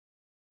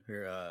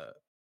 Her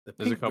the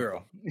There's a pink couple.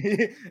 girl.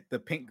 The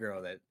pink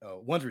girl that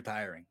one's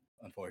retiring,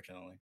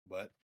 unfortunately.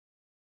 But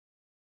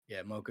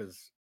Yeah,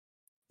 Mocha's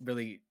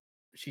really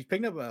she's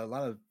picking up a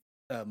lot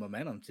of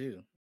momentum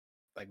too.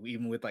 Like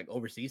even with like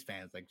overseas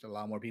fans, like a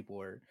lot more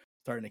people are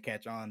starting to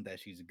catch on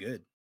that she's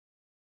good.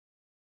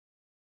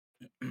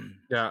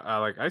 Yeah,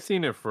 I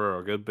seen it for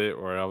a good bit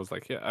where I was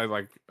like, yeah, I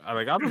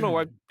don't know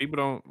why people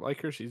don't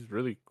like her. She's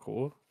really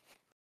cool.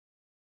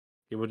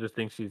 People just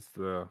think she's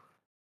the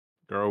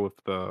girl with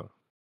the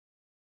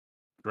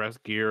dress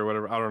gear or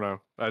whatever. I don't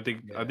know. I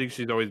Yeah. think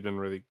she's always been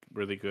really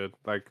really good.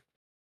 Like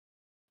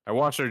I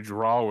watched her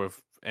draw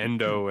with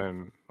Endo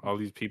and all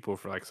these people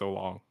for like so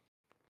long.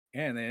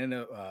 And they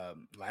ended up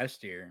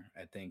last year,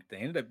 I think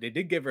they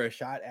did give her a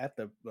shot at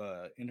the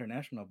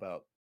international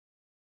belt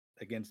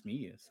against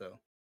Mia. So,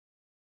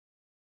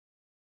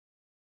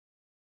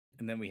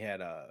 and then we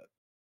had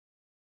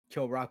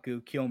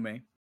Kyoraku,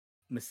 Kyome,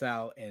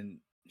 Misao, and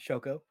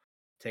Shoko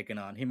taking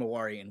on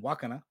Himawari and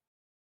Wakana,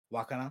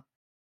 and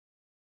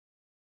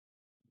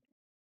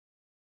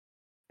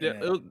Yeah,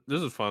 then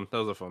this is fun. That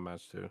was a fun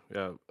match too.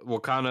 Yeah,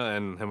 Wakana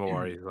and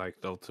Himawari like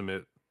the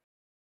ultimate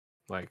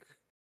like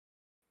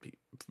b-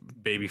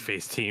 baby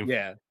face team.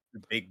 yeah,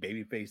 the big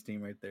baby face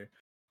team right there.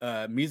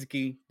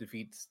 Mizuki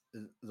defeats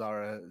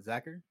Zara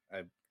Zakir.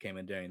 I came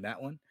in during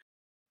that one.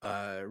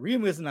 Ryu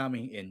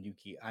Mizunami and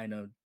Yuki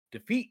Aino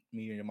defeat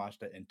Miyu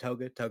Yamashita and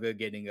Toga. Toga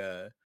getting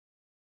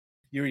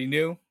you already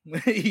knew.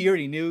 You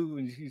already knew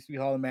when you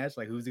saw the match,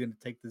 like who's going to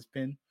take this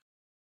pin,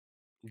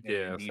 and it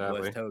Yeah, indeed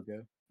was sadly.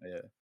 Toga.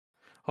 Yeah.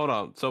 Hold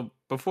on. So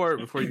before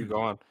you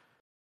go on,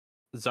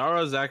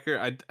 Zara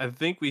Zakir, I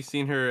think we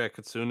seen her at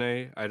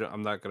Katsune.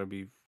 I'm not gonna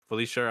be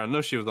fully sure. I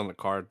know she was on the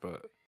card,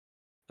 but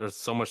there's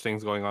so much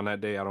things going on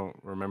that day. I don't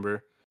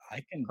remember.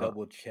 I can Uh,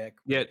 double check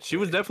yeah, real she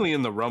was quick. definitely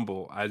in the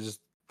Rumble.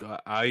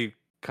 I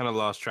kind of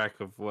lost track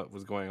of what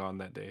was going on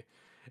that day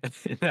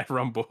in that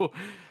Rumble.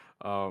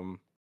 Um,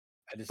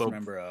 I just but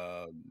remember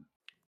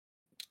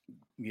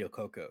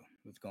Miyokoko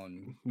was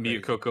going Mia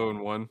crazy. Coco in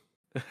one.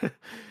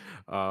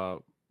 uh,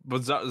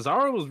 but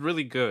Zara was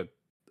really good.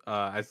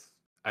 I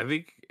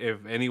think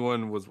if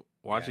anyone was Yeah,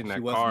 watching she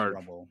that was in the card,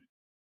 Rumble.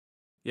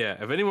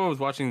 yeah, if anyone was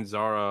watching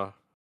Zara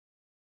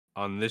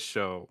on this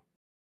show,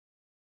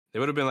 they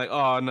would have been like,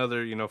 "Oh,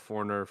 another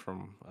foreigner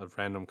from a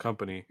random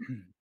company."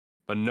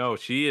 But no,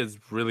 she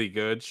is really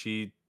good.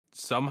 She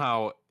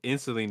somehow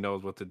instantly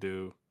knows what to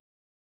do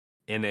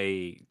in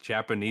a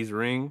Japanese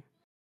ring,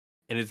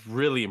 and it's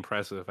really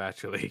impressive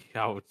actually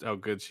how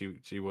good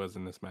she was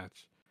in this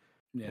match.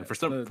 And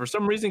Yeah, for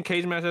some reason,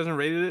 Cage Match hasn't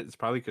rated it. It's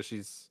probably because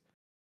she's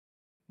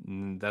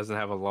doesn't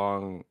have a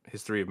long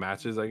history of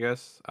matches. I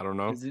guess I don't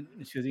know. she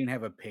doesn't even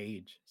have a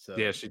page.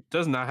 Yeah, So she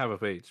does not have a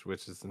page,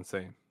 which is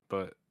insane.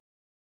 But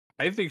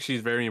I think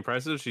she's very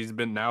impressive. She's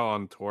been now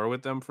on tour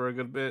with them for a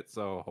good bit,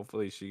 so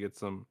hopefully she gets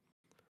some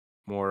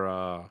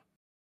more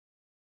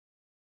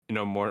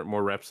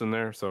more reps in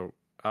there. So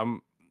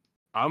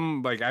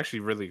I'm like actually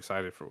really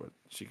excited for what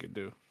she could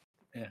do.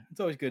 yeah, it's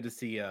always good to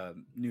see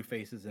new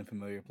faces in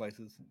familiar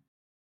places.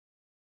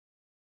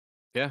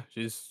 Yeah,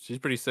 she's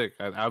pretty sick.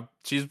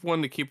 She's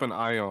one to keep an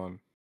eye on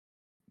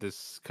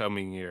this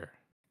coming year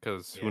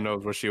because who Yeah,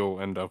 knows where she'll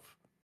end up.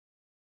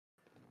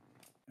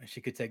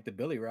 she could take the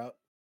Billy route.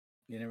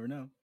 You never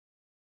know.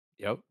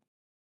 Yep.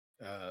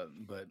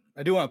 But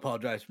I do want to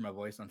apologize for my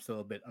voice. I'm still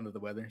a bit under the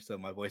weather, so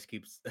my voice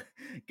keeps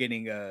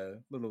getting a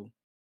little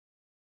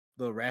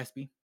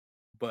raspy.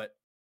 But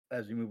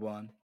as we move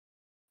on,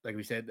 like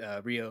we said,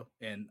 Rio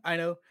and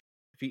Aino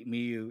defeat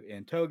Miyu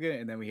and Toga,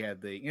 and then we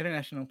had the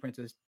International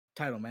Princess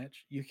title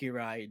match. Yuki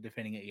Rai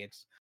defending it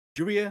against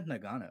Juria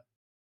Nagano.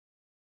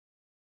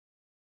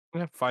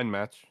 Yeah, fine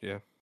match. Yeah.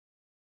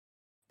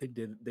 They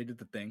did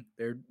the thing.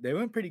 They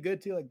went pretty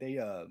good too. Like they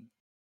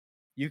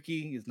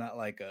Yuki is not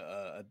like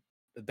a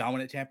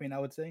dominant champion, I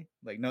would say.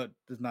 Like no,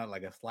 there's not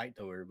like a slight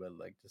to her, but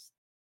like just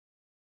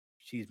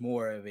she's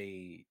more of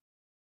a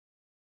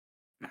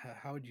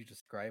how would you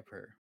describe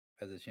her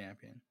as a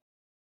champion?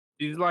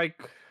 She's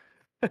like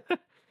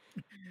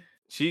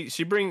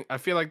she bring I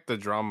feel like the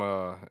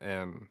drama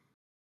and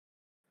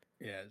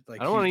Yeah, I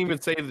like don't want she's to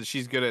even say that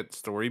she's good at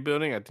story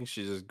building. I think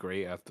she's just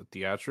great at the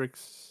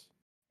theatrics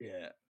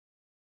yeah.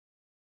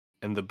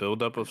 and the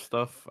build up of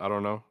stuff. I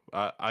don't know.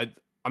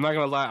 I'm not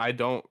gonna lie. I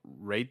don't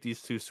rate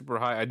these two super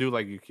high. I do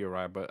like Yuki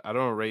Arai, but I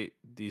don't rate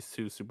these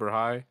two super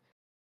high.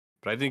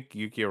 But I think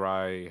Yuki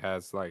Arai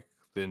has like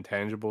the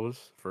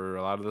intangibles for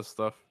a lot of this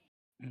stuff.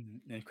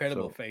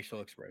 Incredible So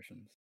facial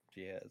expressions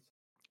she has.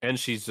 and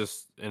she's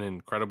just an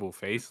incredible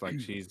face. Like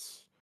she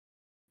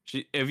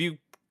if you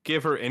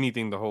give her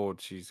anything to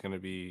hold, she's gonna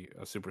be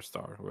a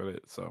superstar with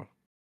it. So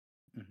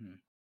hmm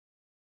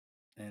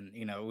And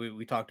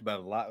we talked about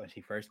it a lot when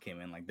she first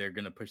came in. Like they're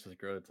gonna push this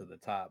girl to the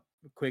top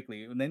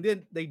quickly, and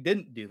they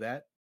didn't do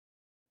that.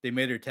 They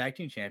made her tag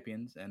team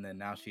champions, and then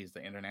now she's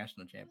the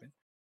international champion.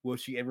 Will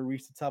she ever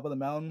reach the top of the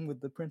mountain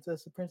with the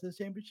Princess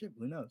Championship?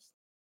 Who knows?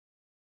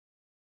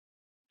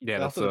 yeah,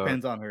 It also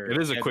depends on her it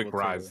is a quick schedule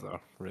rise too.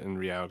 though in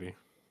reality.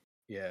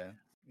 Yeah,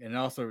 and it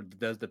also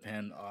does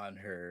depend on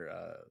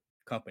her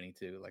company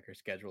too, like her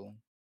schedule,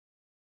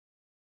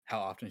 how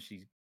often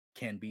she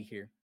can be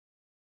here.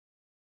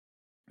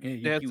 Yeah,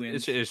 Yeah, Yuki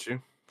it's an wins. issue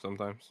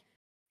sometimes.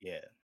 Yeah,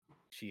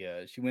 she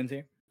wins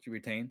here. She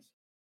retains.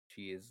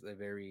 She is a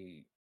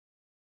very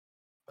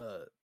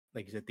uh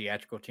like you said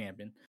theatrical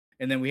champion.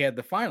 And then we had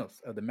the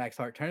finals of the Max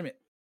Heart tournament.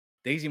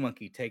 Daisy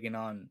Monkey taking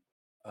on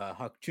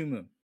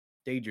Hakuchumu,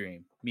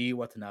 Daydream, Miyu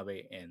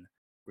Watanabe, and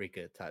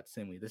Rika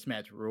Tatsumi. This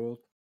match ruled.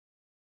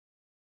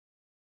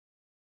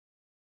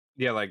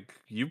 Yeah, like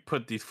you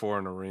put these four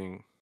in a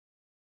ring,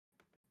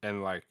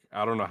 and like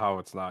I don't know how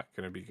it's not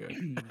gonna be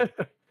good.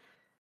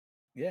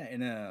 Yeah,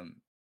 and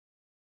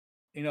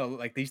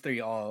like these three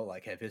all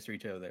like have history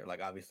to each other.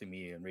 Like obviously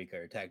Miyu and Rika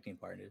are tag team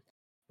partners.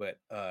 But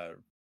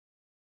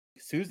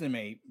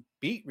Suzume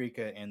beat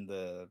Rika in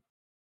the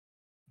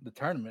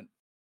tournament,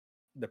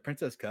 the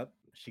Princess Cup.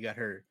 She got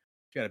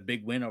a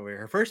big win over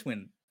her first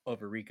win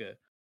over Rika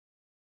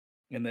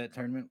in that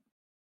tournament.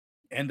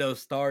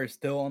 Endo's star is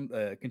still on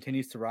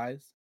continues to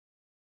rise.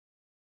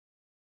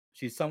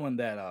 She's someone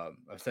that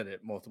I've said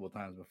it multiple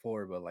times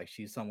before, but like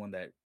she's someone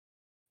that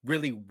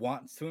really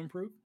wants to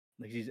improve.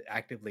 Like she's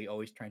actively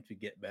always trying to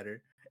get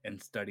better and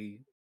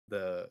study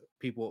the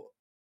people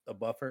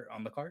above her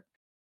on the card.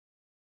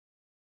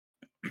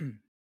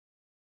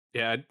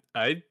 Yeah,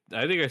 I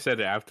think I said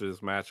it after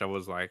this match. I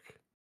was like,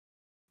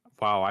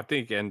 wow, I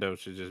think Endo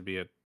should just be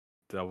a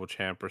double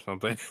champ or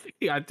something.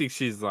 I think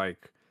she's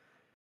like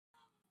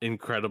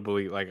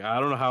incredibly like I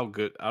don't know how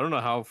good, I don't know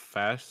how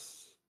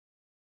fast,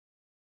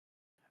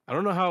 I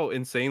don't know how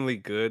insanely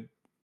good,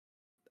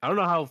 I don't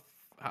know how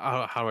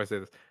do I say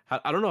this?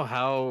 I don't know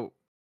how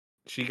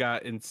she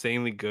got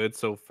insanely good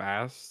so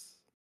fast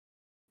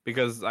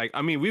because like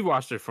I mean we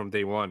watched her from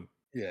day one.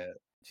 Yeah,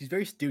 she's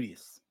very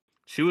studious.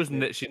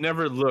 She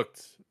never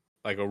looked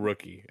like a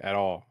rookie at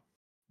all.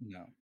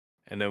 No,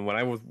 And then when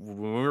we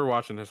were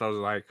watching this, I was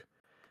like,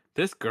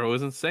 this girl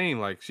is insane.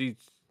 Like she's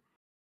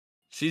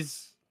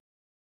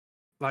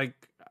like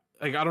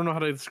I don't know how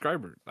to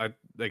describe her. I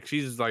like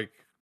she's like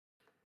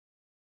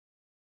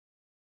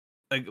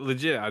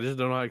legit. I just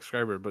don't know how to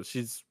describe her, but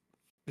she's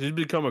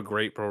become a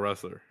great pro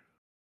wrestler.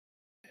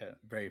 yeah,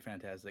 very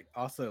fantastic.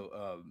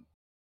 Also,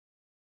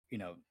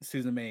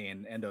 Suzume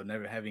and Endo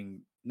never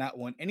having not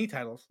won any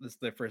titles. This is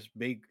their first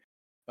big,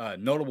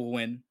 notable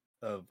win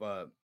of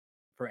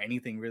for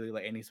anything really,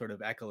 like any sort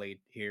of accolade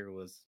here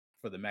was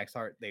for the Max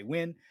Heart. They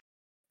win.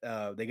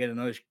 They get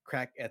another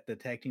crack at the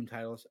tag team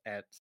titles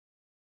at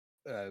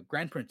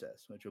Grand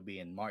Princess, which will be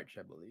in March,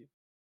 I believe.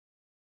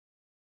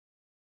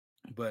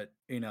 But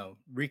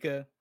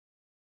Rika,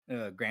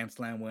 Grand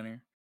Slam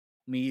winner.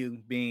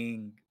 Miyu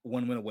being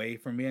one win away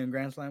from being a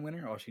Grand Slam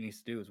winner. All she needs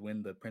to do is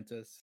win the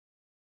Princess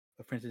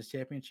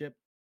Championship.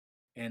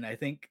 And I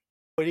think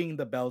putting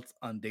the belts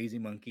on Daisy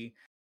Monkey,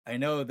 I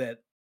know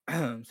that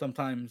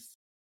sometimes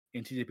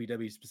in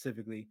TJPW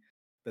specifically,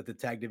 that the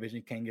tag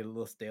division can get a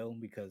little stale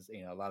because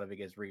a lot of it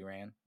gets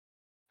reran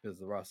because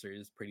the roster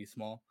is pretty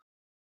small.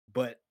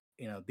 But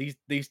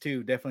these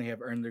two definitely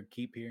have earned their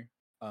keep here.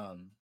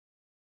 Um,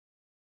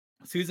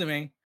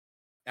 Suzume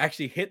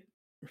actually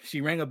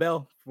she rang a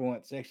bell for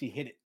once. She actually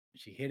hit it.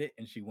 She hit it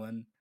and she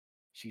won.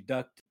 She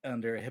ducked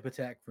under a hip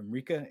attack from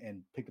Rika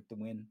and picked up the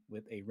win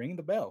with a ring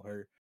the bell,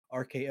 her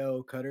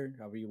RKO cutter,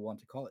 however you want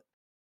to call it.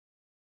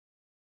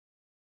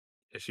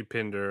 She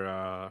pinned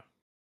her.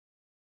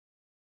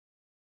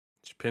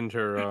 She pinned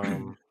her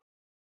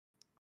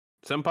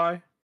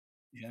senpai.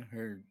 Yeah,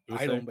 her You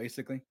would idol say,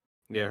 basically.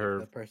 yeah,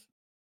 The person.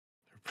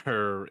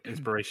 her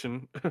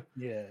inspiration.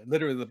 Yeah,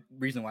 literally the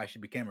reason why she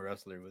became a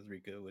wrestler was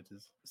Rika, which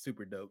is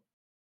super dope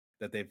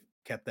that they've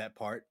kept that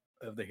part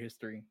of the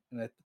history.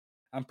 And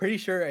I'm pretty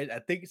sure I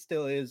think it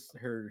still is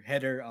her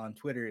header on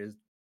Twitter is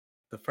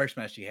the first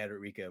match she had with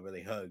Rika where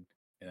they hugged,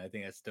 and I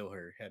think that's still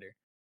her header.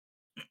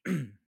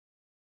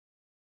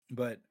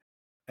 But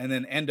and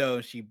then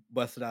Endo, she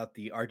busted out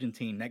the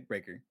Argentine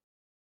neckbreaker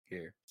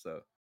here,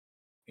 so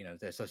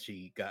that's so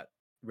she got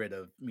rid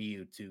of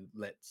Miyu to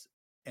let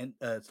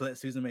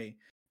Suzume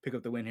pick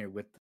up the win here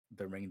with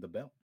the ring the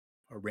bell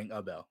or ring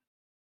a bell.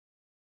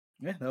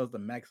 Yeah, that was the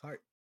Max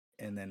Heart,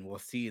 and then we'll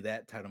see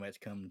that title match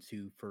come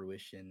to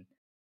fruition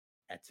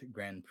at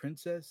Grand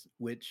Princess.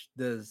 Which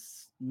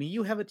does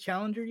Miyu have a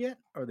challenger yet?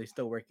 Or are they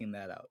still working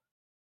that out?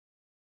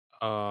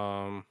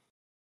 um,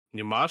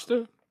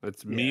 Yamashita.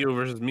 It's Yeah. Miyu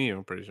versus Miyu.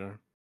 I'm pretty sure.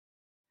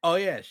 Oh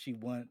yeah, she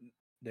won.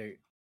 There,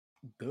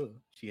 duh.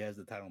 She has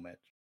the title match.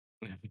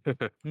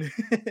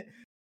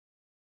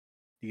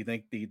 Do you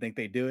think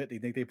they do it? Do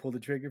you think they pull the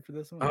trigger for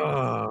this one?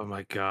 Oh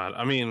my god!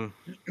 I mean,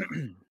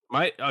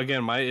 my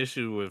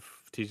issue with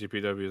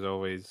TGPW is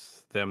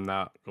always them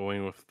not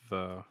going with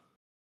the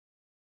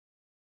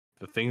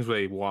things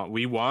they want.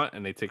 We want,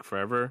 and they take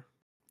forever.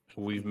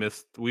 Mhm.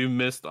 We've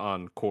missed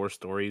on core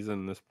stories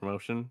in this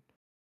promotion.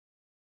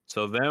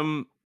 So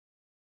them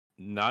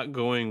not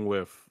going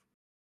with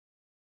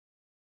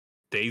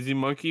Daisy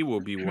Monkey will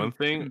be one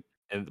thing,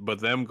 but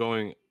them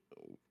going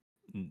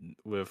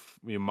with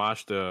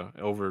Yamashita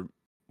over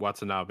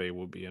Watanabe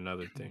will be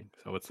another thing.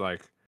 So it's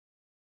like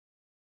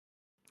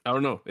I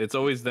don't know. It's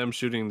always them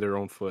shooting their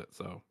own foot.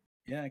 So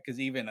Yeah, because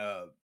even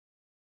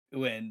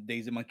when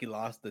Daisy Monkey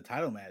lost the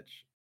title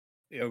match,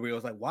 everybody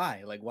was like,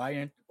 "Why? Like,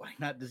 why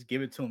not just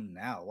give it to him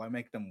now? Why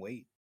make them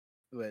wait?"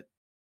 But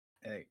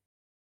hey,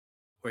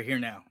 we're here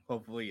now.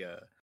 Hopefully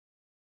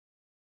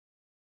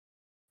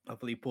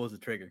he pulls the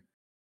trigger.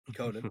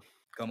 Coda,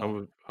 come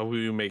on. How will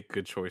you make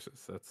good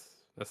choices?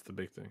 That's the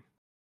big thing.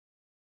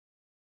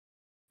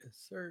 Yes,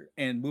 sir.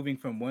 And moving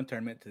from one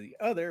tournament to the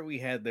other, we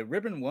had the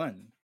Ribbon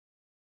One.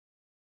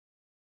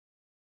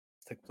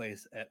 Took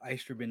place at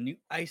Ice Ribbon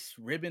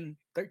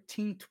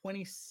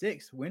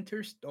 1326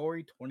 Winter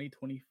Story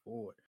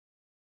 2024.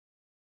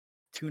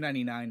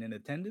 $2.99 in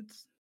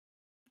attendance.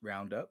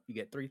 Round up, you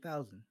get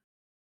 3,000.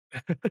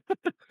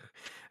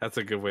 That's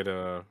a good way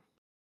to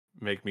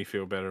make me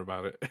feel better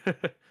about it.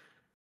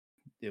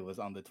 It was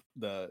on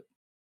the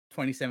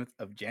 27th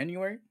of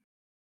January.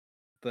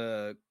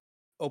 The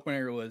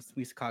opener was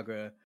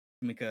Misakagura,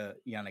 Mika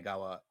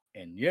Yanagawa,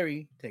 and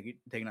Yuri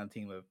taking on the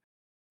team of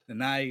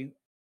Nanai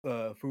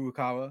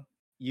Furukawa,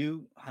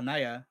 Yu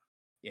Hanaya,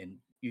 and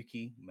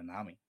Yuki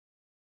Manami.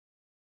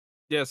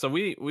 Yeah, so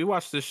we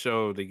watched this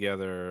show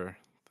together.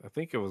 I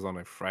think it was on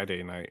a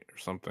Friday night or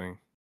something.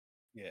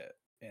 Yeah,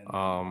 and then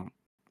Um,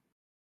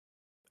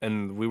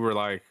 and we were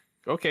like,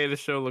 okay, this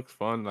show looks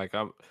fun. Like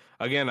I've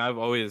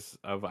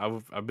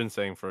been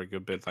saying for a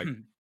good bit, like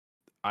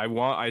I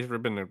want Ice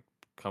Ribbon to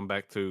come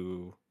back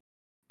to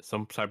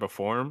some type of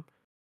form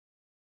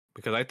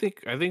because I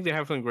think they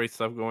have some great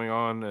stuff going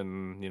on,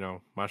 and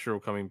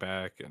Mashiro coming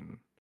back, and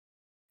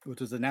which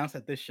was announced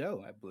at this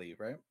show, I believe,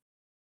 right?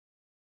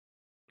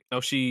 oh,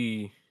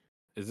 she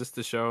is this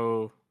the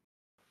show?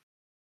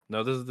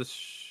 No, this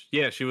is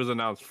yeah, she was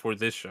announced for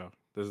this show.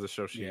 This is the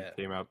show she Yeah,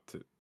 came out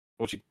to.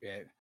 Well, she yeah.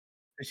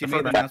 She I made the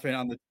forgot. announcement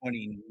on the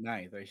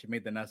 29th, right? She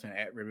made the announcement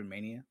at Ribbon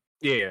Mania.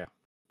 Yeah.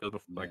 It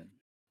was And like then,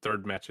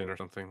 third match in or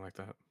something like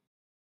that.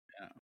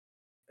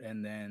 yeah.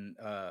 And then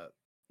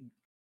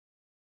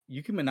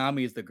Yuki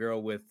Minami is the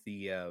girl with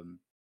the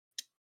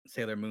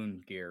Sailor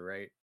Moon gear,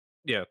 right?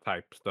 Yeah,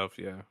 type stuff.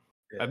 Yeah,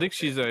 I Yeah, think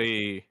she's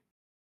a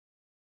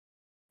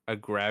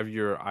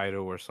gravure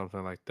idol or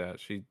something like that.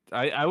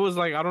 I was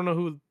like, I don't know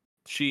who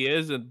she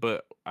is,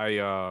 but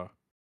I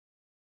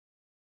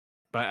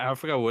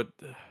forgot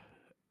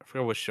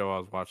what show I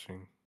was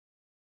watching.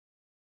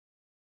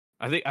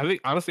 I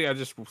think honestly, I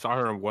just saw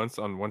her once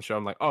on one show.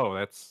 I'm like, oh,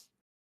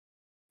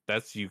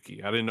 that's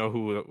Yuki. I didn't know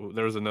who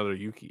there was another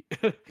Yuki.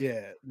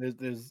 yeah.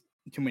 There's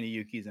too many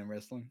Yukis in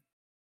wrestling.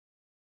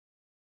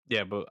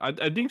 Yeah, but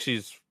I think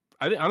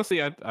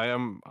honestly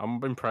I'm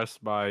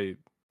impressed by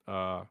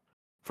uh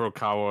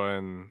Furukawa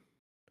and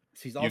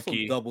She's also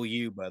Yuki.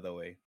 W, by the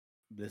way,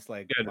 just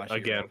like Yeah,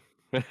 again.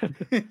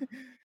 Mashiro.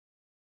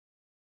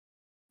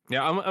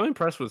 Yeah, I'm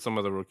impressed with some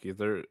of the rookies.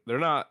 They're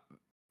not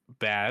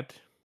bad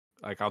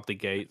like out the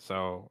gate,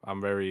 so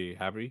I'm very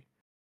happy.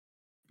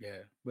 Yeah,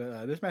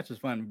 but this match was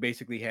fun.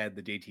 Basically, had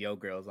the JTO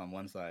girls on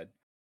one side.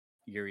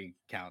 Yuri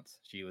counts;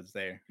 she was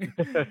there.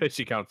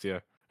 She counts, yeah.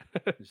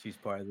 She's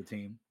part of the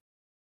team.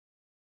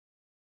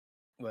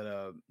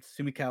 But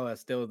Sumikawa is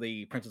still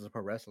the princess of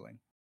pro wrestling,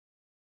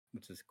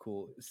 which is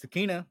cool.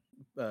 Sakina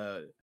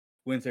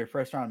wins her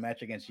first round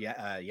match against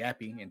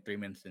Yappy in 3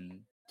 minutes and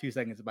 2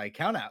 seconds by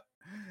count out.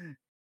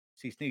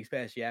 She sneaks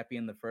past Yappy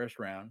in the first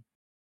round,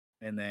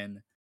 and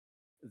then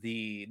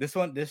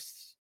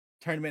this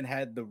tournament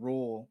had the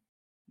rule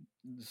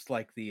just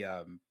like the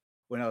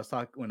when I was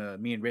talking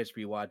when me and Rich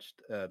rewatched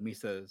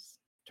Misa's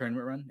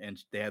tournament run,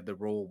 and they had the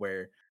rule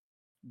where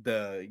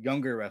the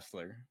younger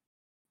wrestler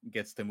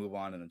gets to move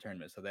on in the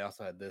tournament. So they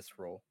also had this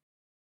rule.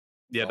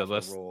 It's Yeah,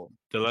 also a rule.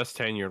 the less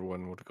tenured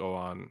one would go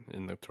on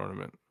in the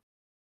tournament.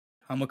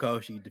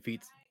 Hamako, she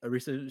defeats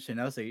Arisa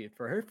Shinose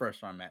for her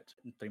first round match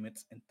in 3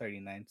 minutes and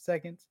 39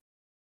 seconds.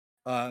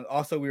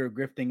 Also, we were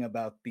grifting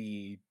about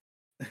the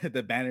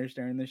the banners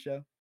during the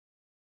show.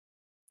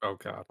 Oh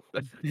god.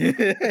 There's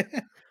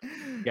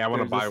Yeah, I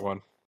want to buy this,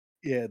 one.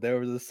 yeah, there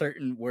was a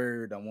certain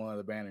word on one of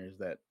the banners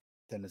that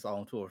turned us all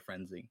into a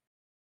frenzy.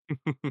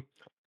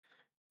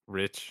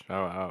 Rich.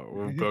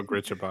 We'll bug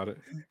Rich about it.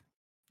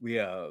 We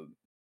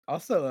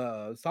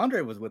also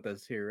Sandra was with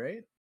us here,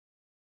 right?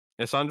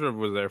 Yeah, Sandra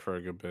was there for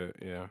a good bit,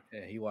 yeah.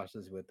 Yeah, he watched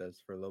us with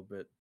us for a little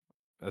bit.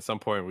 At some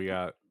point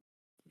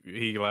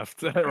he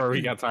left or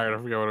he got tired.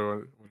 I forgot what it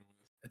was.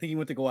 I think he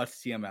went to go watch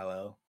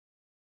CMLL.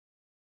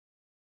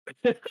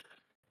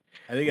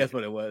 I think that's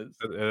what it was.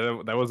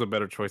 That was a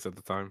better choice at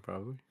the time,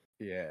 probably.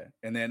 Yeah.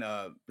 And then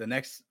the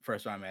next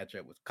first round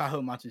matchup was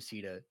Kaho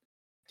Matsushita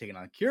taking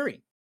on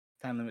Curie.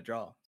 Time limit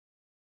draw.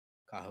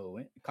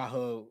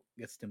 Kaho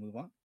gets to move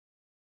on.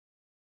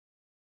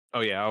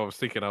 Oh yeah, I was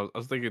thinking,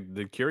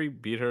 did Curie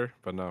beat her?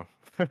 But no,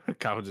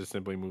 Kyle just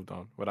simply moved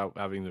on without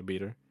having to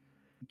beat her.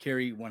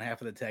 Curie, one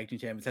half of the tag team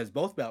champions, has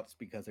both belts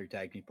because her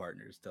tag team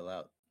partner is still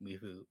out.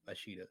 Mifu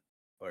Ashita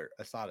or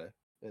Asada,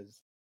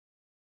 as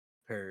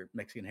her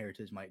Mexican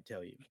heritage might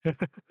tell you.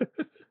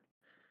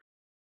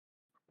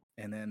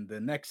 And then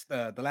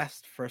the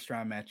last first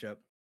round matchup,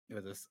 it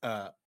was this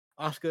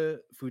Asuka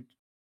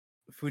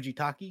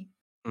Fujitaki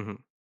Hmm.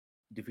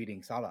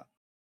 defeating Sala,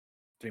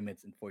 3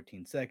 minutes and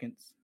 14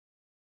 seconds.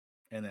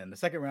 And then the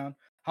second round,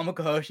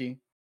 Hamako Hoshi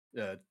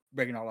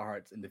breaking all our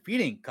hearts and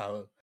defeating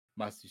Kaho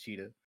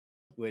Matsushita,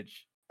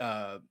 which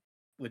uh,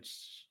 which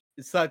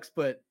it sucks,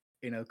 but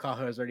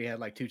Kaho has already had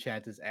like 2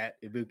 chances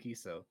at Ibuki,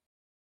 so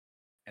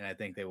and I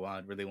think they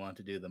really want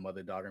to do the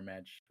mother daughter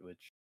match,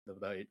 which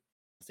they'll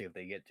see if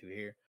they get to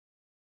here.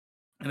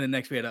 And then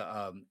next we had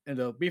a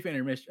brief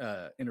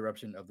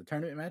interruption of the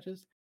tournament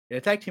matches. We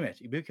had a tag team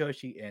match: Ibuki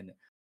Hoshi and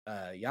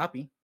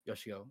Yapi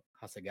Yoshio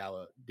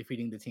Hasagawa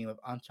defeating the team of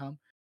Ancham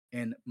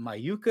and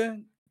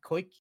Mayuka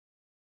Koiki.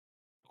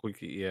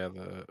 Quickie, yeah,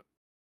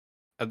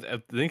 I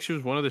think she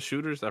was one of the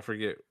shooters. I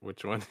forget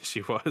which one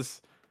she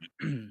was.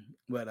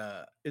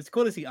 But it's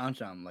cool to see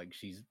Ancham, like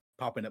she's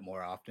popping up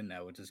more often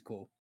now, which is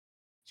cool.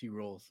 She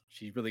rules.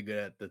 She's really good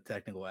at the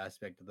technical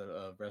aspect of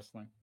the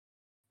wrestling.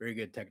 Very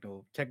good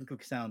technically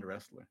sound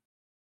wrestler.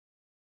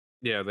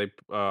 Yeah,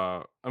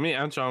 I mean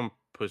Ancham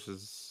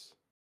pushes.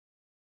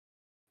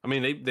 I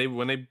mean they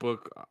when they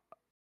book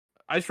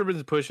Ice Ribbon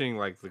is pushing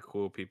like the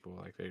cool people.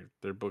 Like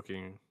they're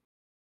booking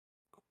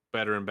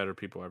better and better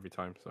people every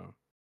time. So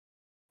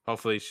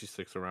hopefully she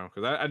sticks around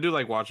because I do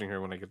like watching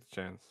her when I get the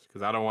chance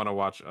because I don't want to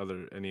watch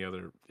any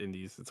other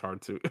indies. It's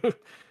hard to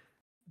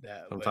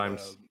That, but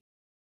sometimes.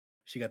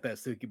 she got that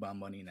Suki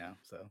money now.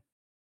 So,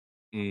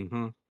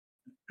 Mm-hmm.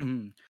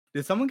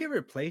 did someone get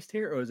replaced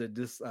here, or is it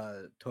just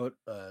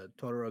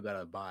Totoro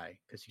got a bye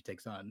because she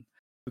takes on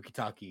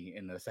Fukitaki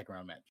in the second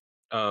round match?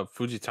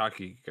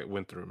 Fujitaki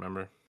went through.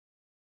 Remember?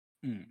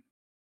 Mm.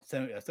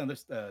 So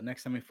this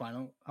next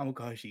semifinal,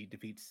 Hamukashi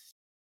defeats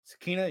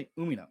Tsukina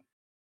Umino.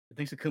 I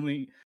think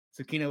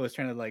Tsukina was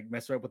trying to like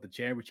mess her up with the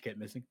chair, but she kept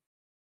missing.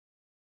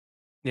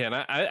 Yeah, and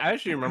I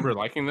actually remember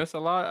liking this a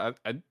lot.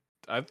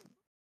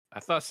 I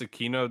thought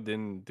Tsukino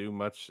didn't do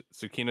much.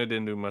 Tsukino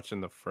didn't do much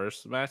in the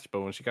first match,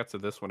 but when she got to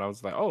this one, I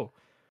was like, oh,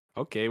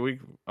 okay,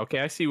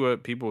 I see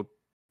what people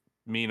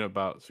mean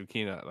about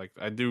Tsukina. Like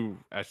I do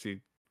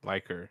actually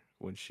like her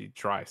when she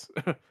tries.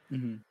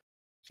 Mm-hmm.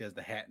 She has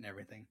the hat and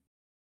everything,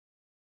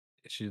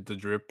 She's the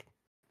drip.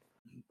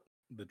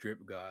 the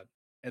drip god.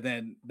 And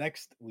then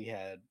next we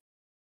had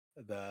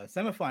the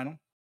semifinal,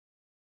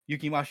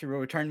 Yuki Mashiro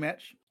return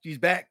match. She's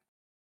back.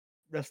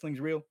 Wrestling's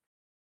real.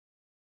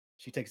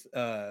 She takes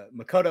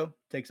Makoto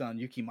takes on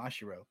Yuki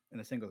Mashiro in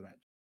a singles match.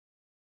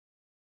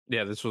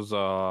 Yeah, this was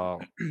the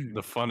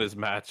funnest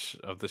match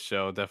of the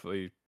show.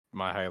 Definitely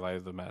my highlight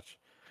of the match.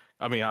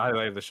 I mean, Yeah.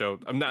 highlight of the show.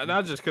 I'm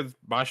not just because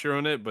Mashiro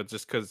in it, but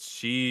just because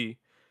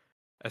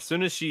as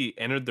soon as she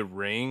entered the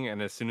ring and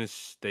as soon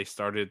as they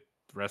started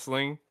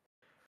wrestling,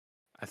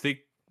 I think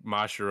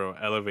Mashiro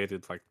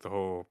elevated like the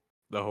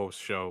whole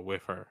show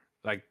with her.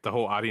 Like the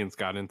whole audience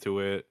got into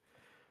it.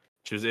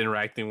 She was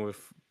interacting with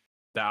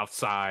the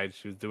outside.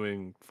 She was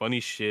doing funny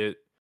shit.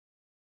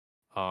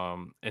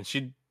 And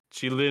she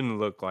didn't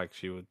look like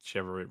she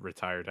ever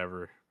retired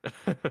ever.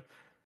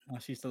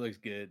 She still looks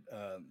good.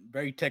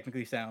 Very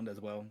technically sound as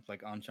well,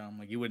 like Ancham.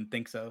 Like you wouldn't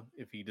think so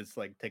if you just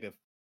like take a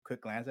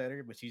quick glance at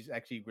her, but she's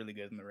actually really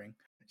good in the ring.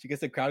 She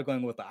gets the crowd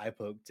going with the eye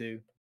poke too.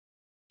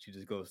 She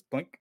just goes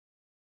blink.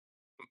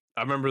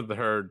 I remember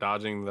her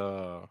dodging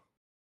the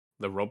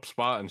rope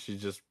spot and she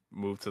just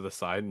moved to the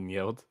side and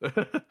yelled.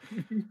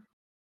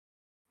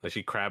 Like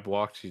she crab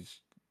walked. She's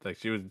like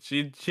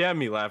she had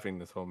me laughing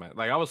this whole match.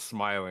 Like I was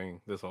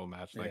smiling this whole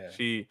match. Like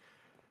Yeah.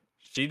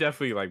 she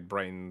definitely like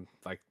brightened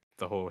like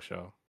the whole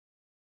show.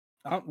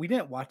 We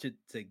didn't watch it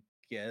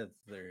together.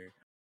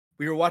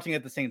 We were watching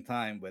at the same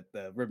time with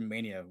the Ribbon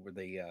Mania where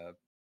the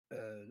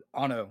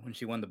Ano when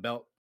she won the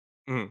belt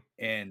Mhm.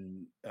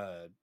 and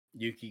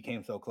Yuki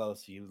came so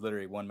close. She was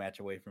literally one match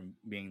away from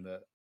being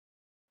the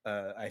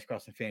Ice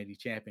Cross Infinity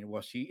champion.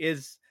 Well, she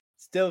is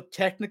still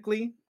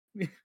technically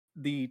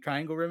the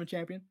Triangle Ribbon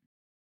champion,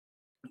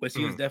 but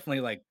she was Mhm.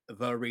 definitely like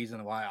the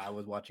reason why I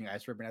was watching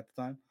Ice Ribbon at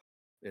the time.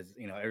 Is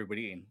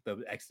everybody in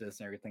the Exodus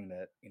and everything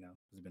that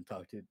has been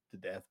talked to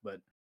death,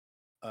 but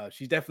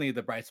she's definitely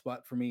the bright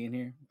spot for me in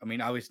here. I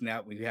mean, obviously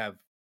now we have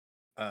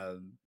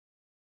um,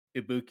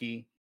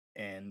 Ibuki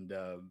and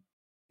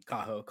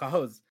Kaho.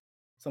 Kaho's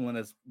someone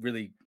that's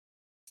really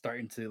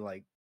starting to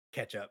like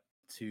catch up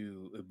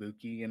to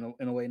Ibuki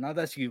in a way. Not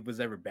that she was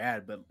ever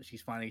bad, but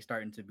she's finally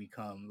starting to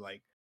become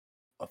like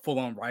a full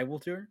on rival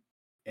to her.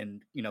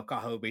 And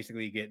Kaho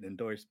basically getting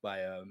endorsed by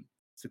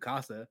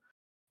Tsukasa,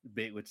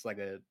 which is like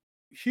a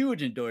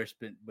huge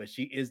endorsement. But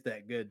she is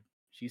that good.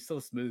 She's so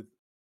smooth.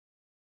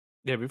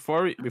 Yeah,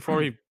 before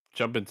we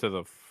jump into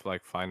the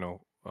like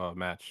final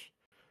match,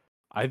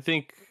 I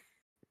think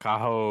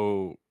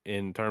Kaho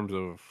in terms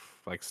of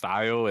like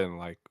style and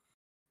like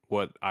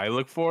what I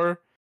look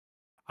for,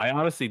 I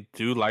honestly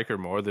do like her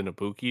more than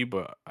Ibuki,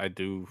 but I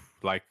do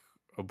like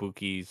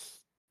Ibuki's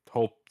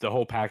the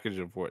whole package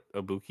of what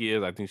Ibuki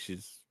is. I think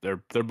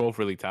they're both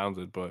really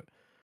talented, but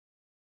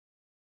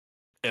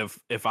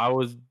if I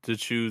was to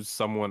choose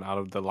someone out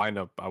of the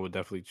lineup, I would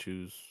definitely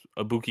choose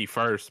Ibuki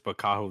first, but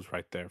Kaho's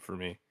right there for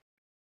me.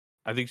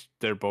 I think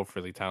they're both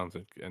really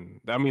talented, and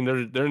I mean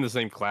they're in the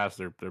same class.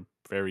 They're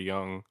very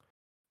young.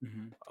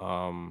 Mhm.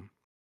 Um,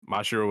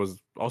 Mashiro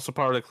was also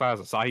part of the class.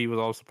 Asahi was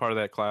also part of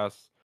that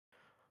class.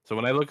 So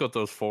when I look at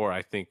those four,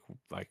 I think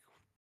like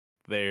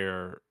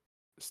they're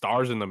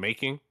stars in the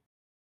making.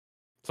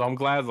 So I'm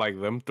glad like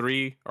them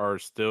three are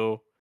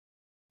still,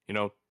 you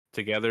know,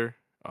 together.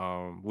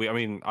 I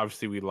mean,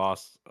 obviously we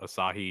lost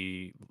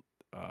Asahi.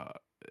 Uh,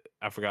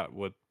 I forgot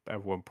what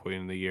at one point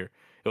in the year.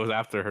 It was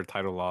after her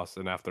title loss,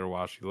 and after a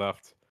while she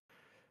left,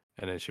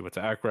 and then she went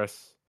to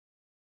Acress.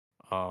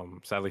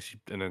 Sadly she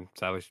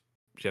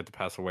had to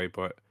pass away.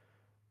 But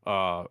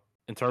uh,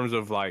 in terms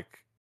of like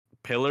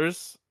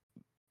pillars,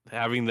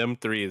 having them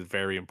three is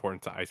very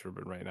important to Ice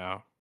Ribbon right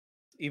now.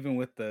 Even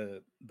with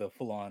the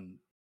full on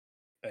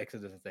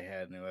exodus that they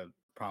had, and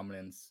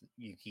prominence,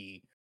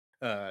 Yuki,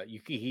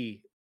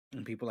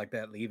 and people like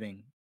that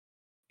leaving,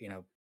 you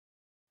know,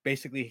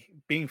 basically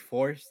being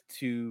forced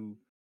to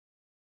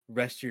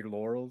rest your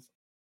laurels.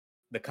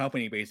 The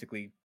company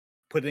basically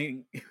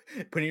putting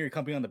putting your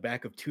company on the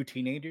back of two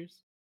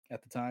teenagers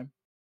at the time,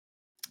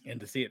 and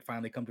to see it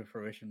finally come to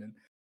fruition, and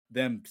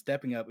them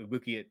stepping up,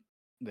 Ibuki,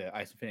 the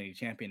Ice Infinity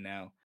champion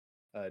now,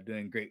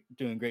 doing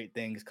great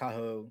things.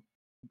 Kaho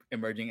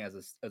emerging as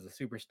a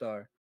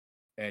superstar,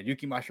 and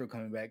Yuki Mashiro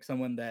coming back,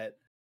 someone that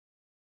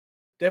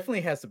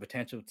definitely has the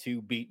potential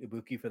to beat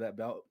Ibuki for that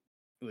belt,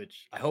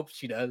 which I hope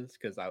she does,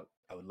 because I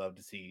would love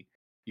to see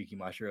Yuki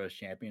Mashiro as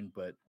champion.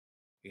 But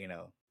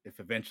if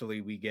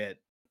eventually we get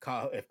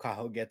if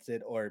Kaho gets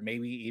it, or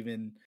maybe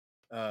even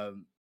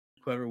um,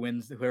 whoever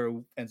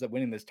ends up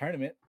winning this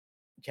tournament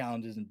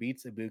challenges and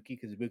beats Ibuki,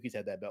 because Ibuki's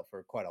had that belt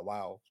for quite a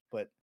while.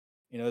 But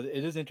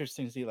it is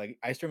interesting to see, like,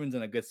 Ice Ribbon's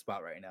in a good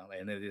spot right now,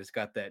 and they just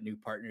got that new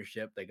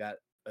partnership. They got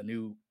a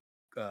new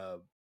uh,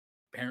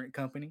 parent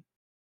company.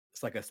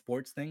 It's like a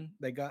sports thing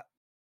they got.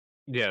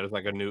 Yeah, there's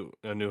like a new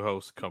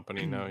host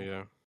company now.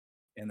 Yeah.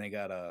 And they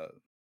got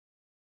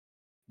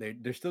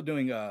they're still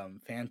doing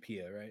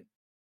Fanpia, right?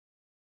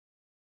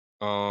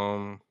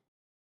 Um,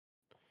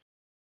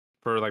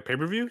 for like pay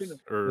per views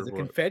or Was it what?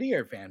 Confetti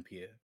or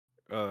Fanpia?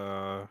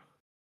 Uh,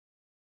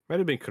 Might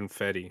have been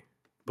Confetti,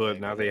 but Yeah,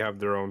 now because they have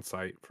their own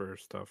site for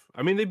stuff.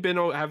 I mean,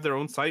 have their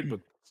own site, but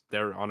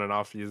they're on and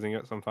off using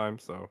it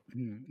sometimes. So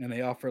and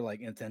they offer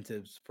like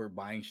incentives for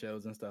buying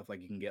shows and stuff.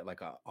 Like you can get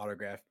like a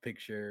autographed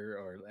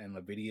picture and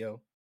a video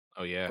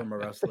oh yeah, from a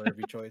wrestler of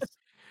your choice.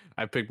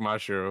 I picked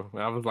Mashiro.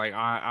 I was like,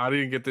 I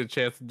didn't get the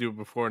chance to do it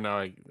before. Now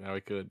I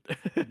could.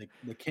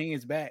 The king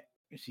is back.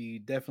 She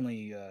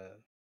definitely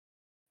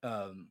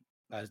um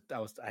I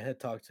had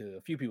talked to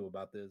a few people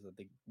about this. I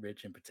think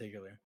Rich in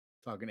particular,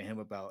 talking to him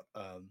about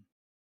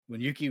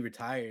when Yuki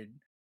retired,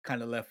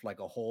 kind of left like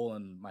a hole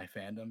in my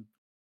fandom,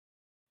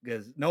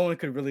 because no one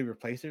could really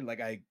replace her.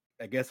 Like I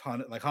guess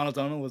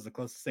Hanazono was the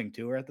closest thing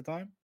to her at the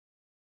time,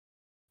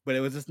 but it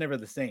was just never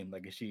the same.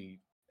 Like, is she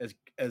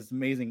as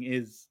amazing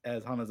as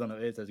Hanazono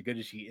is, as good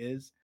as she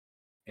is,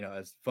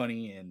 as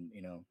funny and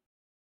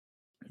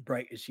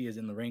bright as she is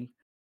in the ring,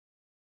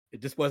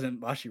 it just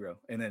wasn't Mashiro.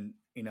 And then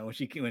when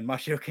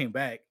Mashiro came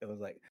back, it was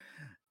like,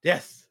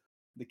 yes,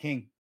 the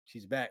king,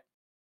 she's back.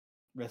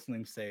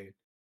 Wrestling saved.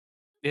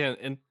 Yeah,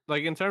 and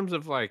like in terms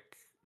of like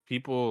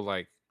people,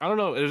 like I don't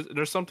know,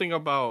 there's something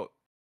about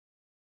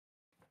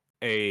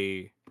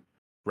a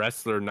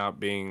wrestler not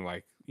being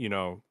like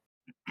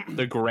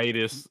the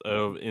greatest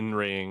of in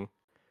ring.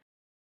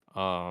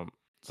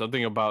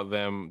 Something about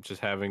them just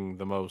having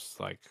the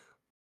most like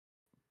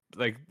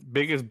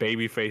biggest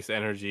baby face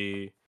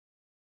energy.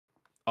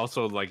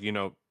 Also, like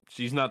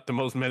she's not the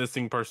most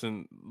menacing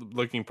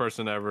looking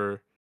person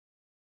ever,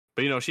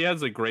 but she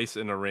has the grace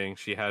in the ring.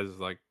 She has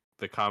like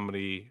the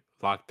comedy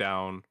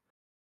lockdown.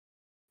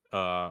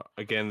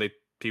 Again,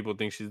 people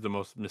think she's the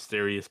most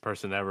mysterious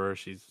person ever.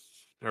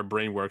 Her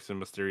brain works in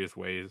mysterious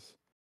ways.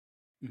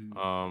 Mhm.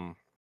 Um,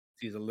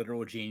 She's a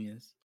literal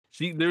genius.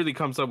 she literally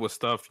comes up with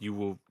stuff you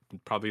will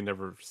probably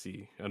never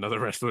see another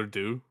wrestler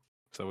do.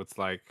 So it's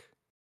like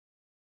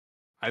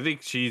I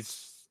think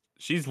she's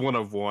one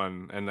of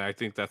one, and I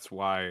think that's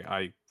why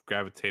I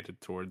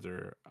gravitated towards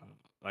her.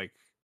 Like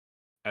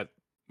at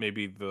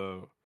maybe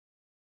the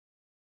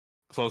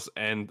close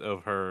end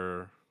of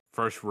her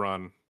first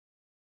run,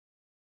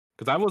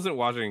 because I wasn't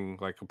watching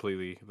like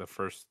completely the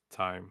first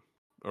time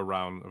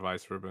around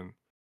Vice Ribbon,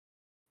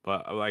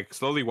 but like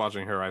slowly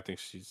watching her, I think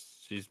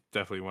she's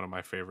definitely one of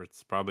my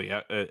favorites. Probably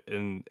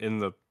in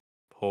the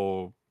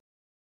whole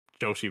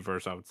Joshi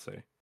verse, I would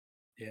say.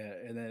 Yeah,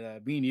 and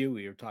then me and you,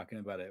 we were talking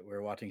about it. We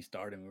were watching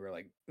Stardom. We were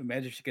like,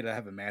 imagine if she could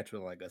have a match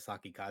with like a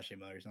Saki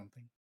Kashima or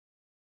something.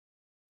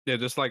 Yeah,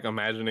 just like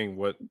imagining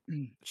what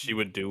she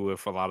would do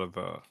with a lot of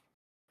the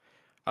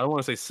I don't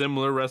want to say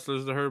similar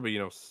wrestlers to her, but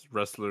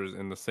wrestlers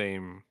in the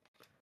same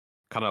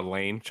kind of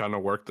lane, trying to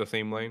work the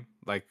same lane,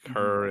 like Mhm.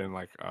 her and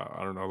like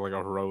I don't know, like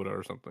a Hirota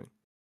or something.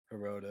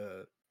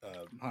 Hirota,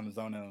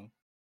 Hanazono,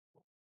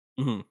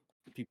 Hmm.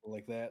 people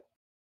like that.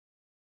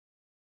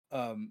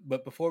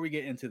 But before we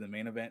get into the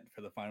main event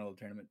for the final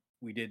tournament,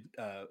 we did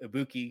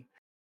Ibuki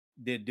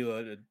did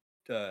do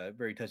a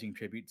very touching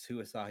tribute to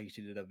Asahi.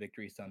 She did a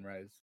victory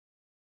sunrise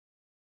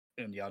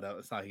and yelled out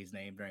Asahi's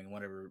name during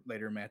one of her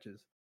later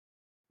matches.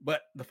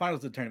 But the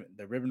finals of the tournament,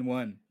 the ribbon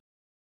one,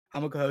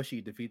 Hamako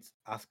Hoshi defeats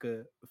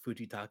Asuka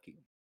Fujitaki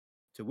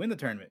to win the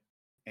tournament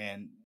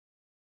and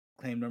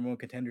claim number one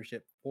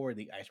contendership for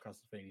the Ice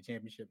Cross Infinity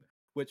Championship,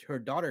 which her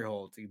daughter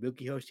holds.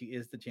 Ibuki Hoshi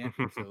is the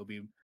champion, so it'll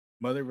be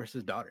mother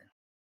versus daughter.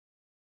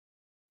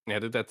 Yeah,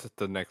 that's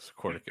the next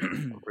court case.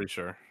 I'm pretty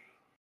sure.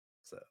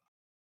 So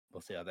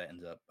we'll see how that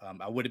ends up.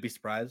 I wouldn't be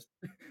surprised.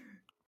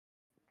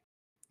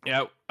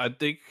 Yeah, I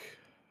think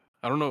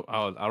I don't know.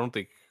 I don't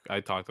think I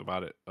talked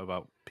about it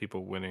about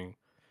people winning.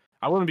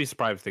 I wouldn't be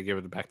surprised if they give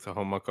it back to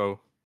Homoko.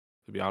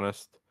 To be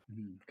honest,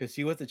 Because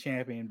she was the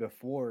champion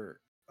before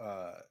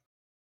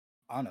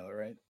Ano,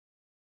 right?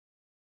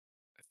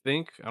 I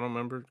think I don't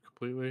remember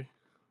completely.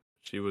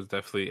 She was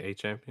definitely a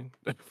champion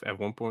at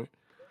one point.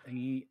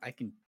 I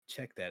can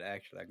check that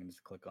actually. I can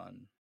just click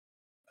on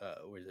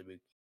where's it?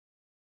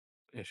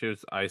 Yeah, she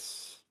was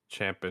Ice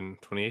Champion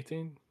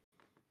 2018.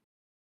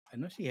 I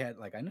know she had it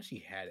like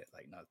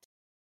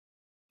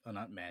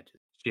not matches.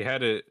 She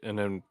had it, and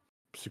then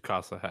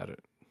Tsukasa had it,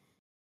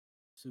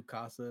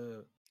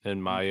 Tsukasa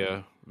and vacant.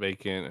 Maya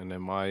vacant, and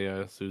then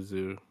Maya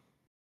Suzu.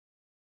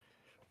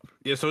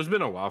 Yeah, so it's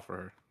been a while for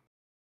her.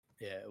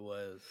 Yeah, it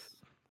was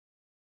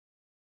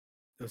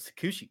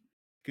Sakushi.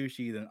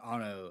 Sakushi, then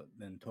Ano,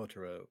 then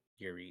Totoro,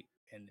 Yuri,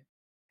 and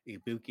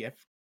Ibuki.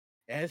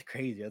 That's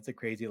crazy. That's a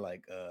crazy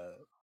like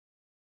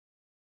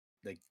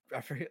I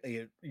forget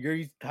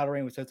Yuri's title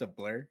reign was such a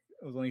blur.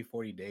 It was only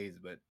 40 days,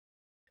 but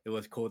it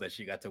was cool that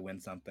she got to win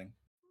something.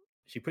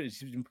 She's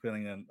been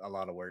putting in a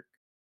lot of work.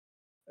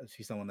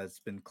 She's someone that's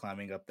been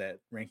climbing up that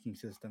ranking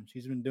system.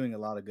 She's been doing a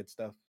lot of good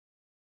stuff.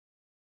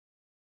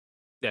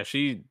 Yeah,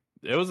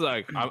 it was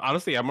like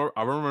honestly, I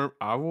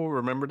will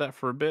remember that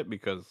for a bit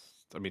because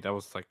I mean that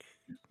was like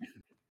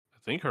I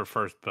think her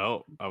first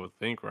belt. I would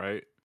think,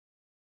 right?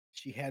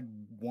 She had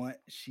one.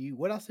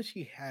 What else did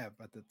she have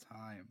at the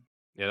time?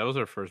 Yeah, that was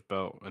her first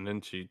belt, and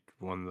then she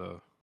won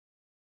the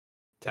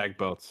Tag tag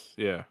belts, belts.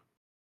 Yeah,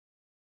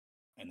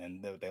 and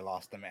then they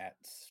lost them at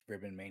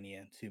Ribbon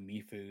Mania to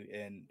Mifu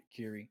and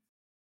Kiri.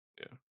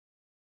 yeah.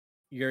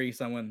 Yuri,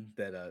 someone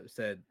that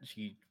said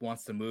she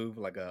wants to move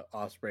like a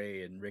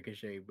Osprey and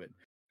Ricochet, but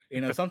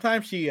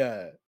sometimes she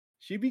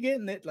be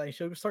getting it. Like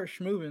she'll start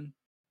schmoving,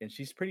 and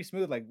she's pretty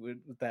smooth. Like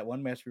with that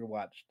one match we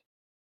watched,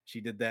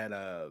 she did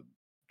that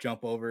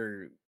jump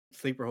over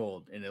sleeper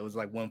hold, and it was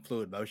like one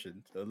fluid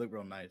motion, so it looked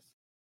real nice.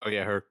 Oh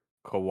yeah, her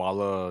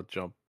koala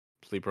jump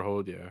sleeper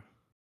hold. Yeah.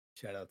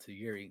 Shout out to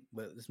Yuri.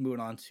 But let's move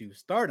on to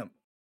Stardom.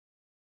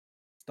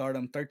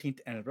 Stardom 13th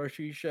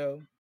anniversary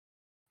show.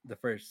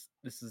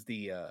 This is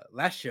the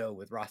last show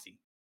with Rossi.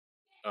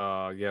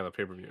 Yeah, the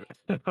pay per view.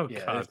 Oh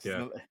Yeah, god,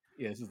 yeah.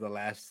 this is the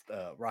last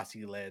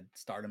Rossi led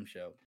Stardom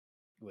show,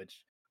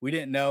 which we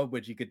didn't know,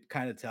 but you could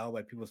kind of tell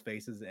by people's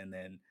faces. And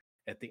then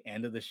at the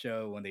end of the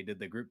show, when they did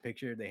the group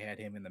picture, they had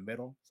him in the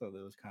middle, so it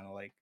was kind of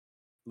like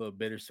a little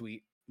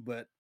bittersweet.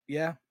 But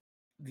yeah,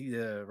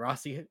 the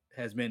Rossi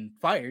has been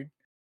fired.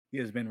 He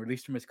has been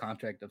released from his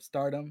contract of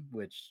Stardom,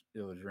 which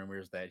there was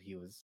rumors that he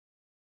was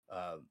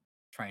uh,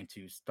 trying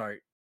to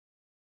start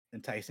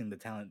enticing the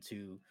talent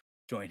to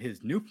join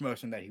his new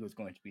promotion that he was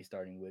going to be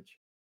starting, which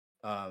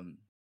um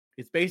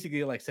it's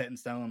basically like set in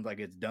stone, like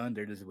it's done.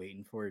 They're just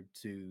waiting for it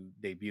to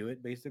debut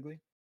it, basically.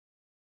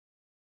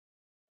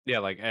 Yeah,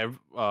 like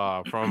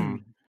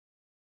from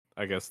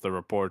I guess the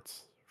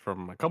reports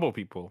from a couple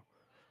people,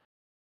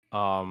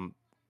 um,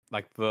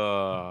 like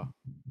the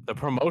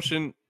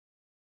promotion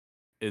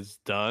is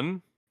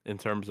done in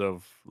terms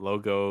of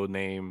logo,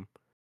 name,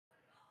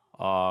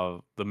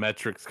 the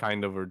metrics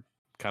kind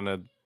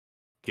of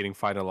getting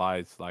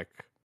finalized. Like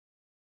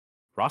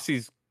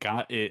Rossi's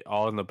got it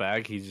all in the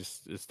bag. He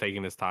just is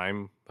taking his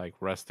time, like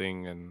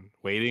resting and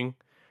waiting,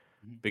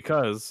 Mhm.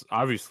 because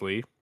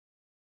obviously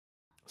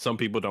some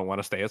people don't want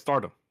to stay at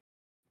Stardom.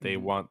 They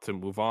Mhm. want to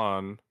move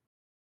on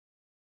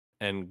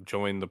and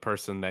join the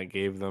person that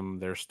gave them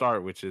their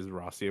start, which is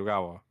Rossi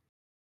Ogawa.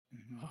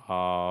 Mhm.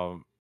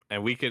 Um,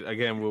 and we could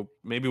again,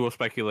 we'll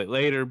speculate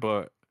later,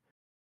 but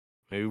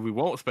maybe we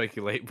won't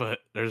speculate. But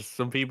there's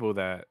some people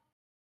that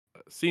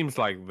seems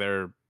like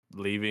they're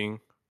leaving,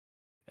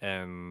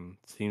 and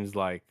seems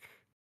like,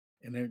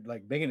 And they're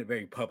like making it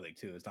very public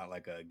too. It's not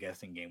like a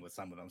guessing game with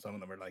some of them. Some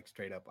of them are like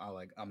straight up,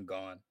 I'm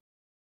gone.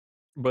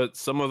 but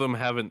some of them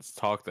haven't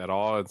talked at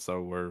all, and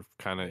so we're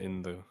kind of Yeah.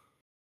 in the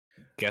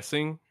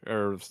guessing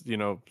or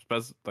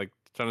like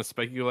trying to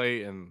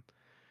speculate, and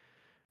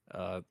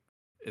uh,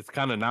 it's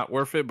kind of not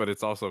worth it, but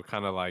it's also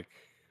kind of like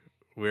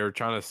we're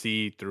trying to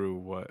see through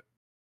what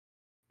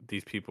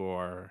these people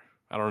are,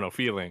 I don't know,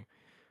 feeling,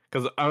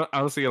 because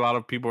honestly a lot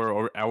of people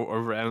are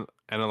over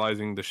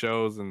analyzing the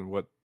shows and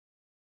what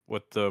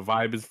the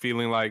vibe is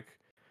feeling like,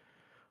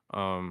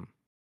 um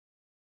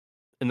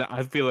and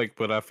I feel like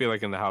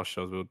in the house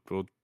shows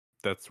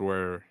that's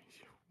where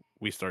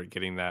we start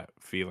getting that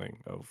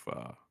feeling of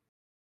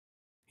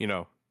you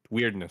know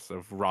weirdness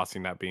of Rossi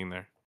not being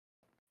there.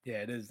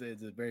 Yeah, it is.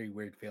 It's a very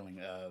weird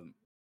feeling.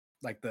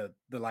 Like the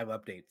live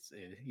updates,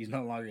 he's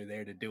no longer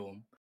there to do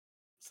them.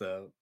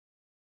 So,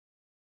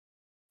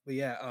 but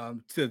yeah,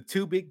 so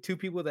two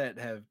people that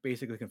have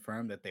basically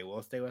confirmed that they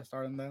will stay with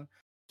Stardom though.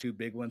 Two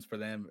big ones for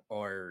them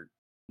are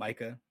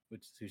Micah,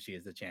 which is who she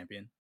is, the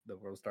champion, the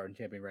world Stardom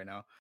champion right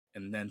now,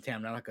 and then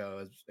Tam Nanako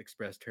has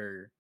expressed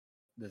her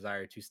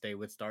desire to stay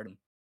with Stardom.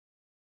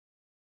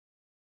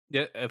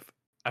 Yeah, if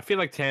I feel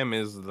like Tam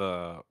is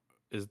the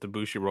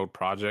Bushi Road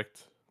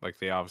project. Like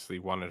they obviously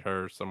wanted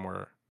her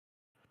somewhere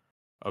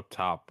up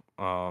top.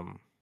 And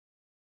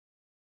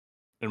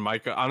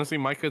Micah, honestly,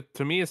 Micah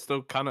to me is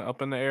still kind of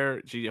up in the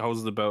air. She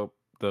holds the belt,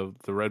 the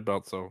red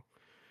belt, so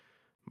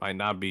might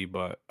not be,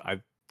 but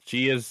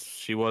she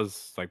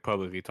was like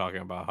publicly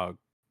talking about how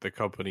the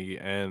company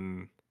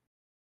and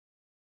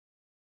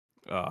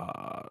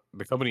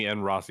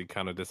Rossi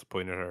kind of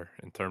disappointed her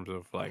in terms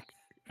of like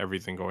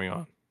everything going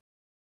on.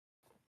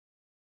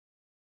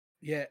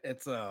 Yeah,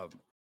 it's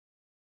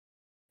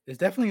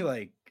definitely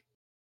like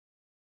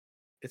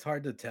it's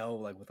hard to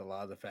tell like with a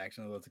lot of the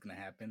factions what's going to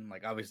happen.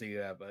 Like obviously you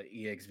have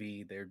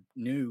EXV, they're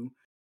new,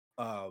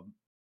 um,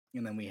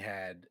 and then we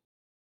had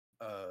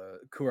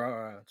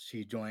Kurara.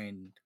 She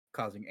joined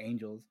Causing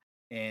Angels,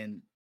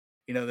 and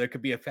there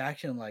could be a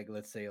faction like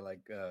let's say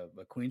like a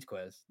Queen's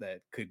Quest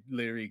that could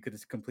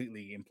just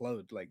completely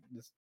implode, like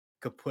just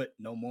kaput,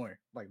 no more.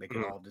 Like they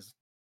could Mhm. all just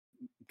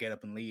get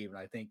up and leave. And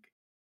I think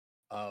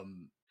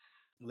um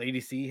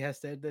Lady C has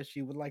said that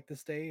she would like to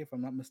stay, if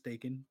I'm not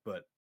mistaken,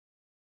 but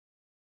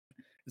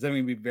it's going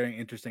to be very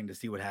interesting to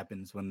see what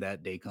happens when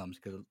that day comes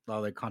because a lot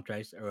of their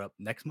contracts are up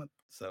next month.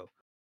 So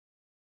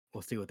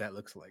we'll see what that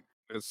looks like.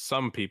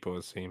 Some people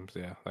it seems,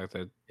 yeah, like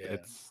that Yeah,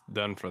 it's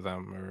done for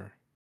them or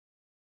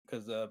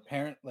because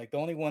parent like the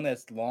only one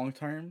that's long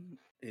term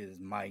is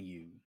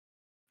Mayu.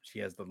 She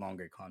has the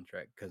longer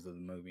contract because of the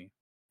movie.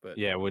 But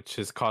yeah, which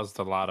has caused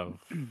a lot of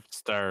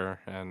stir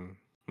and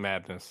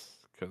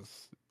madness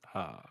because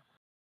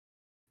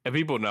and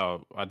people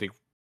know, I think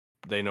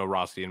they know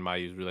Rossi and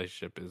Mayu's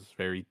relationship is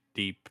very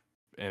deep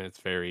and it's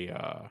very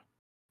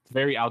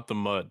out the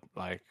mud.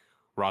 Like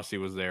Rossi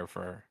was there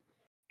for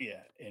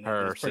yeah, and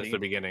her it's since the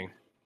pretty. beginning.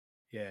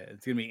 Yeah,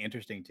 it's gonna be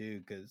interesting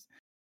too because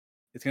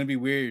it's gonna be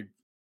weird,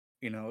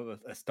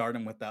 a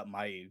stardom without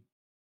Mayu.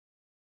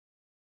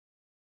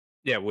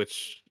 Yeah,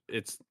 which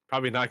it's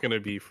probably not going to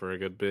be for a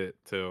good bit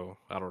till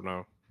I don't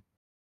know.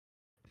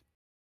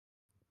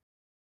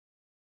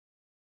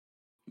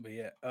 But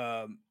yeah,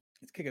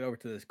 let's kick it over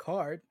to this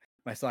card.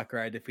 My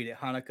Sakurai defeated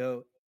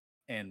Hanako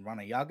and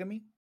Rana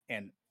Yagami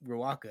and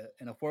Ruaka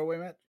in a four-way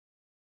match.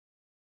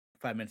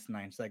 5 minutes and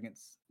 9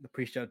 seconds. The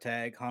pre-show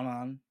tag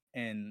Hanan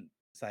and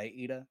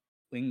Saida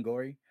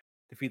Wingori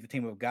defeat the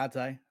team of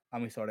Gatai,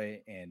 Amisore,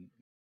 and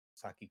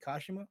Saki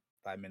Kashima.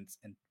 5 minutes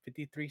and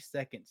 53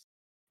 seconds.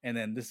 And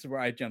then this is where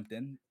I jumped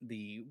in.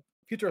 The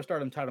Future of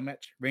Stardom title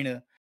match,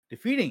 Reina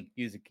defeating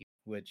Yuzuki,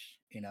 which,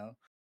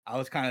 I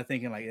was kind of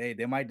thinking like, hey,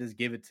 they might just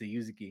give it to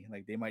Yuzuki.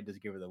 Like they might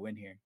just give her the win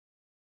here.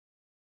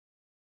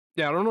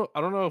 Yeah, I don't know.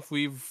 I don't know if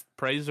we've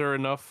praised her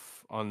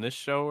enough on this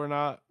show or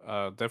not.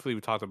 Definitely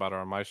we talked about her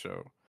on my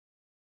show.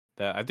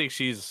 That I think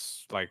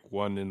she's like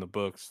one in the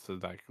books to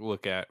like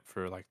look at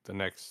for like the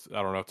next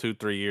I don't know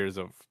 2-3 years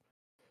of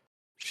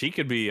she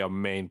could be a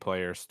main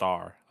player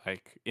star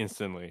like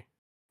instantly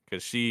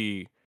because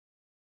she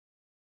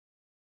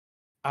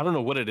I don't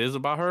know what it is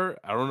about her.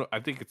 I don't know. I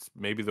think it's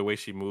maybe the way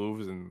she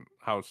moves and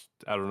I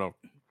don't know.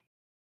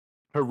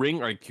 Her ring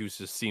IQ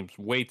just seems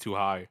way too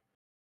high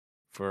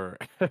for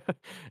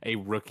a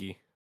rookie.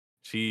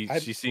 I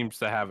She seems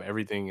to have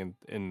everything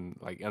in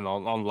like and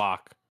on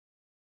lock.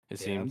 It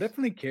Yeah, I'm seems.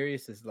 definitely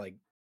curious as like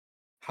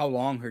how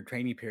long her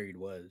training period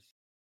was.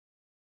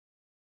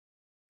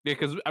 Yeah,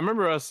 because I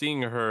remember us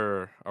seeing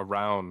her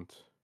around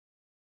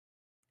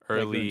Like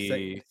doing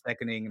early,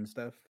 seconding and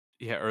stuff.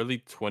 yeah, early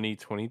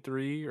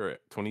 2023 or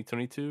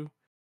 2022.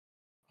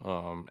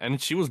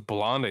 And she was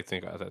blonde, I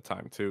think, at that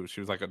time too. She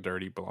was like a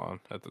dirty blonde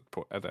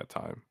at that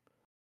time.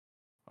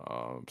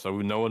 So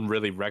no one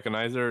really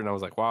recognized her, and I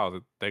was like,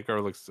 wow, that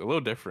girl looks a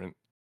little different.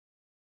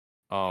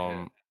 Yeah.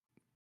 Um,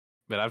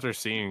 but after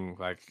seeing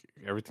like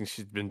everything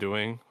she's been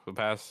doing the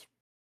past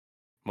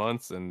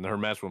months, and her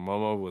match with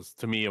Momo was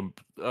to me an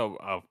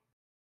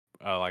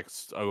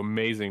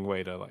amazing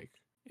way to like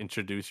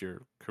introduce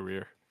your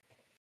career.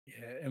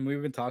 Yeah, and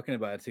we've been talking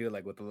about it too,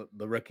 like with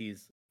the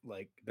rookies,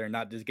 like they're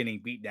not just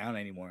getting beat down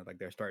anymore. Like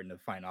they're starting to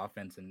find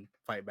offense and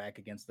fight back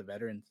against the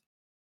veterans.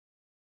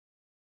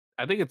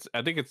 I think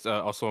it's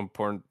also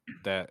important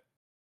that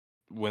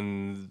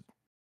when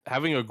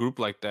having a group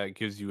like that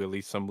gives you at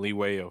least some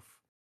leeway of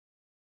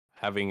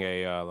having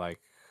a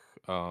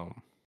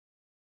um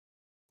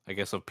I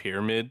guess a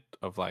pyramid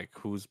of like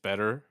who's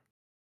better.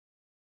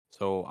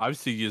 So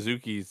obviously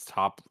Yuzuki's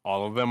top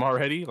all of them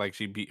already. Like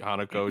she beat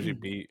Hanako, she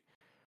beat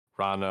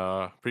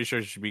Rana. Pretty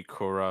sure she beat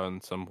Korra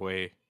in some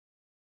way.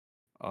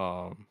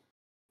 Um,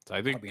 so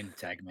I Probably think in the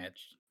tag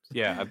match.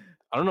 yeah.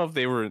 I don't know if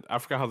they were. I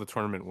forgot how the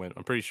tournament went.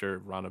 I'm pretty sure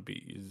Rana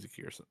beat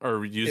Yuzuki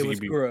or It Yuzuki was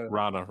beat Kura.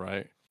 Rana,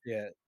 right?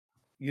 Yeah.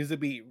 Yuzu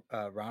beat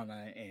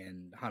Rana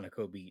and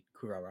Hanako beat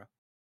Kurara.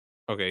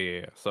 Okay,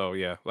 yeah. So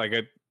yeah, like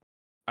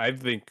I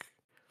think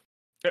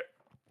eh,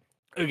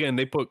 again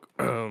they put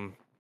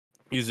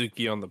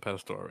Yuzuki on the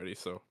pedestal already.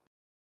 So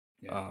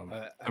Yeah.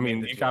 I I made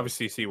mean the you can joke.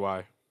 obviously see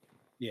why.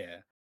 Yeah.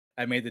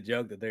 I made the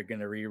joke that they're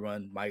gonna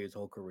rerun Mayu's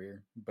whole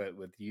career, but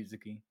with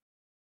Yuzuki.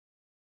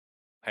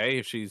 Hey,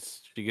 if she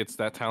gets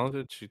that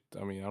talented,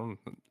 I mean,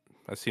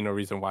 I see no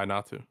reason why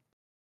not to.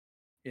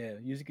 Yeah,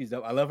 Yuzuki's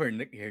dope. I love her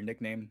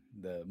nickname,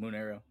 the Moon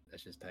Arrow.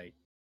 That's just tight.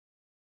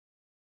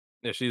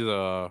 Yeah, she's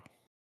I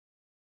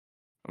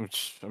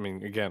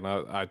mean, again,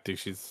 I think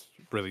she's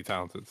really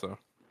talented. So,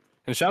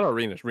 and shout out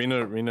Rena.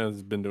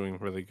 Rena's been doing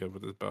really good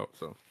with this belt.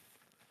 So,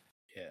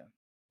 Yeah,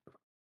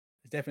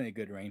 it's definitely a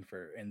good reign for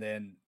her. And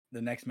then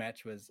the next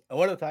match was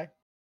Owatai,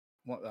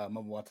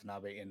 Momo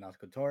Watanabe and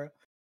Natsuko Tora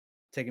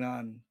taking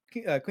on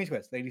Queen's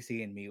Quest, Lady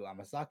C and Miyu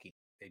Amasaki.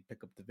 They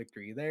pick up the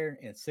victory there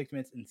in 6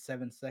 minutes and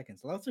 7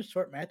 seconds. Lots of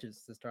short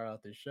matches to start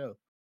out this show.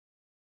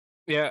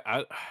 yeah,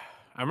 I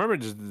remember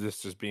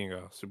just being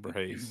a super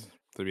haze,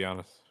 to be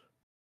honest.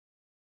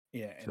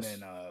 Yeah, and then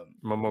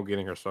Just Momo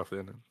getting her stuff in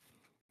and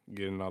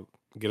getting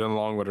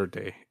along with her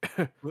day.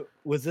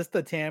 was this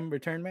the Tam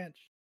return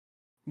match?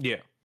 Yeah.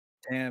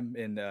 Tam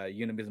and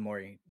Yuna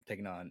Mizumori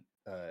taking on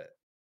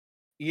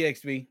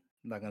EXB.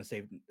 I'm not gonna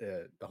say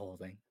the whole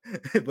thing,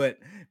 but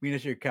Mina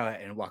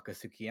Shirakawa and Waka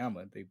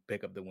Tsukiyama, they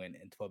pick up the win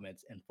in 12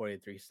 minutes and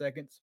 43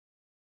 seconds.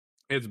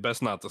 It's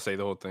best not to say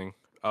the whole thing.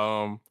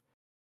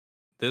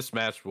 This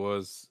match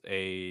was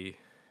a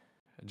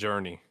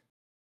journey.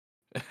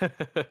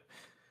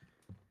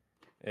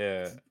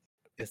 Yeah,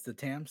 It's the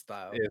Tam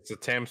style. it's a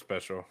Tam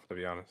special, to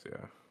be honest.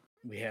 Yeah.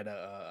 We had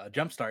a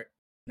jump start.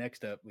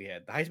 Next up, we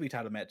had the high speed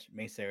title match.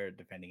 May Sarah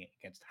defending it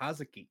against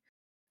Hazuki,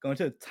 going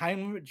to a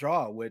time limit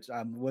draw, which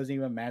I wasn't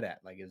even mad at.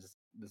 Like,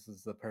 this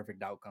is the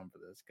perfect outcome for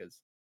this because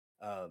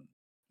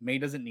May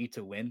doesn't need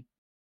to win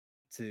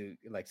to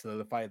like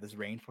solidify this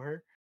reign for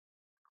her.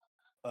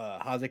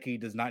 Hazuki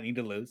does not need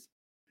to lose,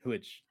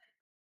 which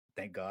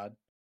thank God.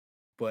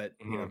 But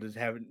Mhm. just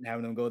having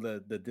them go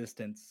the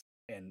distance,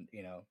 and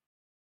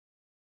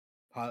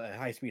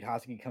high speed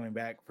Hazuki coming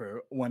back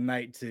for one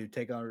night to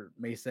take on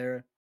May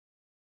Sarah.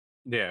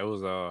 Yeah, it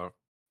was a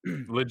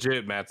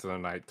legit match of the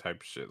night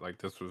type shit. Like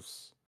this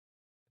was,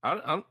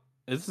 I'm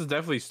this is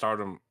definitely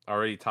Stardom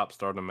already top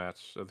Stardom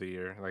match of the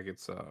year. Like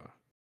it's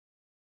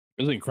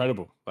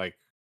incredible. Like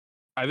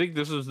I think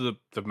this is the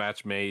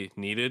match May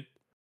needed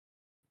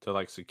to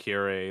like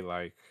secure a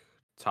like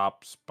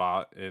top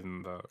spot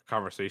in the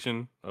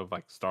conversation of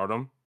like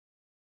Stardom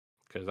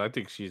because I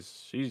think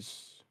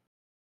She's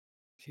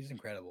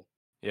incredible.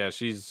 yeah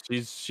she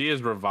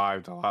has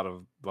revived a lot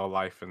of the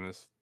life in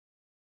this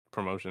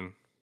promotion.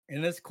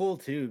 And it's cool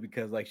too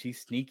because like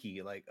she's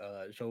sneaky. Like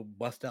she'll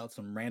bust out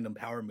some random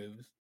power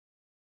moves.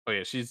 Oh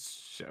yeah,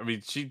 I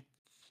mean she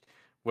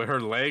with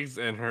her legs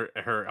and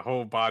her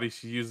whole body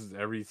she uses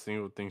every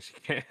single thing she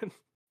can.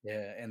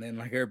 Yeah, and then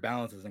like her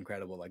balance is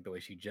incredible. Like the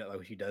way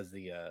like she does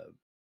the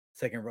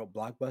second rope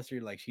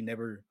blockbuster. Like she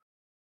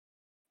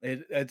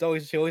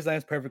always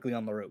lands perfectly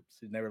on the ropes.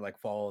 It never like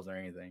falls or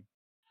anything.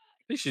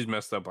 I think she's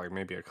messed up like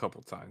maybe a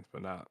couple times,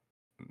 but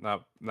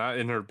not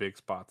in her big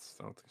spots.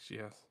 I don't think she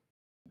has.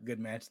 Good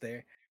match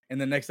there. And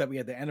then next up we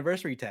had the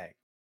anniversary tag.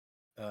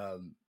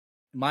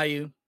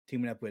 Mayu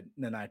teaming up with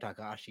Nanai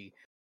Takahashi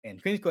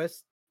and Queen's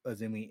Quest,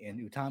 Azumi and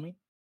Utami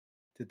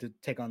to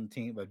take on the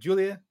team of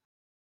Julia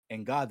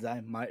and God's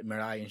Eye,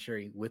 Mirai and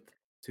Shuri with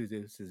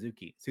Suzu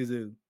Suzuki.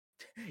 Suzu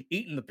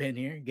eating the pin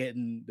here,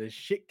 getting the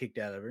shit kicked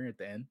out of her at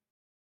the end.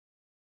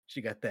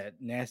 She got that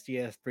nasty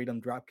ass freedom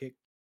drop kick.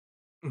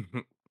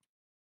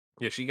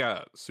 Yeah, she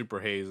got super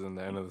haze in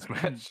the end of this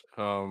Mhm.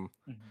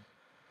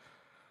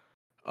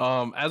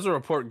 match. As the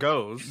report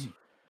goes,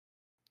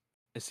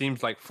 it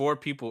seems like four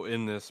people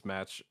in this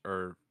match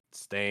are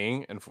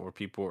staying and four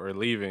people are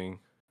leaving.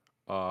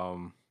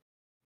 Um,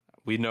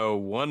 we know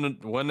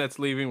one that's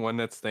leaving, one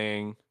that's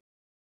staying.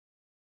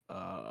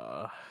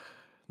 Uh,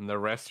 and the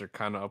rest are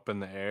kind of up in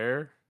the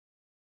air.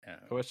 Um,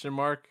 Question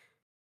mark.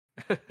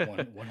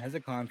 one has a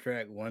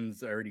contract,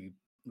 one's already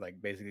like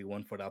basically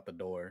 1 foot out the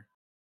door.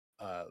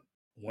 Uh,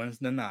 one's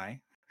Nanai.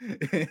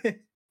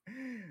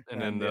 And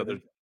then The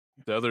other,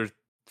 the other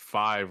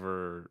five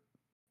are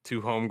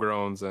two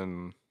homegrowns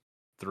and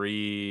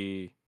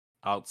three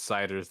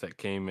outsiders that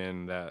came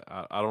in that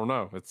I don't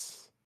know.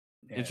 It's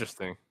yeah,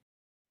 interesting.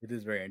 it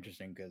is very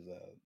interesting because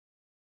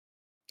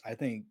I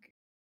think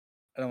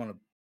I don't want to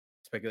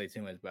speculate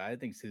too much, but I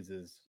think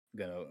Suzu's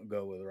gonna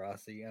go with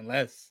Rossi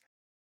unless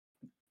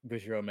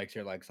Bushiro makes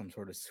her like some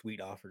sort of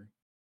sweet offer.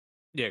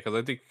 Yeah, because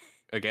I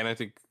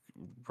think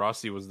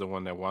Rossi was the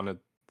one that wanted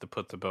to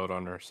put the belt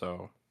on her,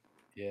 so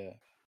Yeah.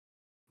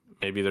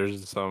 maybe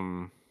there's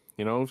some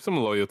some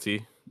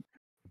loyalty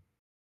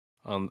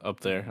on up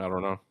there. Yeah. I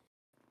don't know.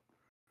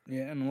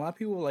 Yeah, and a lot of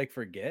people like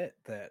forget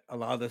that a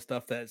lot of the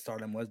stuff that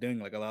Stardom was doing,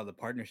 like a lot of the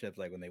partnerships,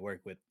 like when they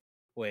work with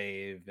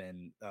Wave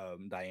and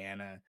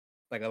Diana,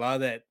 like a lot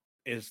of that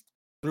is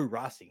through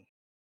Rossi.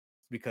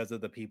 It's because of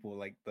the people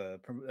like the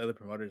other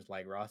promoters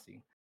like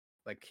Rossi,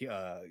 like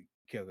Kyoko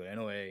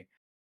Inoue,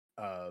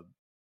 uh,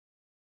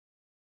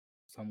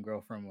 some girl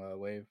from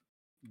Wave,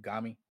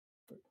 Gami.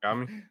 Got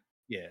me.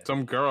 Yeah,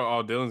 Some girl.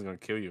 Oh, Dylan's gonna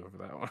kill you for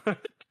that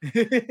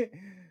one.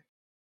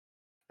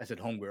 I said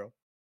homegirl.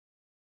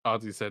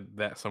 Audrey said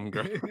that some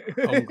girl,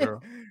 home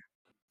girl.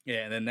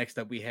 Yeah, and then next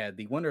up we had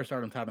the Wonder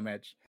Stardom title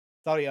match.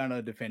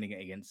 Sariana defending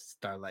against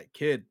Starlight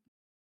Kid.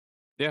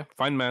 Yeah,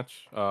 fine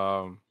match.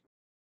 I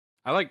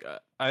like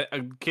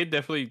I Kid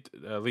definitely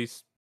at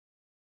least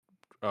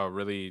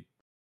really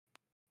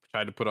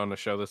tried to put on a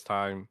show this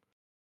time.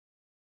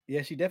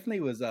 Yeah, she definitely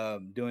was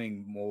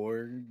doing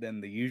more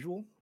than the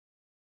usual.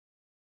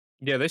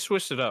 Yeah, they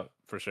switched it up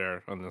for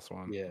sure on this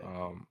one.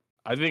 Yeah.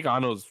 I think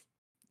Ano's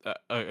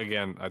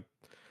again.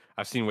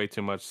 I've seen way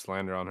too much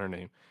slander on her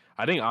name.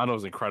 I think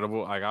Ano's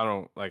incredible. Like I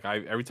don't like I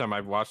every time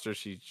I've watched her,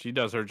 she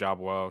does her job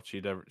well.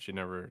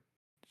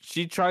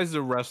 She tries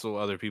to wrestle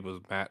other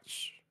people's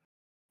match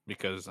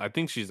because I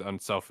think she's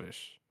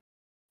unselfish.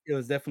 It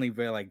was definitely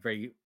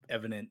very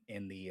evident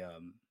in the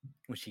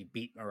when she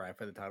beat Mariah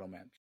for the title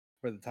match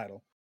for the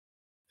title.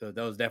 So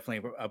that was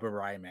definitely a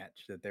Mariah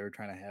match that they were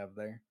trying to have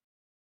there.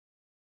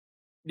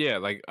 Yeah,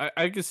 like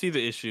I can see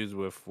the issues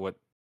with what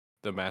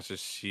the matches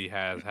she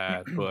has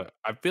had, but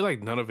I feel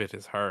like none of it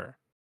is her.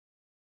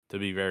 To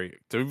be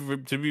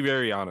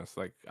very honest,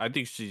 like I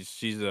think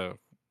she's a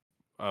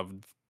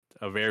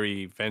a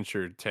very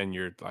ventured,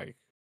 tenured like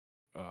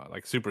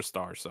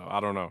superstar. So I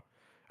don't know.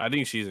 I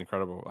think she's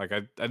incredible. Like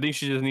I think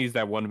she just needs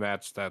that one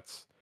match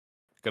that's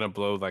gonna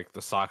blow like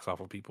the socks off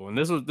of people. And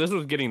this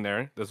was getting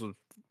there. This was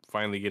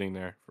finally getting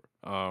there.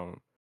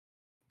 Um,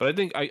 but I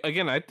think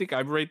I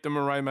rate the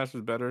Mariah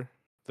matches better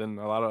than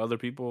a lot of other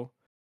people.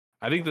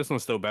 I think this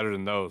one's still better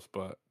than those,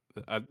 but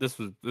this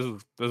was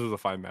a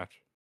fine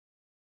match.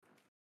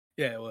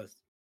 Yeah, it was.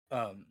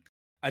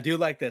 I do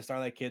like that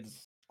Starlight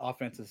Kid's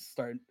offense is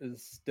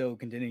still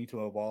continuing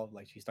to evolve.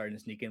 Like she's starting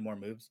to sneak in more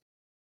moves,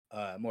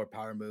 more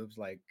power moves,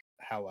 like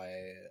how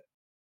I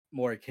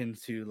more akin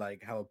to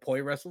like how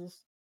Poi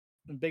wrestles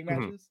in big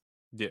Mhm. matches.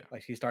 Yeah.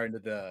 Like she's starting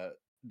to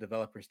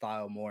develop her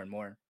style more and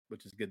more,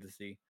 which is good to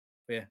see.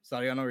 But yeah,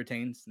 Sariano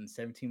retains in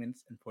 17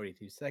 minutes and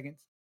 42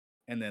 seconds.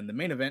 And then the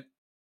main event,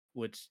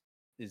 which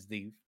is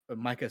the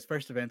Micah's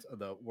first event of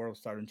the World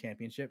Stardom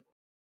Championship,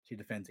 she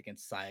defends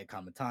against Saya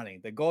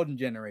Kamatani, the Golden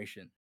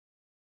Generation,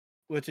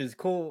 which is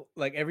cool.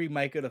 Like every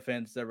Micah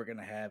defense that we're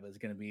gonna have is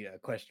gonna be a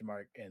question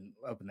mark and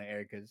up in the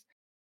air because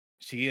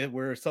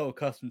we're so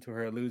accustomed to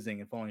her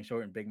losing and falling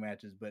short in big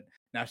matches, but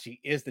now she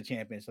is the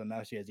champion, so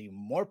now she has even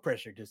more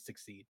pressure to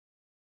succeed.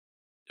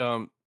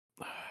 Um,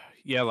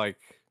 yeah,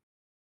 like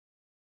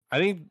I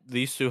think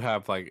these two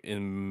have like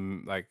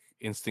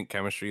instant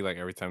chemistry like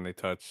every time they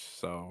touch.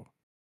 So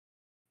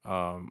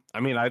I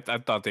mean I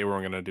thought they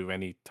weren't gonna do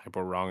any type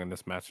of wrong in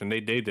this match, and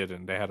they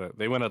didn't.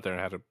 They went out there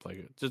and had a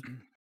like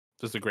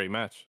just a great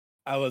match.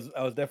 I was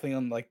definitely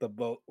on like the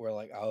boat where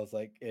like I was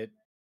like it.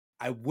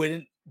 I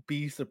wouldn't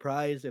be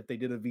surprised if they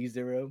did a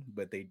V0,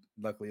 but they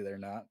luckily they're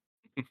not.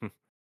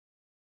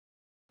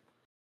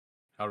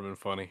 That would have been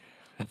funny.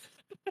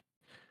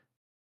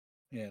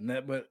 Yeah,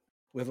 and but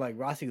with like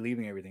Rossi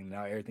leaving everything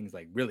now, everything's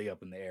like really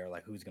up in the air.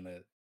 Like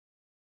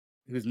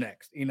who's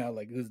next?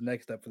 Like who's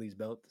next up for these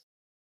belts?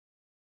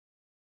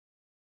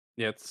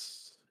 Yeah,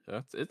 it's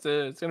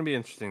gonna be an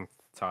interesting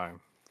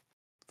time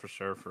for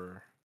sure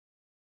for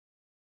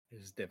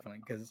It's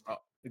different because uh,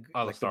 the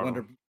like the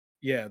Stardom.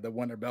 the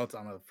Wonder belts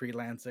on a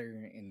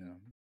freelancer.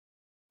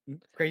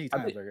 Crazy I times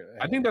think are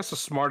I think ahead. that's the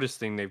smartest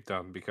thing they've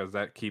done because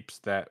that keeps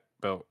that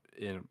belt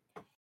in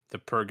the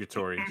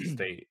purgatory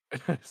state.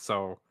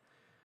 So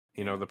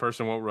Yeah, the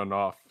person won't run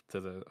off to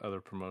the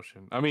other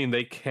promotion. I mean,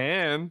 they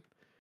can,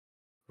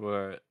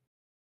 but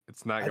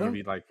it's not I going to don't.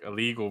 be like a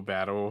legal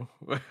battle.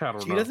 I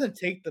don't She know. doesn't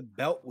take the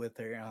belt with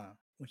her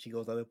when she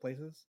goes other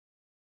places.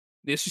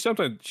 Yeah, she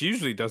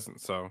usually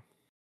doesn't. So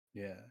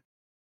Yeah,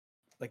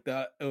 like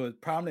it was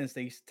Prominence.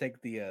 They used to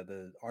take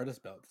the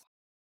artist belts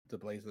to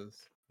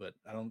places, but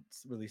I don't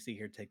really see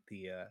her take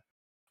the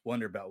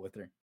Wonder belt with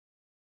her.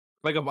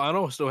 like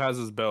Abano still has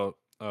his belt.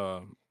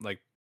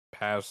 Like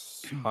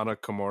past Hana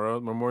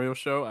Kimura Memorial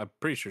Show. I'm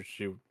pretty sure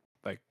she would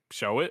like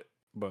show it,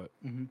 but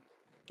Hmm.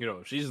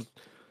 if she's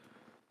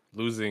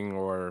losing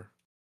or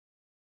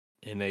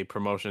in a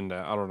promotion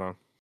that I don't know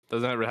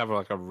doesn't have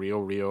like a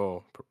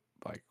real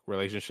like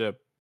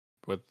relationship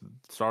with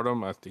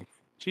Stardom, I think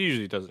she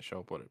usually doesn't show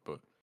up with it. But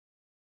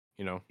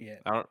Yeah,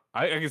 I don't.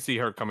 I can see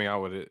her coming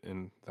out with it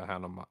in the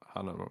Hana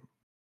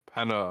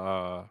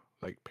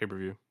like pay per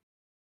view.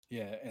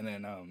 yeah, and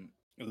then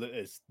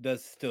it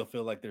does still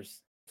feel like they're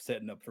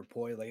setting up for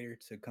Poi later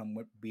to come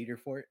beat her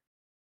for it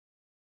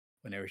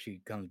whenever she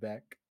comes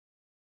back.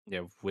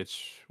 Yeah,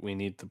 which we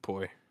need to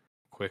poi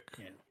quick.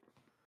 Yeah.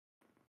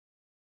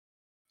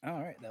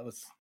 All right, that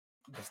was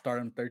the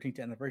Stardom 13th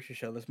anniversary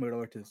show. Let's move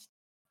over to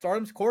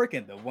Stardom's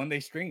Corkin, the one they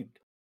streamed,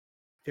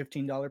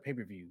 $15 pay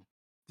per view.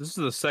 This is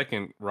the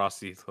second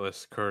Rossi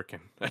list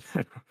Kurkin.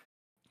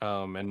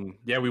 And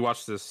yeah, we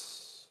watched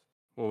this.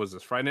 What was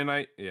this? Friday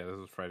night? Yeah, this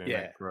was Friday night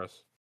Yeah, for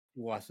us.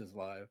 watch this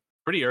live.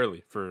 Pretty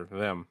early for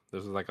them.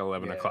 This was like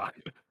 11 Yeah, o'clock.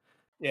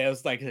 yeah, it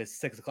was like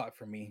 6 o'clock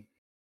for me.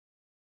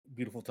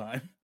 Beautiful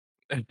time.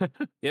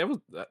 Yeah, it was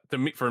to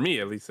me for me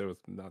at least. It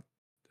was not.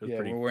 It was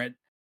Yeah, we pretty weren't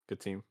good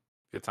team,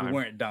 good we time.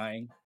 weren't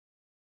dying.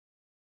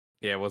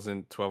 Yeah, it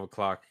wasn't 12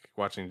 o'clock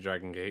watching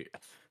Dragon Gate.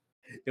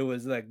 It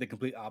was like the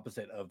complete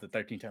opposite of the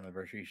 13th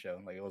anniversary show.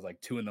 Like it was like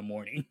 2 in the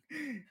morning.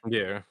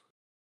 Yeah.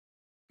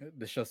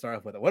 The show started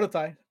off with a what a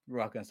tie.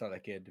 Rock and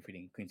Starlight Kid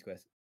defeating Queen's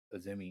Quest,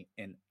 Azumi,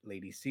 and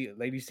Lady C.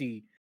 Lady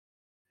C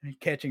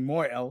catching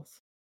more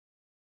L's.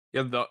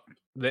 Yeah,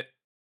 the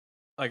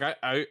like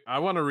I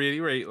want to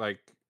reiterate, like,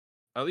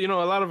 you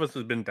know, a lot of us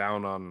has been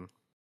down on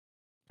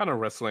kind of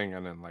wrestling,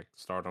 and then like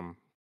Stardom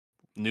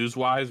news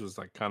wise was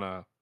like kind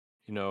of,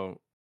 you know,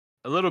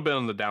 a little bit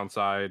on the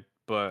downside,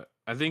 but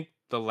I think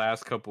the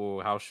last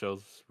couple house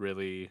shows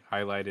really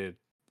highlighted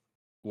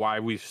why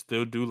we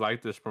still do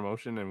like this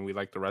promotion and we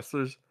like the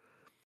wrestlers.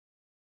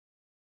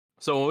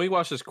 So when we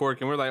watch this Cork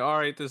and we're like, all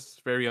right, this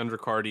is very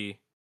undercardy,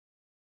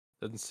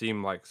 doesn't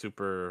seem like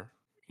super,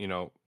 you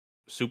know,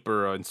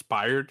 super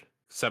inspired,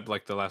 except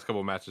like the last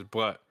couple matches.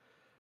 But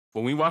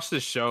when we watched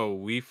this show,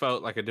 we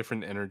felt like a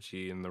different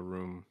energy in the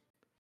room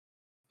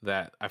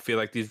that I feel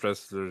like these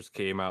wrestlers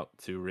came out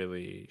to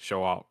really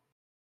show out.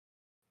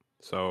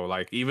 So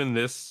like even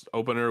this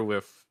opener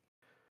with,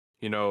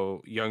 you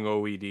know, young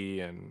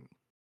OED and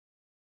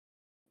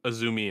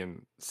Azumi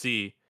and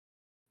C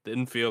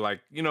didn't feel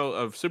like, you know,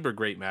 a super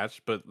great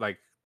match, but like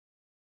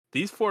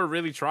these four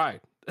really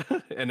tried.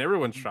 And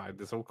everyone's tried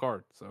this whole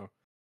card. So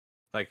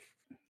like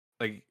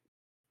like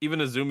even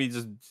Azumi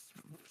just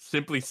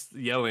simply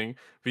yelling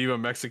 "Viva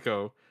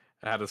Mexico"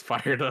 had us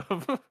fired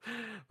up.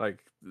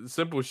 Like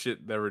simple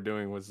shit that we're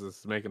doing was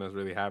just making us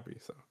really happy.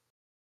 So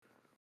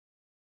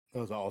That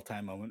was an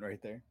all-time moment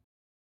right there.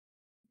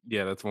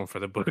 yeah, that's one for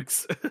the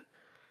books.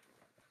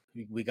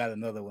 We got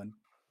another one.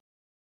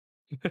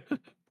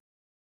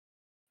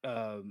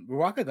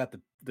 Ruaka got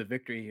the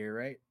victory here,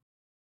 right?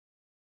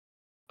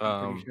 I'm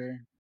pretty um, sure.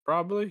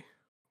 Probably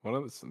one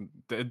of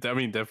the. I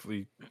mean,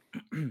 definitely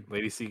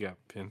Lady C got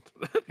pinned.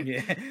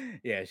 Yeah,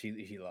 yeah,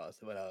 she lost.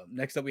 But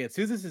next up we had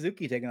Suzu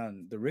Suzuki taking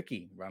on the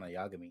rookie Rana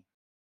Yagami.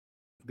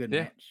 Good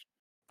Yeah, match.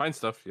 fine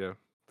stuff. Yeah,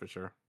 for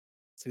sure.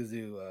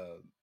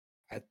 Suzu,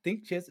 I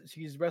think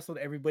she's wrestled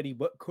everybody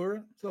but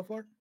Kura so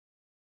far.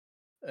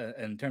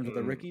 In terms of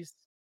the Mm, rookies.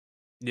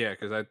 yeah,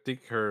 because I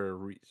think her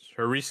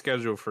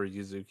reschedule for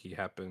Yuzuki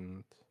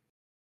happened.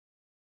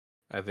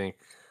 I think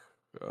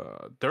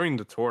during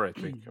the tour. I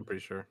think I'm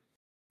pretty sure.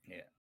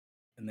 Yeah,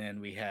 and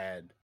then we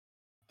had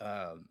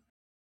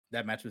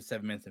that match was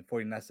 7 minutes and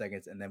 49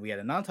 seconds, and then we had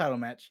a non-title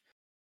match.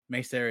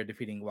 Mei Sarah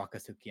defeating Waka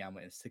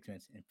Tsukiyama in 6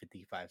 minutes and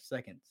 55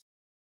 seconds.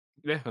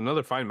 Yeah,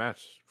 another fine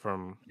match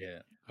from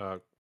Yeah. uh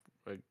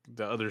like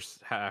the other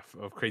half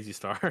of Crazy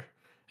Star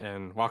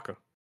and Waka.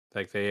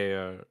 Like they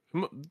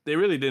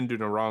really didn't do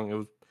no wrong. It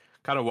was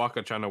kind of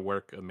Waka trying to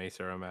work a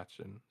Mesera match,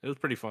 and it was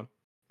pretty fun.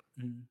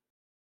 Mhm.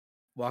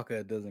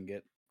 Waka doesn't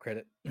get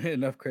credit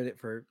enough credit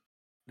for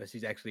that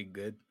she's actually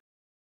good.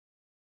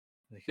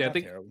 Like, she's Yeah, not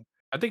terrible.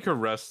 I think her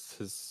rest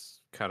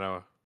is kind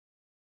of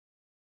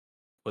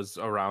was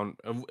around.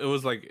 It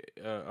was like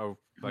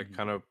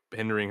kind of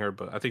hindering her,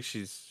 but I think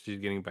she's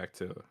getting back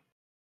to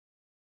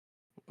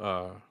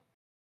uh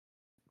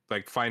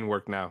like fine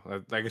work now.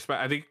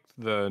 I think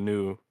the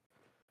new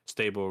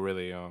stable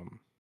really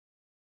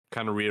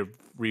kind of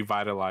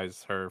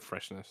revitalized her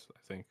freshness, I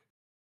think.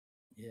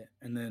 Yeah.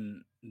 And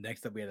then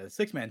next up we had a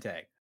 6-man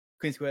tag.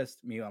 Queen's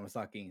Quest, Miyu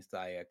Amasaki, and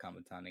Saya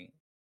Kamatani,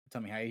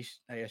 Tommy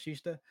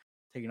Hayashishita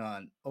taking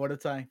on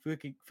Odatai,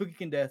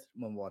 Fukikin Death,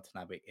 Momo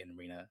Watanabe, and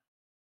Rina.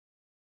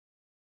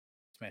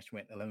 This match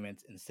went 11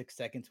 minutes and 6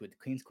 seconds with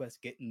Queen's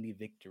Quest getting the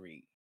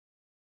victory.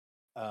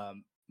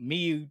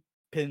 Miyu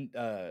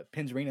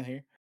pins Rina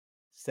here,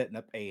 setting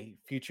up a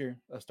future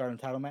Stardom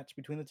title match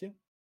between the two.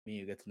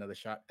 Miyu gets another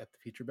shot at the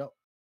future belt.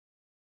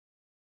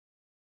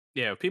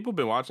 Yeah, people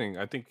been watching.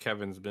 I think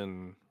Kevin's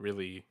been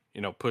really,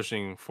 you know,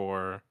 pushing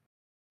for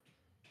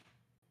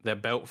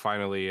that belt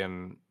finally,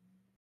 and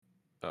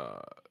I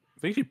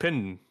think she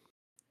pinned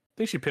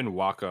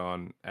Waka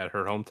on at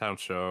her hometown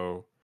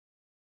show,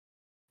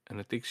 and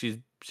I think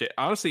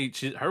honestly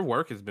her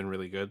work has been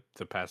really good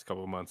the past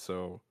couple of months.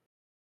 So,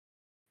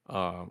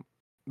 um,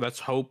 let's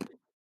hope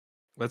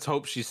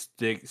she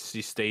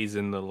stays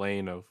in the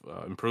lane of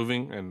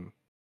improving, and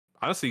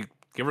honestly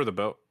give her the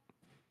belt.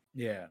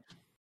 Yeah,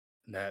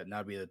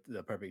 that'd be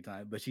the perfect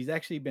time. But she's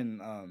actually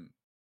been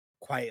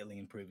quietly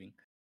improving.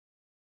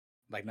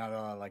 Like not a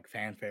lot of like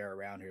fanfare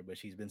around her, but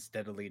she's been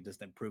steadily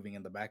just improving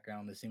in the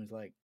background. It seems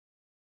like.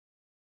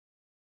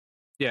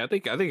 Yeah, I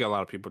think a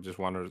lot of people just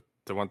want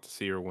to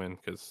see her win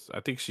because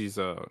I think she's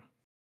you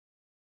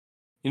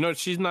know,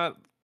 she's not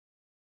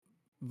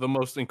the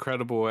most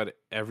incredible at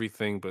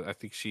everything, but I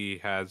think she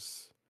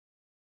has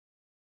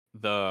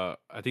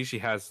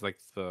like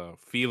the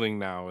feeling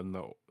now and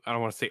the I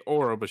don't want to say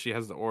aura, but she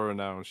has the aura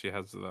now and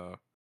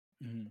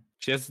Mhm.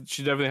 she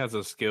definitely has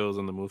the skills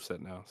and the moveset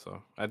now.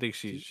 So I think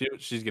She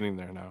she's getting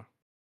there now.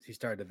 she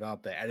started to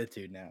develop the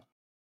attitude now.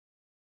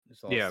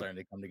 It's all Yeah. starting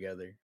to come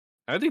together.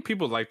 I think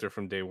people liked her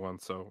from day one,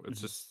 so it's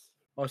Mhm. just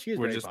Oh, she is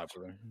we're very just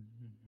popular.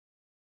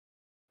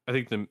 I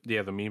think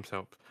the memes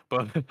help.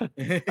 But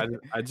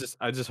I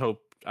just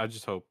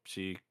hope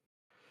she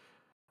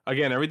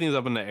again everything's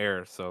up in the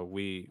air, so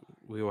we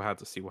will have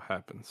to see what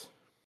happens.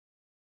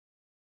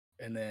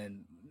 And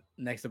then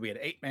Next up, we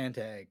had 8-man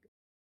tag.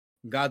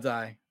 God's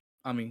Eye,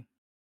 Ami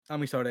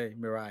Sore,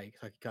 Mirai,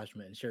 Saki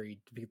Kashima, and Shuri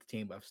defeat the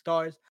team of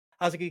Stars,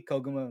 Hazuki,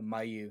 Koguma,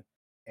 Mayu,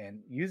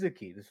 and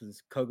Yuzuki. This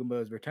was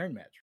Koguma's return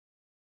match.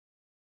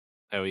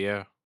 Hell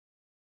yeah.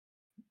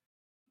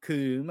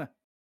 Kuma,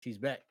 she's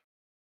back.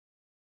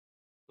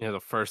 Yeah, the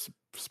first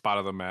spot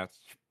of the match,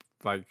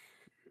 like,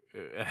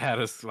 it had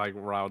us like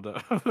riled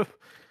up.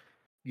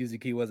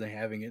 Yuzuki wasn't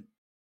having it.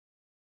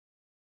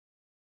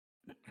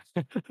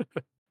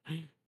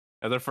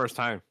 At their first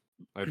time,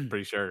 I'm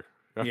pretty sure.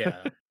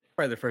 Yeah,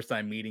 probably the first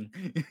time meeting.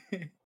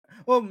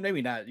 Well,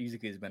 maybe not.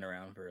 Yuzuki's been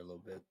around for a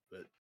little bit,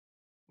 but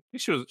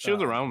she was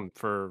around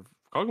for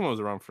Koguma was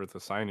around for the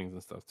signings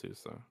and stuff too.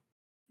 So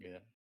yeah.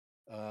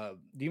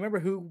 Do you remember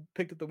who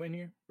picked up the win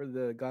here for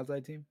the God's Eye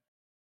team?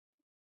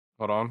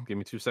 hold on, give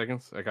me 2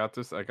 seconds. I got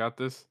this. I got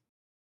this.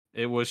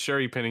 It was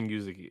Shuri pinning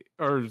Yuzuki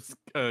or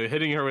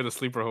hitting her with a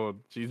sleeper hold.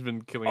 She's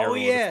been killing Oh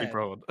everyone with a yeah,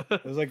 sleeper hold.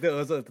 it was like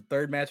the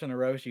third match in a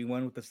row she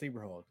won with the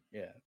sleeper hold.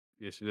 Yeah,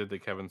 Yeah, she did the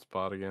Kevin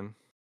spot again.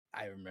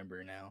 I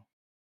remember now.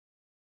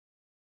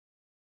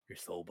 Your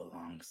soul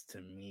belongs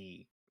to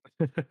me.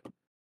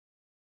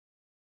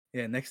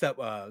 Yeah, next up,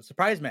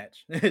 surprise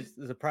match. It's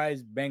a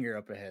surprise banger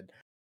up ahead.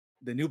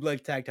 The New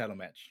Blood tag title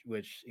match,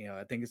 which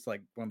I think it's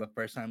like one of the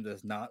first times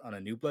it's not on a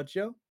New Blood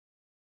show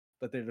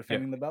that they're Yeah,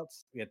 defending the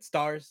belts. We had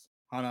Stars,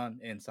 Hanan,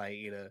 and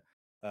Saida,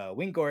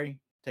 Wingori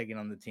taking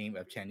on the team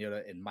of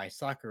Chanyota and Mai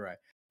Sakurai.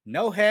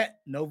 No hat,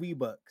 no V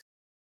Bucks.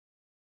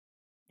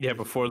 yeah.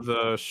 Before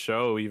the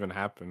show even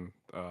happened,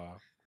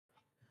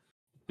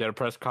 they had a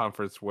press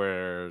conference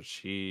where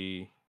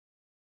she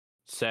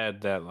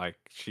said that like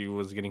she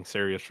was getting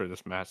serious for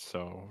this match.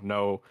 So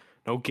no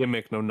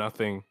gimmick, no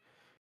nothing.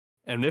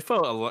 And it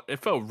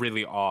felt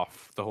really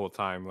off the whole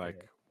time.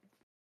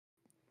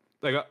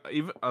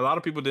 Even a lot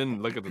of people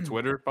didn't look at the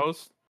Twitter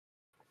post,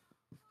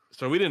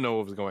 so we didn't know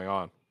what was going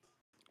on.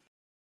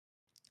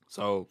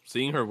 So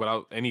seeing her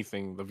without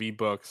anything, the V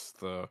Bucks,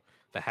 the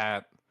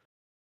hat,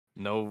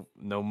 no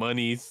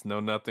monies,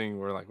 no nothing,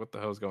 we're like, what the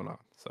hell's going on?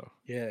 So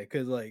Yeah,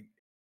 because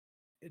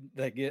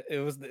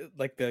it was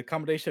like the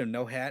combination of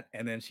no hat,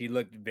 and then she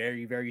looked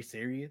very very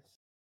serious.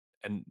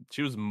 and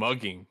she was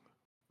mugging,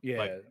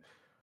 like Yeah,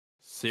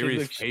 she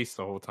serious looked face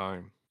the whole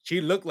time.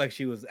 she looked like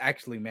she was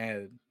actually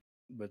mad,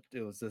 but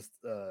it was just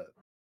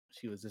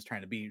she was just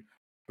trying to be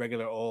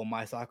regular old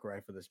Mai Sakurai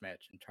for this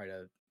match and try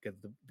to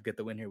get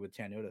the win here with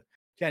Chanyota.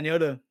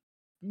 Chanyota,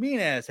 mean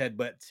ass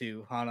headbutt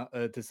to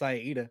to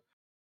Saida.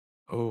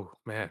 Oh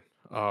man,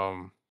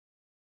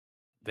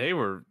 they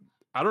were.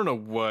 I don't know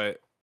what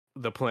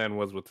the plan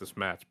was with this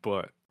match,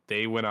 but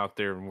they went out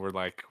there and were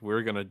like,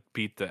 we're gonna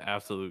beat the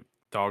absolute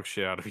dog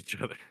shit out of each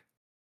other.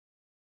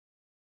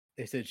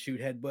 They said shoot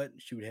headbutt,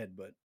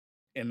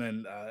 and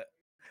then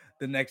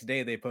the next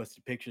day they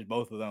posted pictures,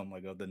 both of them,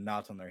 like of the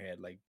knots on their head.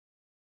 Like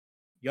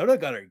Yoda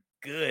got her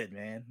good,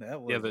 man.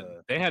 That Yeah, was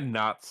they had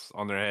knots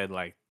on their head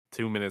like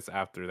 2 minutes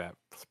after that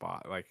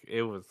spot. Like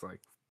it was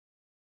like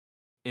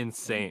and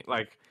insane.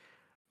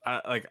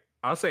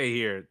 I'll say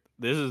here,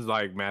 this is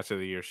like match of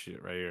the year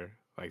shit right here.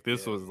 Like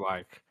this yeah, was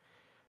like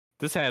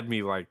this had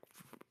me like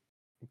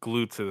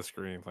glued to the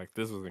screen. Like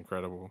this was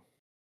incredible.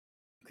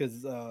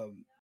 because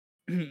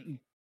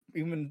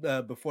even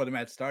before the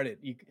match started,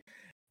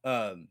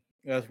 us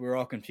we were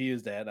all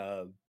confused at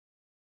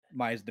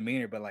Maya's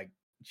demeanor, but like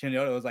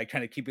Shinoda was like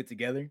trying to keep it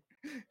together.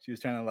 She was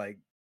trying to like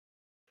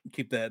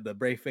keep the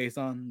brave face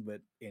on,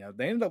 but they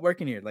ended up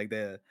working here. Like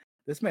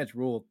this match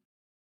ruled.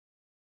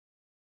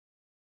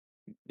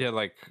 Yeah,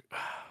 like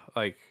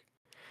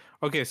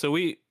okay, so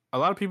a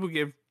lot of people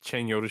give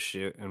Chen Yoda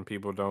shit, and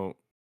people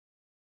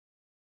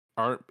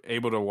aren't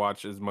able to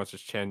watch as much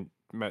as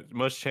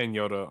much Chen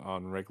Yoda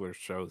on regular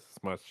shows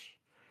as much.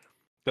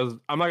 Because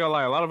I'm not gonna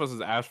lie, a lot of us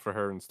has asked for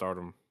her in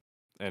Stardom,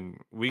 and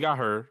we got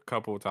her a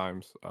couple of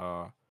times.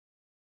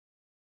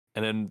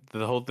 And then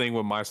the whole thing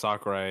with Mai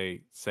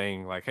Sakurai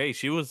saying like, "Hey,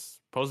 she was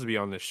supposed to be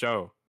on this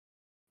show,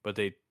 but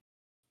they,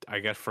 I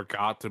guess,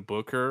 forgot to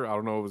book her. I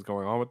don't know what was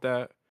going on with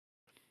that."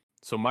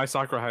 So Mai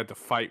Sakurai had to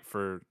fight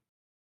for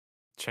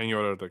Chen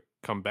Yoda to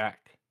come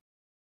back.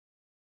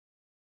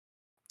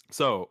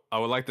 So I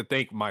would like to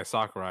thank Mai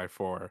Sakurai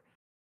for,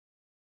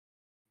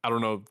 I don't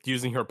know,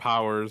 using her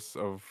powers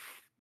of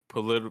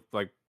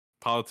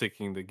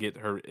politicking to get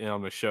her in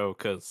on the show,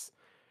 because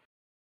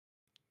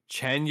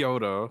Chen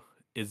Yoda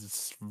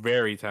is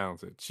very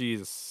talented. She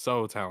is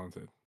so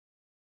talented,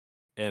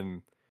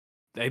 and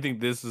I think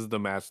this is the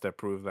match that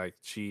proves like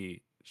she's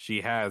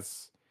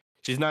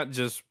not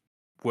just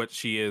what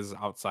she is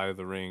outside of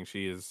the ring.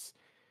 She is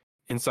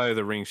inside of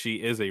the ring. She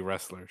is a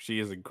wrestler. She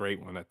is a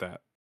great one at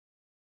that.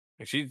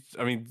 Like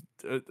I mean,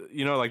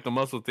 like the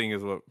muscle thing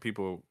is what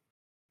people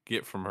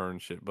get from her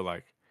and shit. But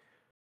like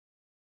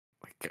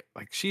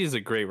she is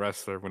a great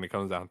wrestler when it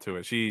comes down to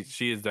it. She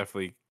has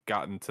definitely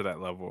gotten to that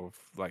level of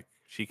like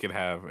she could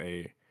have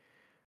a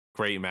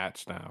great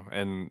match now.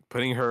 And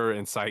putting her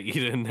and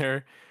Saida in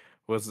there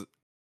was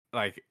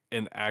like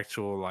an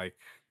actual like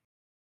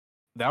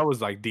that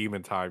was like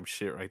demon time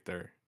shit right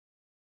there.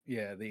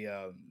 Yeah,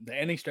 the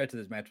ending stretch of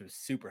this match was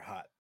super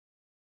hot.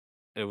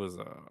 it was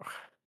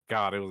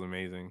God, it was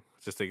amazing.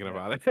 Just thinking Yeah.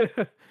 about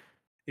it.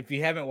 If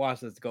you haven't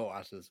watched this, go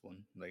watch this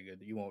one. Like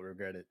you won't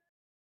regret it.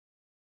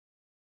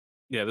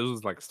 Yeah, this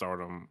was like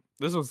Stardom.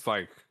 This was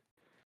like,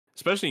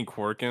 especially in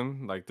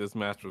Corkin, like this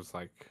match was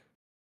like,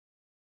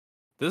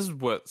 this is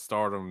what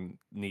Stardom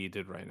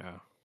needed right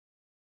now.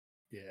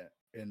 Yeah.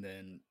 And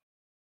then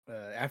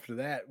after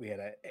that, we had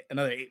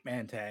another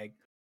 8-man tag.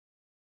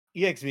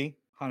 EXV,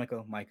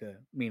 Hanako, Micah,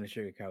 Mina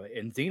Shirakawa,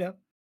 and Xena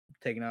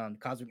taking on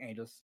Cosmic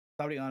Angels,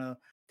 Saudi Ano,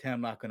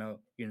 Tam Nakano,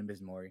 Yuna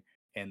Mizumori,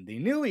 and the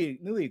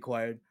newly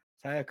acquired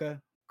Sayaka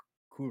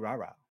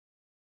Kurara.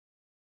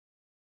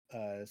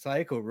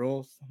 Sayako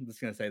rules. I'm just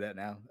gonna say that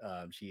now.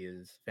 She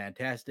is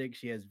fantastic.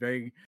 She has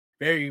very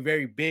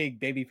big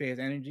babyface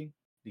energy.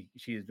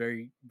 She is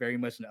very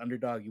much an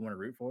underdog you want to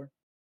root for.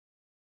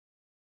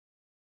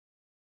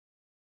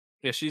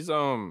 Yeah, she's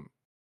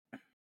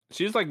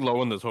like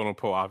low in the totem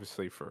pole,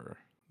 obviously for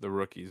the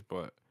rookies,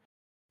 but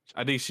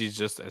I think she's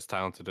just as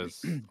talented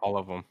as all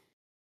of them.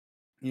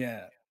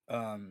 Yeah.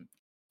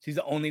 She's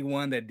the only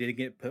one that didn't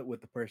get put with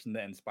the person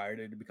that inspired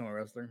her to become a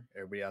wrestler.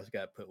 Everybody else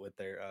got put with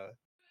their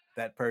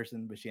that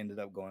person, but she ended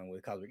up going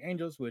with Cosmic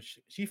Angels, which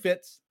she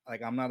fits.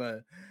 Like I'm not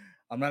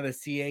a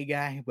CA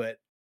guy, but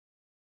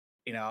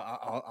you know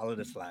I'll let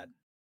it slide.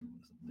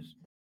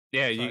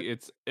 Yeah, Sorry.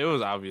 it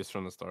was obvious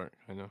from the start.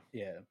 I know.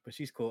 Yeah, but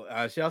she's cool.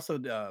 She also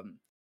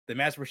the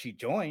match where she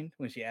joined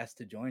when she asked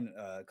to join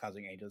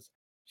Cosmic Angels,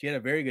 she had a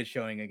very good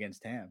showing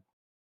against Tam.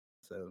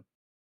 So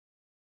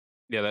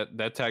Yeah,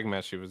 that tag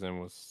match she was in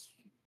was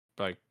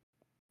like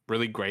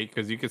really great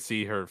because you could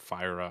see her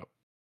fire up.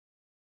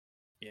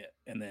 yeah,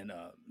 and then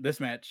this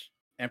match,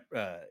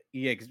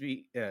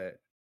 EXV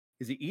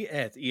is it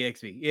it's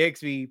EXV?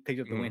 EXV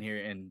picked up the win Mhm. here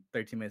in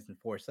 13 minutes and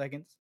 4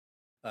 seconds,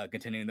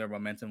 continuing their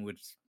momentum,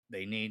 which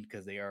they need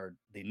because they are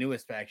the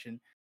newest faction.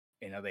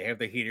 You know, they have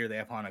the heater, they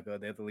have Hanukkah,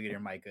 they have the leader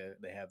Micah,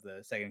 they have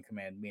the second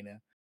command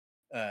Mina,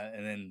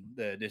 and then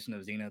the addition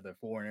of Xena, the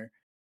foreigner.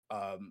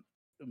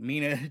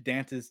 Mina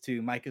dances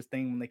to Micah's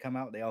theme when they come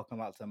out. They all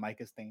come out to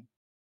Micah's theme.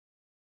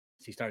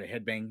 She started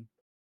headbanging,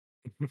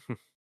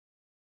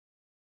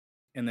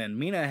 and then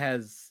Mina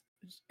has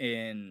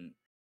in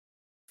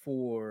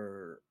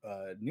for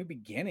New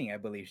Beginning, I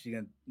believe she's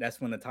gonna.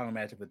 That's when the title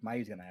matchup with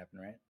Mayu's gonna happen,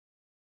 right?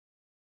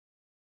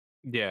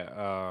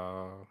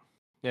 Yeah,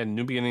 yeah,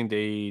 New Beginning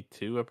Day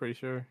 2, I'm pretty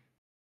sure.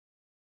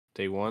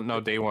 Day 1?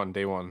 No, day 1,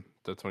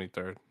 the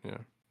 23rd. Yeah.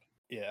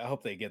 Yeah, I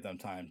hope they give them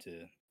time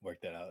to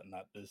work that out,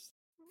 not just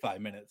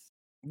 5 minutes.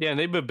 Yeah, and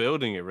they've been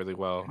building it really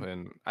well,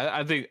 and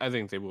I think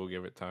they will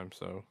give it time.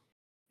 So,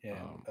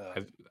 Yeah,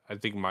 I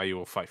think Mayu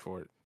will fight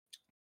for it.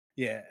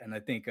 yeah, and I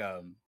think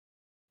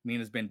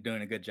Mina's been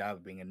doing a good job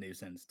of being a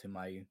nuisance to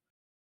Mayu.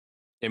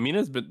 Yeah,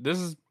 Mina's been. This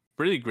is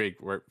pretty great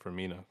work for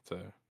Mina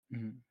to.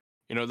 Mhm.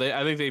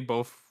 I think they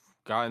both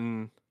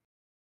gotten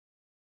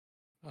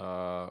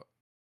uh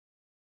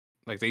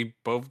like they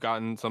both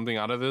gotten something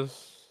out of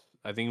this.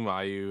 I think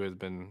Mayu has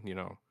been,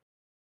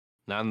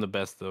 not in the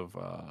best of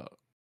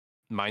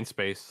mind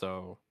space,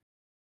 so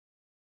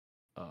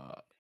uh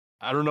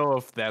I don't know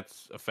if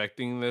that's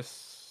affecting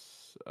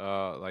this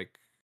like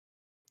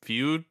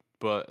feud,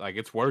 but like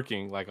it's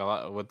working. Like a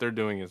lot what they're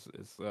doing is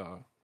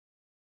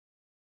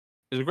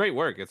great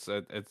work. It's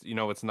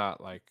not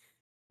like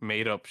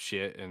made up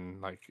shit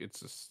and like it's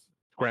just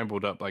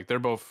scrambled up. Like they're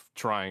both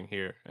trying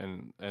here,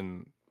 and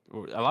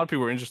a lot of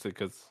people are interested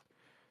because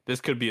this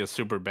could be a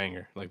super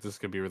banger. Like this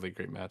could be a really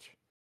great match.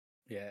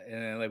 Yeah,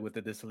 and then like with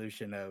the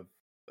dissolution of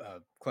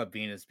Club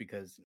Venus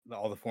because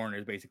all the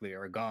foreigners basically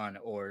are gone,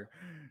 or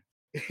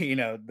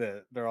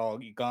they're all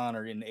gone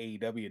or in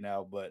AEW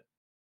now. But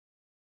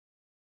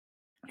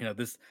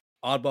this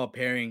oddball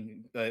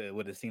pairing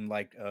would have seemed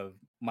like of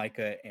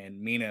Micah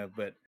and Mina,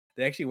 but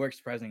they actually work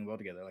surprisingly well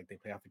together. Like they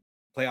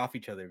play off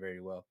each other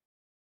very well.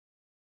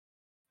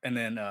 And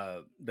then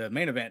the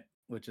main event,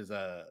 which is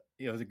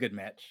it was a good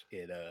match.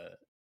 It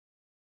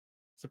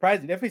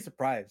definitely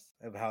surprised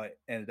of how it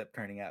ended up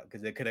turning out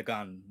because it could have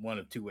gone one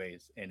of two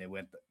ways, and it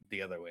went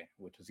the other way,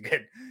 which was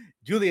good.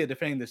 Julia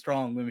defending the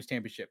strong women's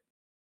championship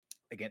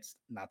against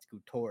Natsuko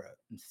Tora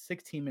in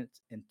 16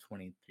 minutes and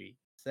 23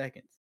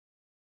 seconds.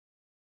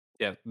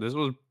 Yeah, this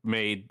was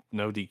made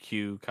no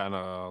DQ kind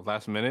of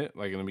last minute,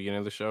 like in the beginning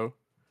of the show.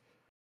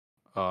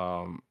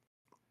 Um,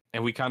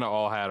 and we kind of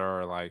all had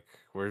our like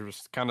we're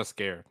just kind of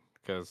scared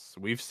because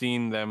we've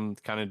seen them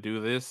kind of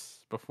do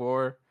this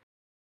before,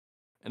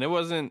 and it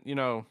wasn't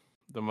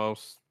the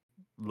most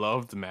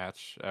loved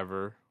match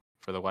ever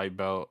for the white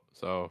belt.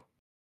 So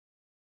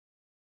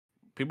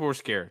people were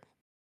scared,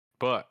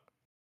 but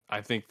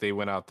I think they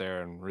went out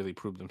there and really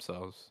proved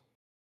themselves.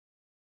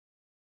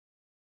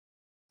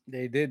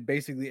 They did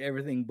basically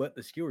everything but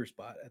the skewer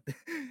spot.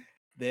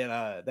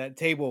 That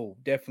table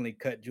definitely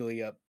cut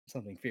Julia up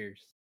something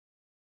fierce.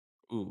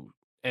 Ooh,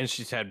 and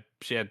she had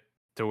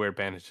to wear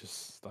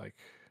bandages like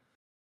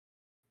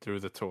through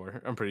the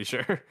tour. I'm pretty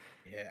sure.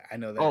 Yeah, I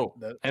know that. Oh,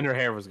 and her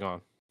hair was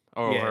gone.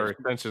 Oh, Yeah, her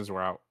extensions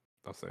were out.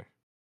 I'll say.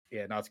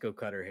 yeah, Natsuko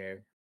cut her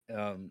hair.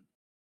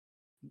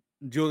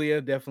 Julia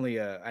definitely.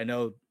 I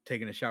know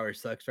taking a shower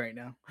sucks right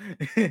now.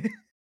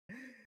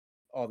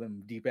 All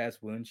them deep ass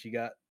wounds she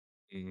got.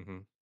 Mm-hmm.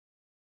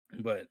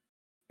 But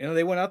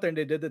they went out there and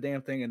they did the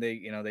damn thing, and they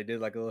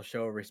did like a little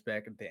show of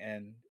respect at the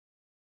end.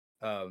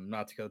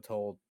 Natsuko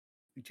told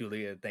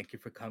Julia, "Thank you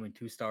for coming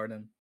to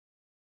Stardom,"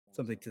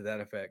 something to that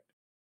effect.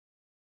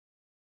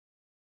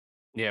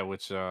 Yeah,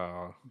 which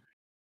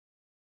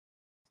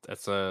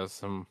that's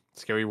some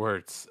scary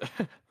words.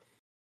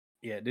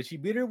 Yeah, did she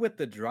beat her with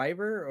the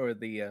driver or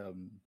the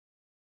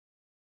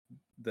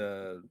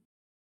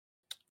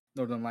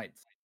Northern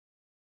Lights?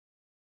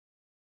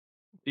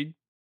 She-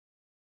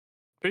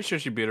 Pretty sure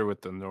she beat her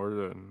with the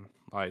Northern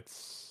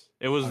Lights.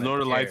 It was On a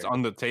Northern Lights chair.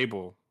 on the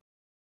table,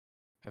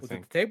 I Was it the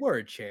think. table or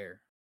a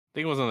chair? I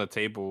think it was on the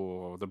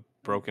table, the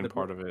broken The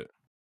part of it.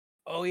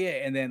 Oh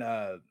yeah, and then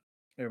it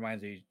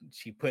reminds me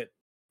she put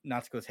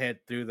Natsuko's head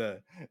through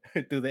the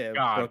through the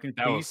God, broken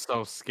that was piece,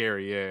 so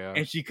scary. Yeah, yeah.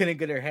 and she couldn't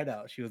get her head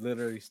out. She was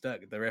literally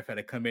stuck. The ref had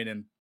to come in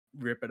and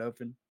rip it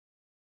open.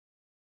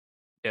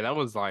 Yeah, that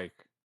was like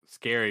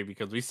scary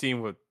because we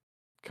seen what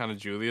kind of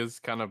Julia's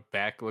kind of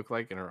back looked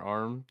like in her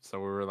arm. So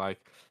we were like,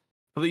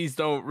 please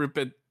don't rip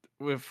it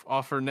with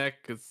off her neck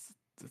because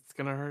it's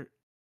gonna hurt.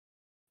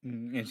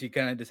 And she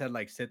kind of just had to,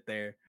 like, sit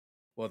there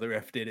while the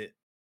ref did it.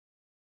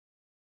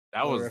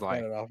 That While the was ref got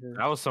like it off her.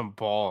 that was some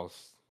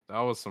balls. That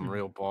was some Mhm,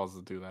 real balls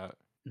to do that.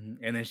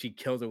 and then she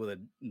kills her with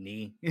a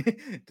knee,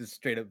 just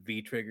straight up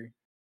V trigger.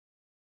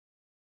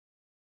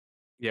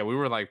 Yeah, we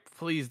were like,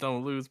 please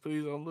don't lose,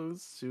 please don't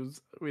lose.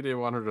 We didn't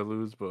want her to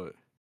lose, but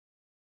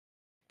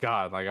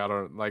God, like I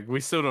don't like we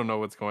still don't know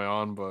what's going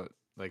on, but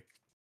like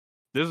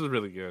this is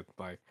really good.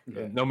 Like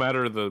Yeah, no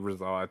matter the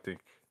result, I think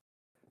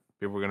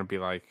people are gonna be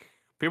like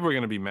people are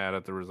gonna be mad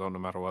at the result no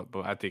matter what.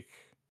 But I think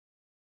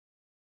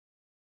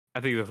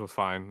this was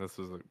fine. This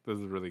is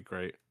really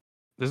great.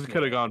 yeah. This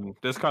could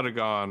have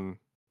gone,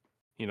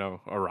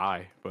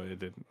 awry, but it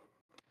didn't.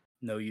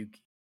 No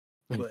Yuki,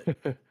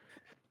 but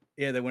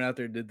yeah, they went out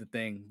there and did the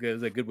thing. It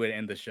was a good way to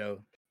end the show.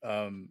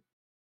 Um,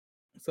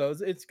 so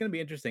it's going to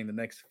be interesting the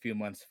next few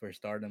months for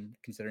Stardom,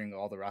 considering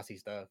all the Rossi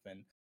stuff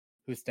and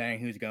who's staying,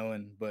 who's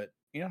going. But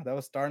that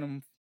was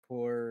Stardom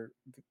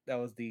that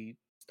was the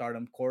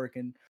Stardom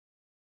Korakuen,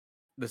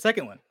 the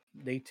second one,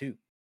 day two.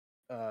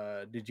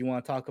 Did you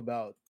want to talk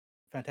about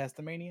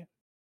Fantastomania?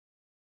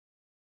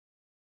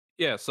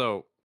 Yeah,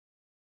 so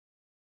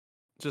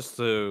just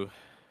a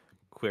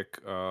quick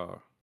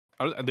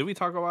did we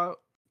talk about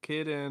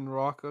Kid and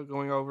Rocka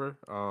going over?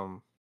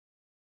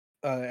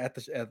 At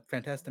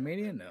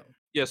Fantastomania, no.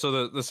 Yeah,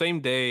 so the same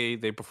day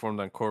they performed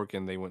on Cork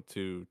and they went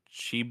to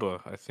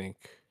Chiba, I think.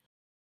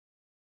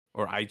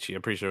 Or Aichi,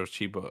 I'm pretty sure it was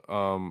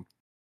Chiba.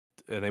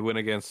 And they went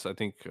against I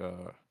think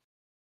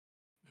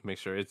make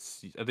sure I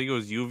think it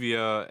was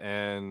Yuvia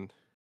and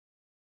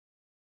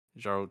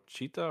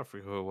Jarochita. I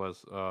forget who it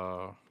was.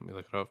 Let me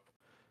look it up.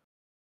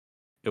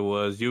 It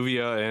was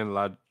Yuvia and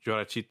La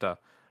Jarachita,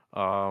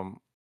 um,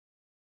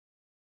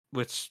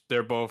 which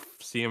they're both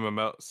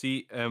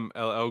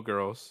CMLL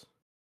girls.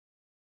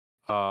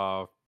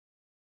 Uh,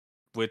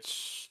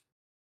 which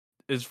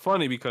is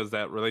funny because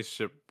that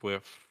relationship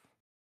with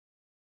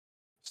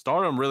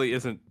Stardom really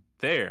isn't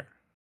there.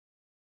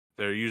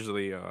 They're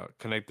usually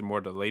connected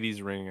more to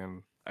Ladies Ring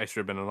and Ice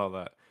Ribbon and all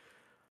that.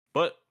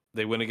 But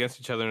they went against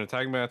each other in a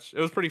tag match. It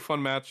was a pretty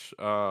fun match.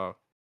 It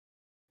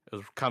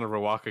was kind of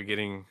Rawaka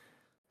getting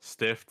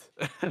stiffed,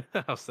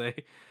 I'll say.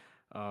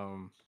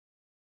 Um,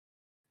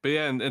 but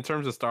yeah, in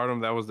terms of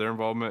Stardom, that was their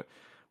involvement.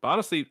 But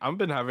honestly, I've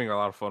been having a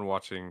lot of fun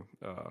watching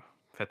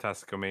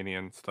Fantasticomania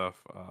and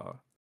stuff.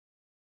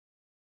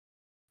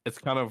 It's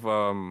kind of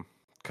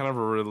a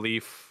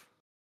relief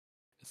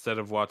instead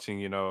of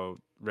watching,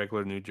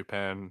 regular New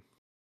Japan.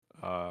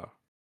 Uh,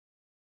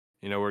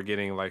 we're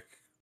getting like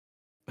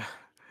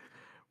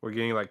we're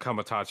getting like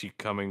Kamatachi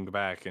coming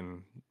back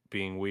and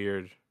being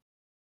weird,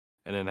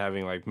 and then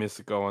having like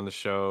Mystico on the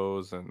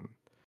shows and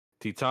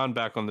Titan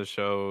back on the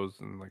shows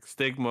and like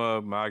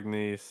Stigma,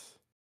 Magnis.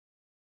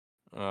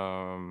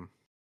 Um,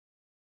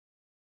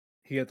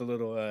 He had the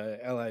little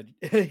Li.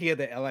 He had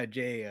the Lij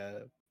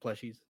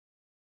plushies.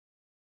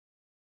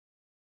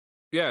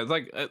 yeah, it's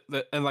like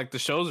and like the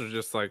shows are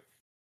just like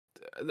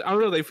I don't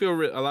know. They feel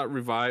a lot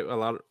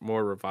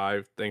more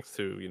revived thanks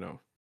to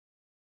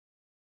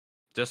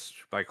just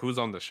like who's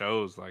on the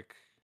shows. Like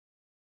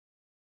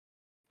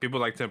people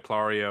like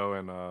Templario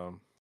and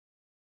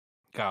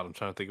God, I'm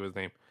trying to think of his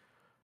name.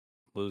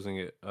 Losing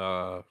it.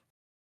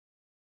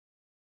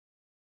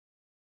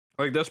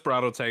 Like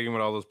Desperado tagging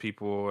with all those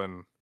people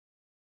and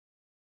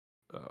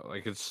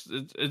like it's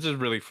just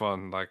really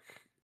fun. Like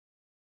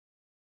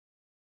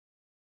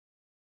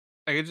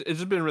it's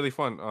just been really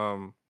fun.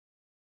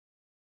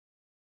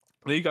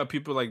 Then you got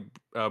people like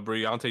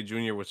Brillante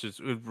Jr., which is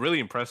it really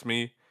impressed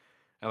me,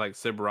 and like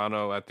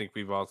Ciberano. I think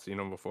we've all seen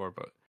him before,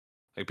 but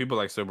like people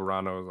like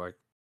Ciberano, like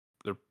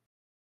they're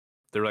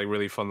they're like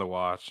really fun to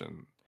watch,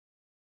 and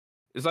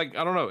it's like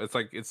I don't know. It's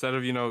like instead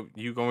of you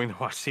going to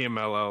watch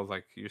CMLL,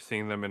 like you're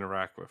seeing them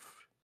interact with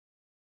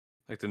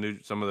like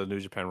some of the New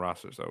Japan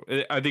roster. So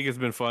I think it's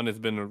been fun. It's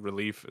been a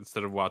relief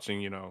instead of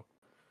watching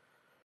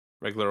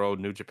regular old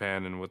New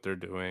Japan and what they're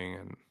doing,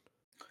 and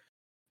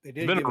They it's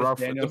did been a give us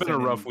rough. It's been a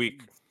Danielson rough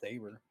week. and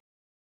Saber.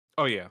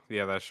 Oh yeah,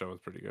 that show was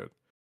pretty good.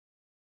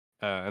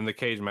 And the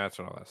cage match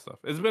and all that stuff.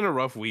 It's been a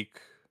rough week,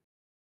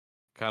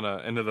 kind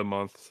of end of the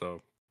month,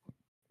 so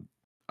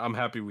I'm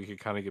happy we could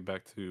kind of get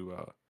back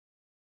to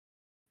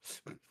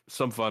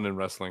some fun in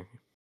wrestling.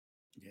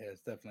 Yeah,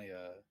 it's definitely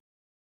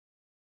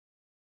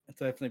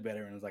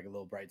better, and it's like a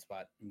little bright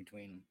spot in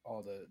between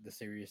all the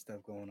serious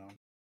stuff going on.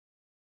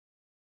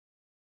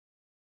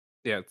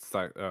 Yeah, it's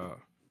like I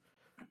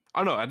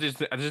don't know. I just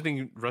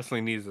think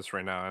wrestling needs this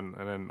right now, and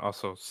then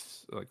also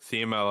like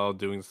CMLL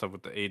doing stuff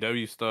with the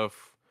AEW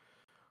stuff,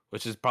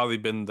 which has probably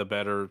been the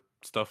better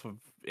stuff of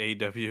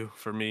AEW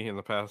for me in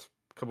the past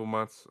couple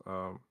months.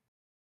 I'm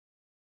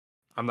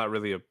not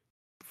really a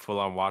full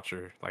on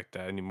watcher like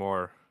that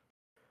anymore,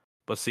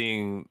 but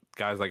seeing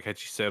guys like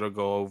Hechiseto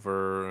go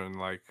over and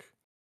like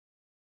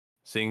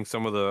seeing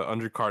some of the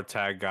undercard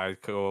tag guys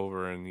go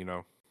over and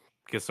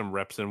get some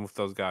reps in with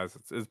those guys,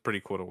 it's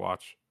pretty cool to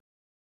watch.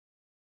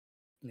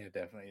 Yeah,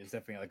 definitely. It's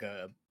definitely like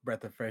a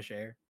breath of fresh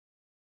air.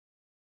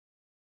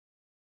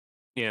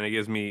 Yeah, and it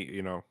gives me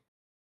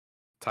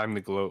time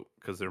to gloat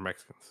because they're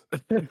Mexicans.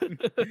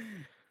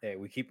 Hey,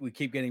 we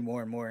keep getting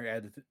more and more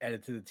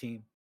added to the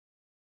team.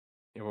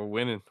 Yeah, we're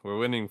winning. We're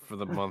winning for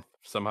the month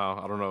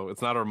somehow. I don't know.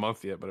 It's not our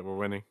month yet, but we're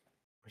winning.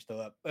 We're still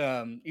up.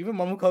 Even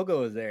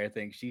Momokoko was there. I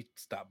think she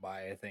stopped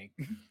by. I think.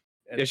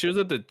 Yeah, she was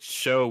at the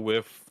show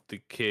with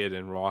the kid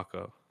and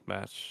Rocco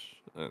match.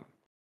 And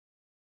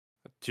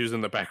she was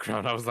in the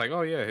background. I was like,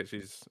 oh yeah,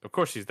 of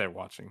course she's there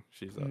watching.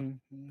 She's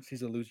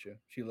She's a lucha.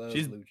 She loves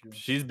lucha.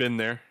 she's been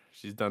there.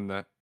 She's done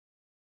that.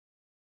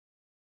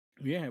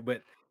 Yeah, but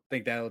I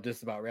think that'll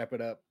just about wrap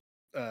it up.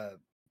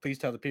 Please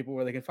tell the people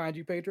where they can find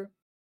you, Pedro.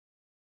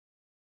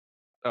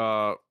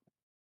 Uh,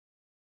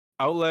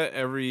 Outlet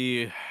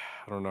every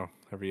I don't know,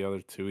 every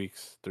other 2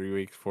 weeks, 3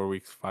 weeks, 4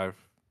 weeks, a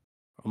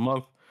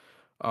month.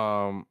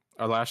 Our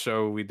last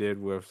show we did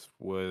was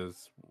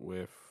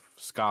with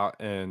Scott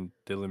and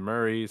Dylan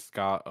Murray,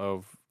 Scott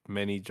of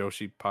many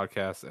Joshi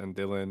podcasts and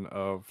Dylan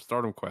of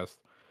Stardom Quest.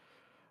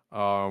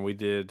 We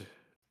did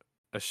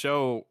a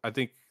show, I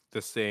think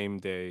the same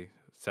day.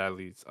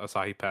 Sadly,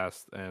 Asahi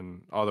passed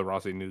and all the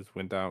Rossi news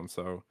went down,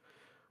 so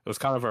it was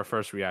kind of our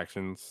first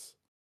reactions.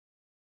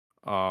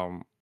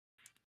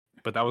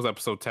 But that was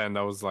episode 10.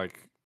 That was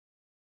like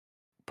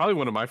probably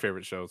one of my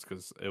favorite shows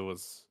because it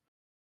was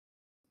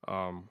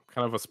kind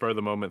of a spur of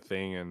the moment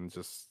thing and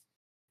just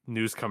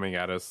news coming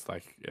at us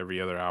like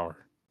every other hour.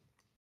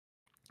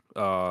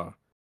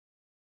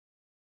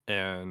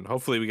 And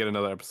hopefully we get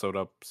another episode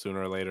up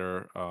sooner or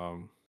later.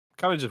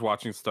 Kind of just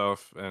watching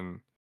stuff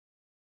and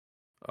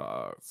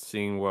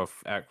seeing what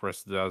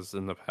Actress does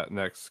in the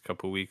next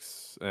couple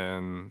weeks,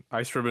 and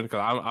Ice Ribbon because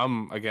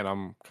I'm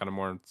kind of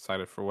more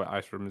excited for what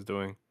Ice Ribbon is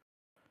doing.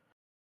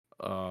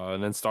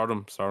 And then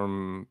Stardom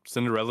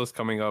Cinderella's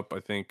coming up, I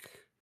think.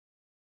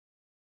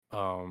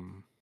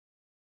 And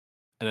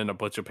then a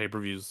bunch of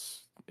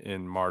pay-per-views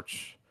in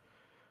March,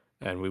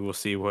 and we will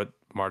see what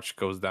March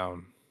goes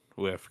down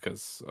with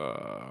because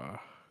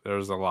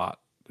there's a lot.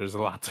 There's a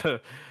lot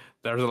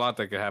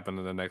that could happen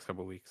in the next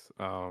couple of weeks.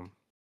 But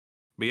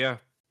yeah,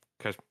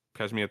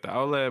 catch me at the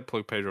outlet.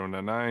 Plug Pedro on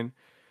the 9.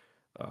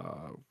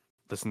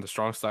 Listen to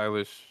Strong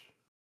Stylish.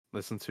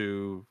 Listen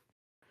to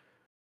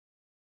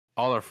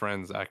all our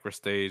friends, Acra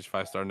Stage,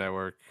 5 Star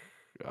Network.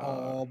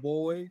 All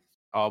boys.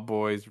 All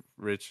boys,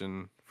 Rich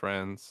and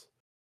Friends.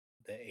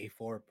 The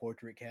A4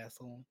 Portrait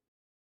Castle.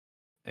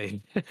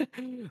 Hey,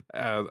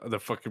 the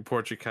fucking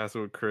Portrait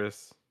Castle with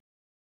Chris.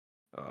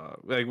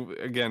 Like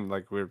again,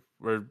 like we're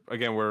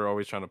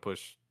always trying to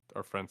push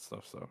our friends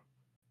stuff. So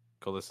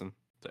go listen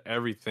to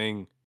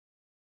everything.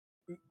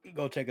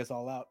 Go check us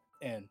all out,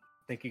 and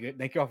thank you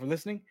all for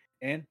listening,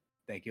 and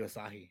thank you,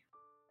 Asahi.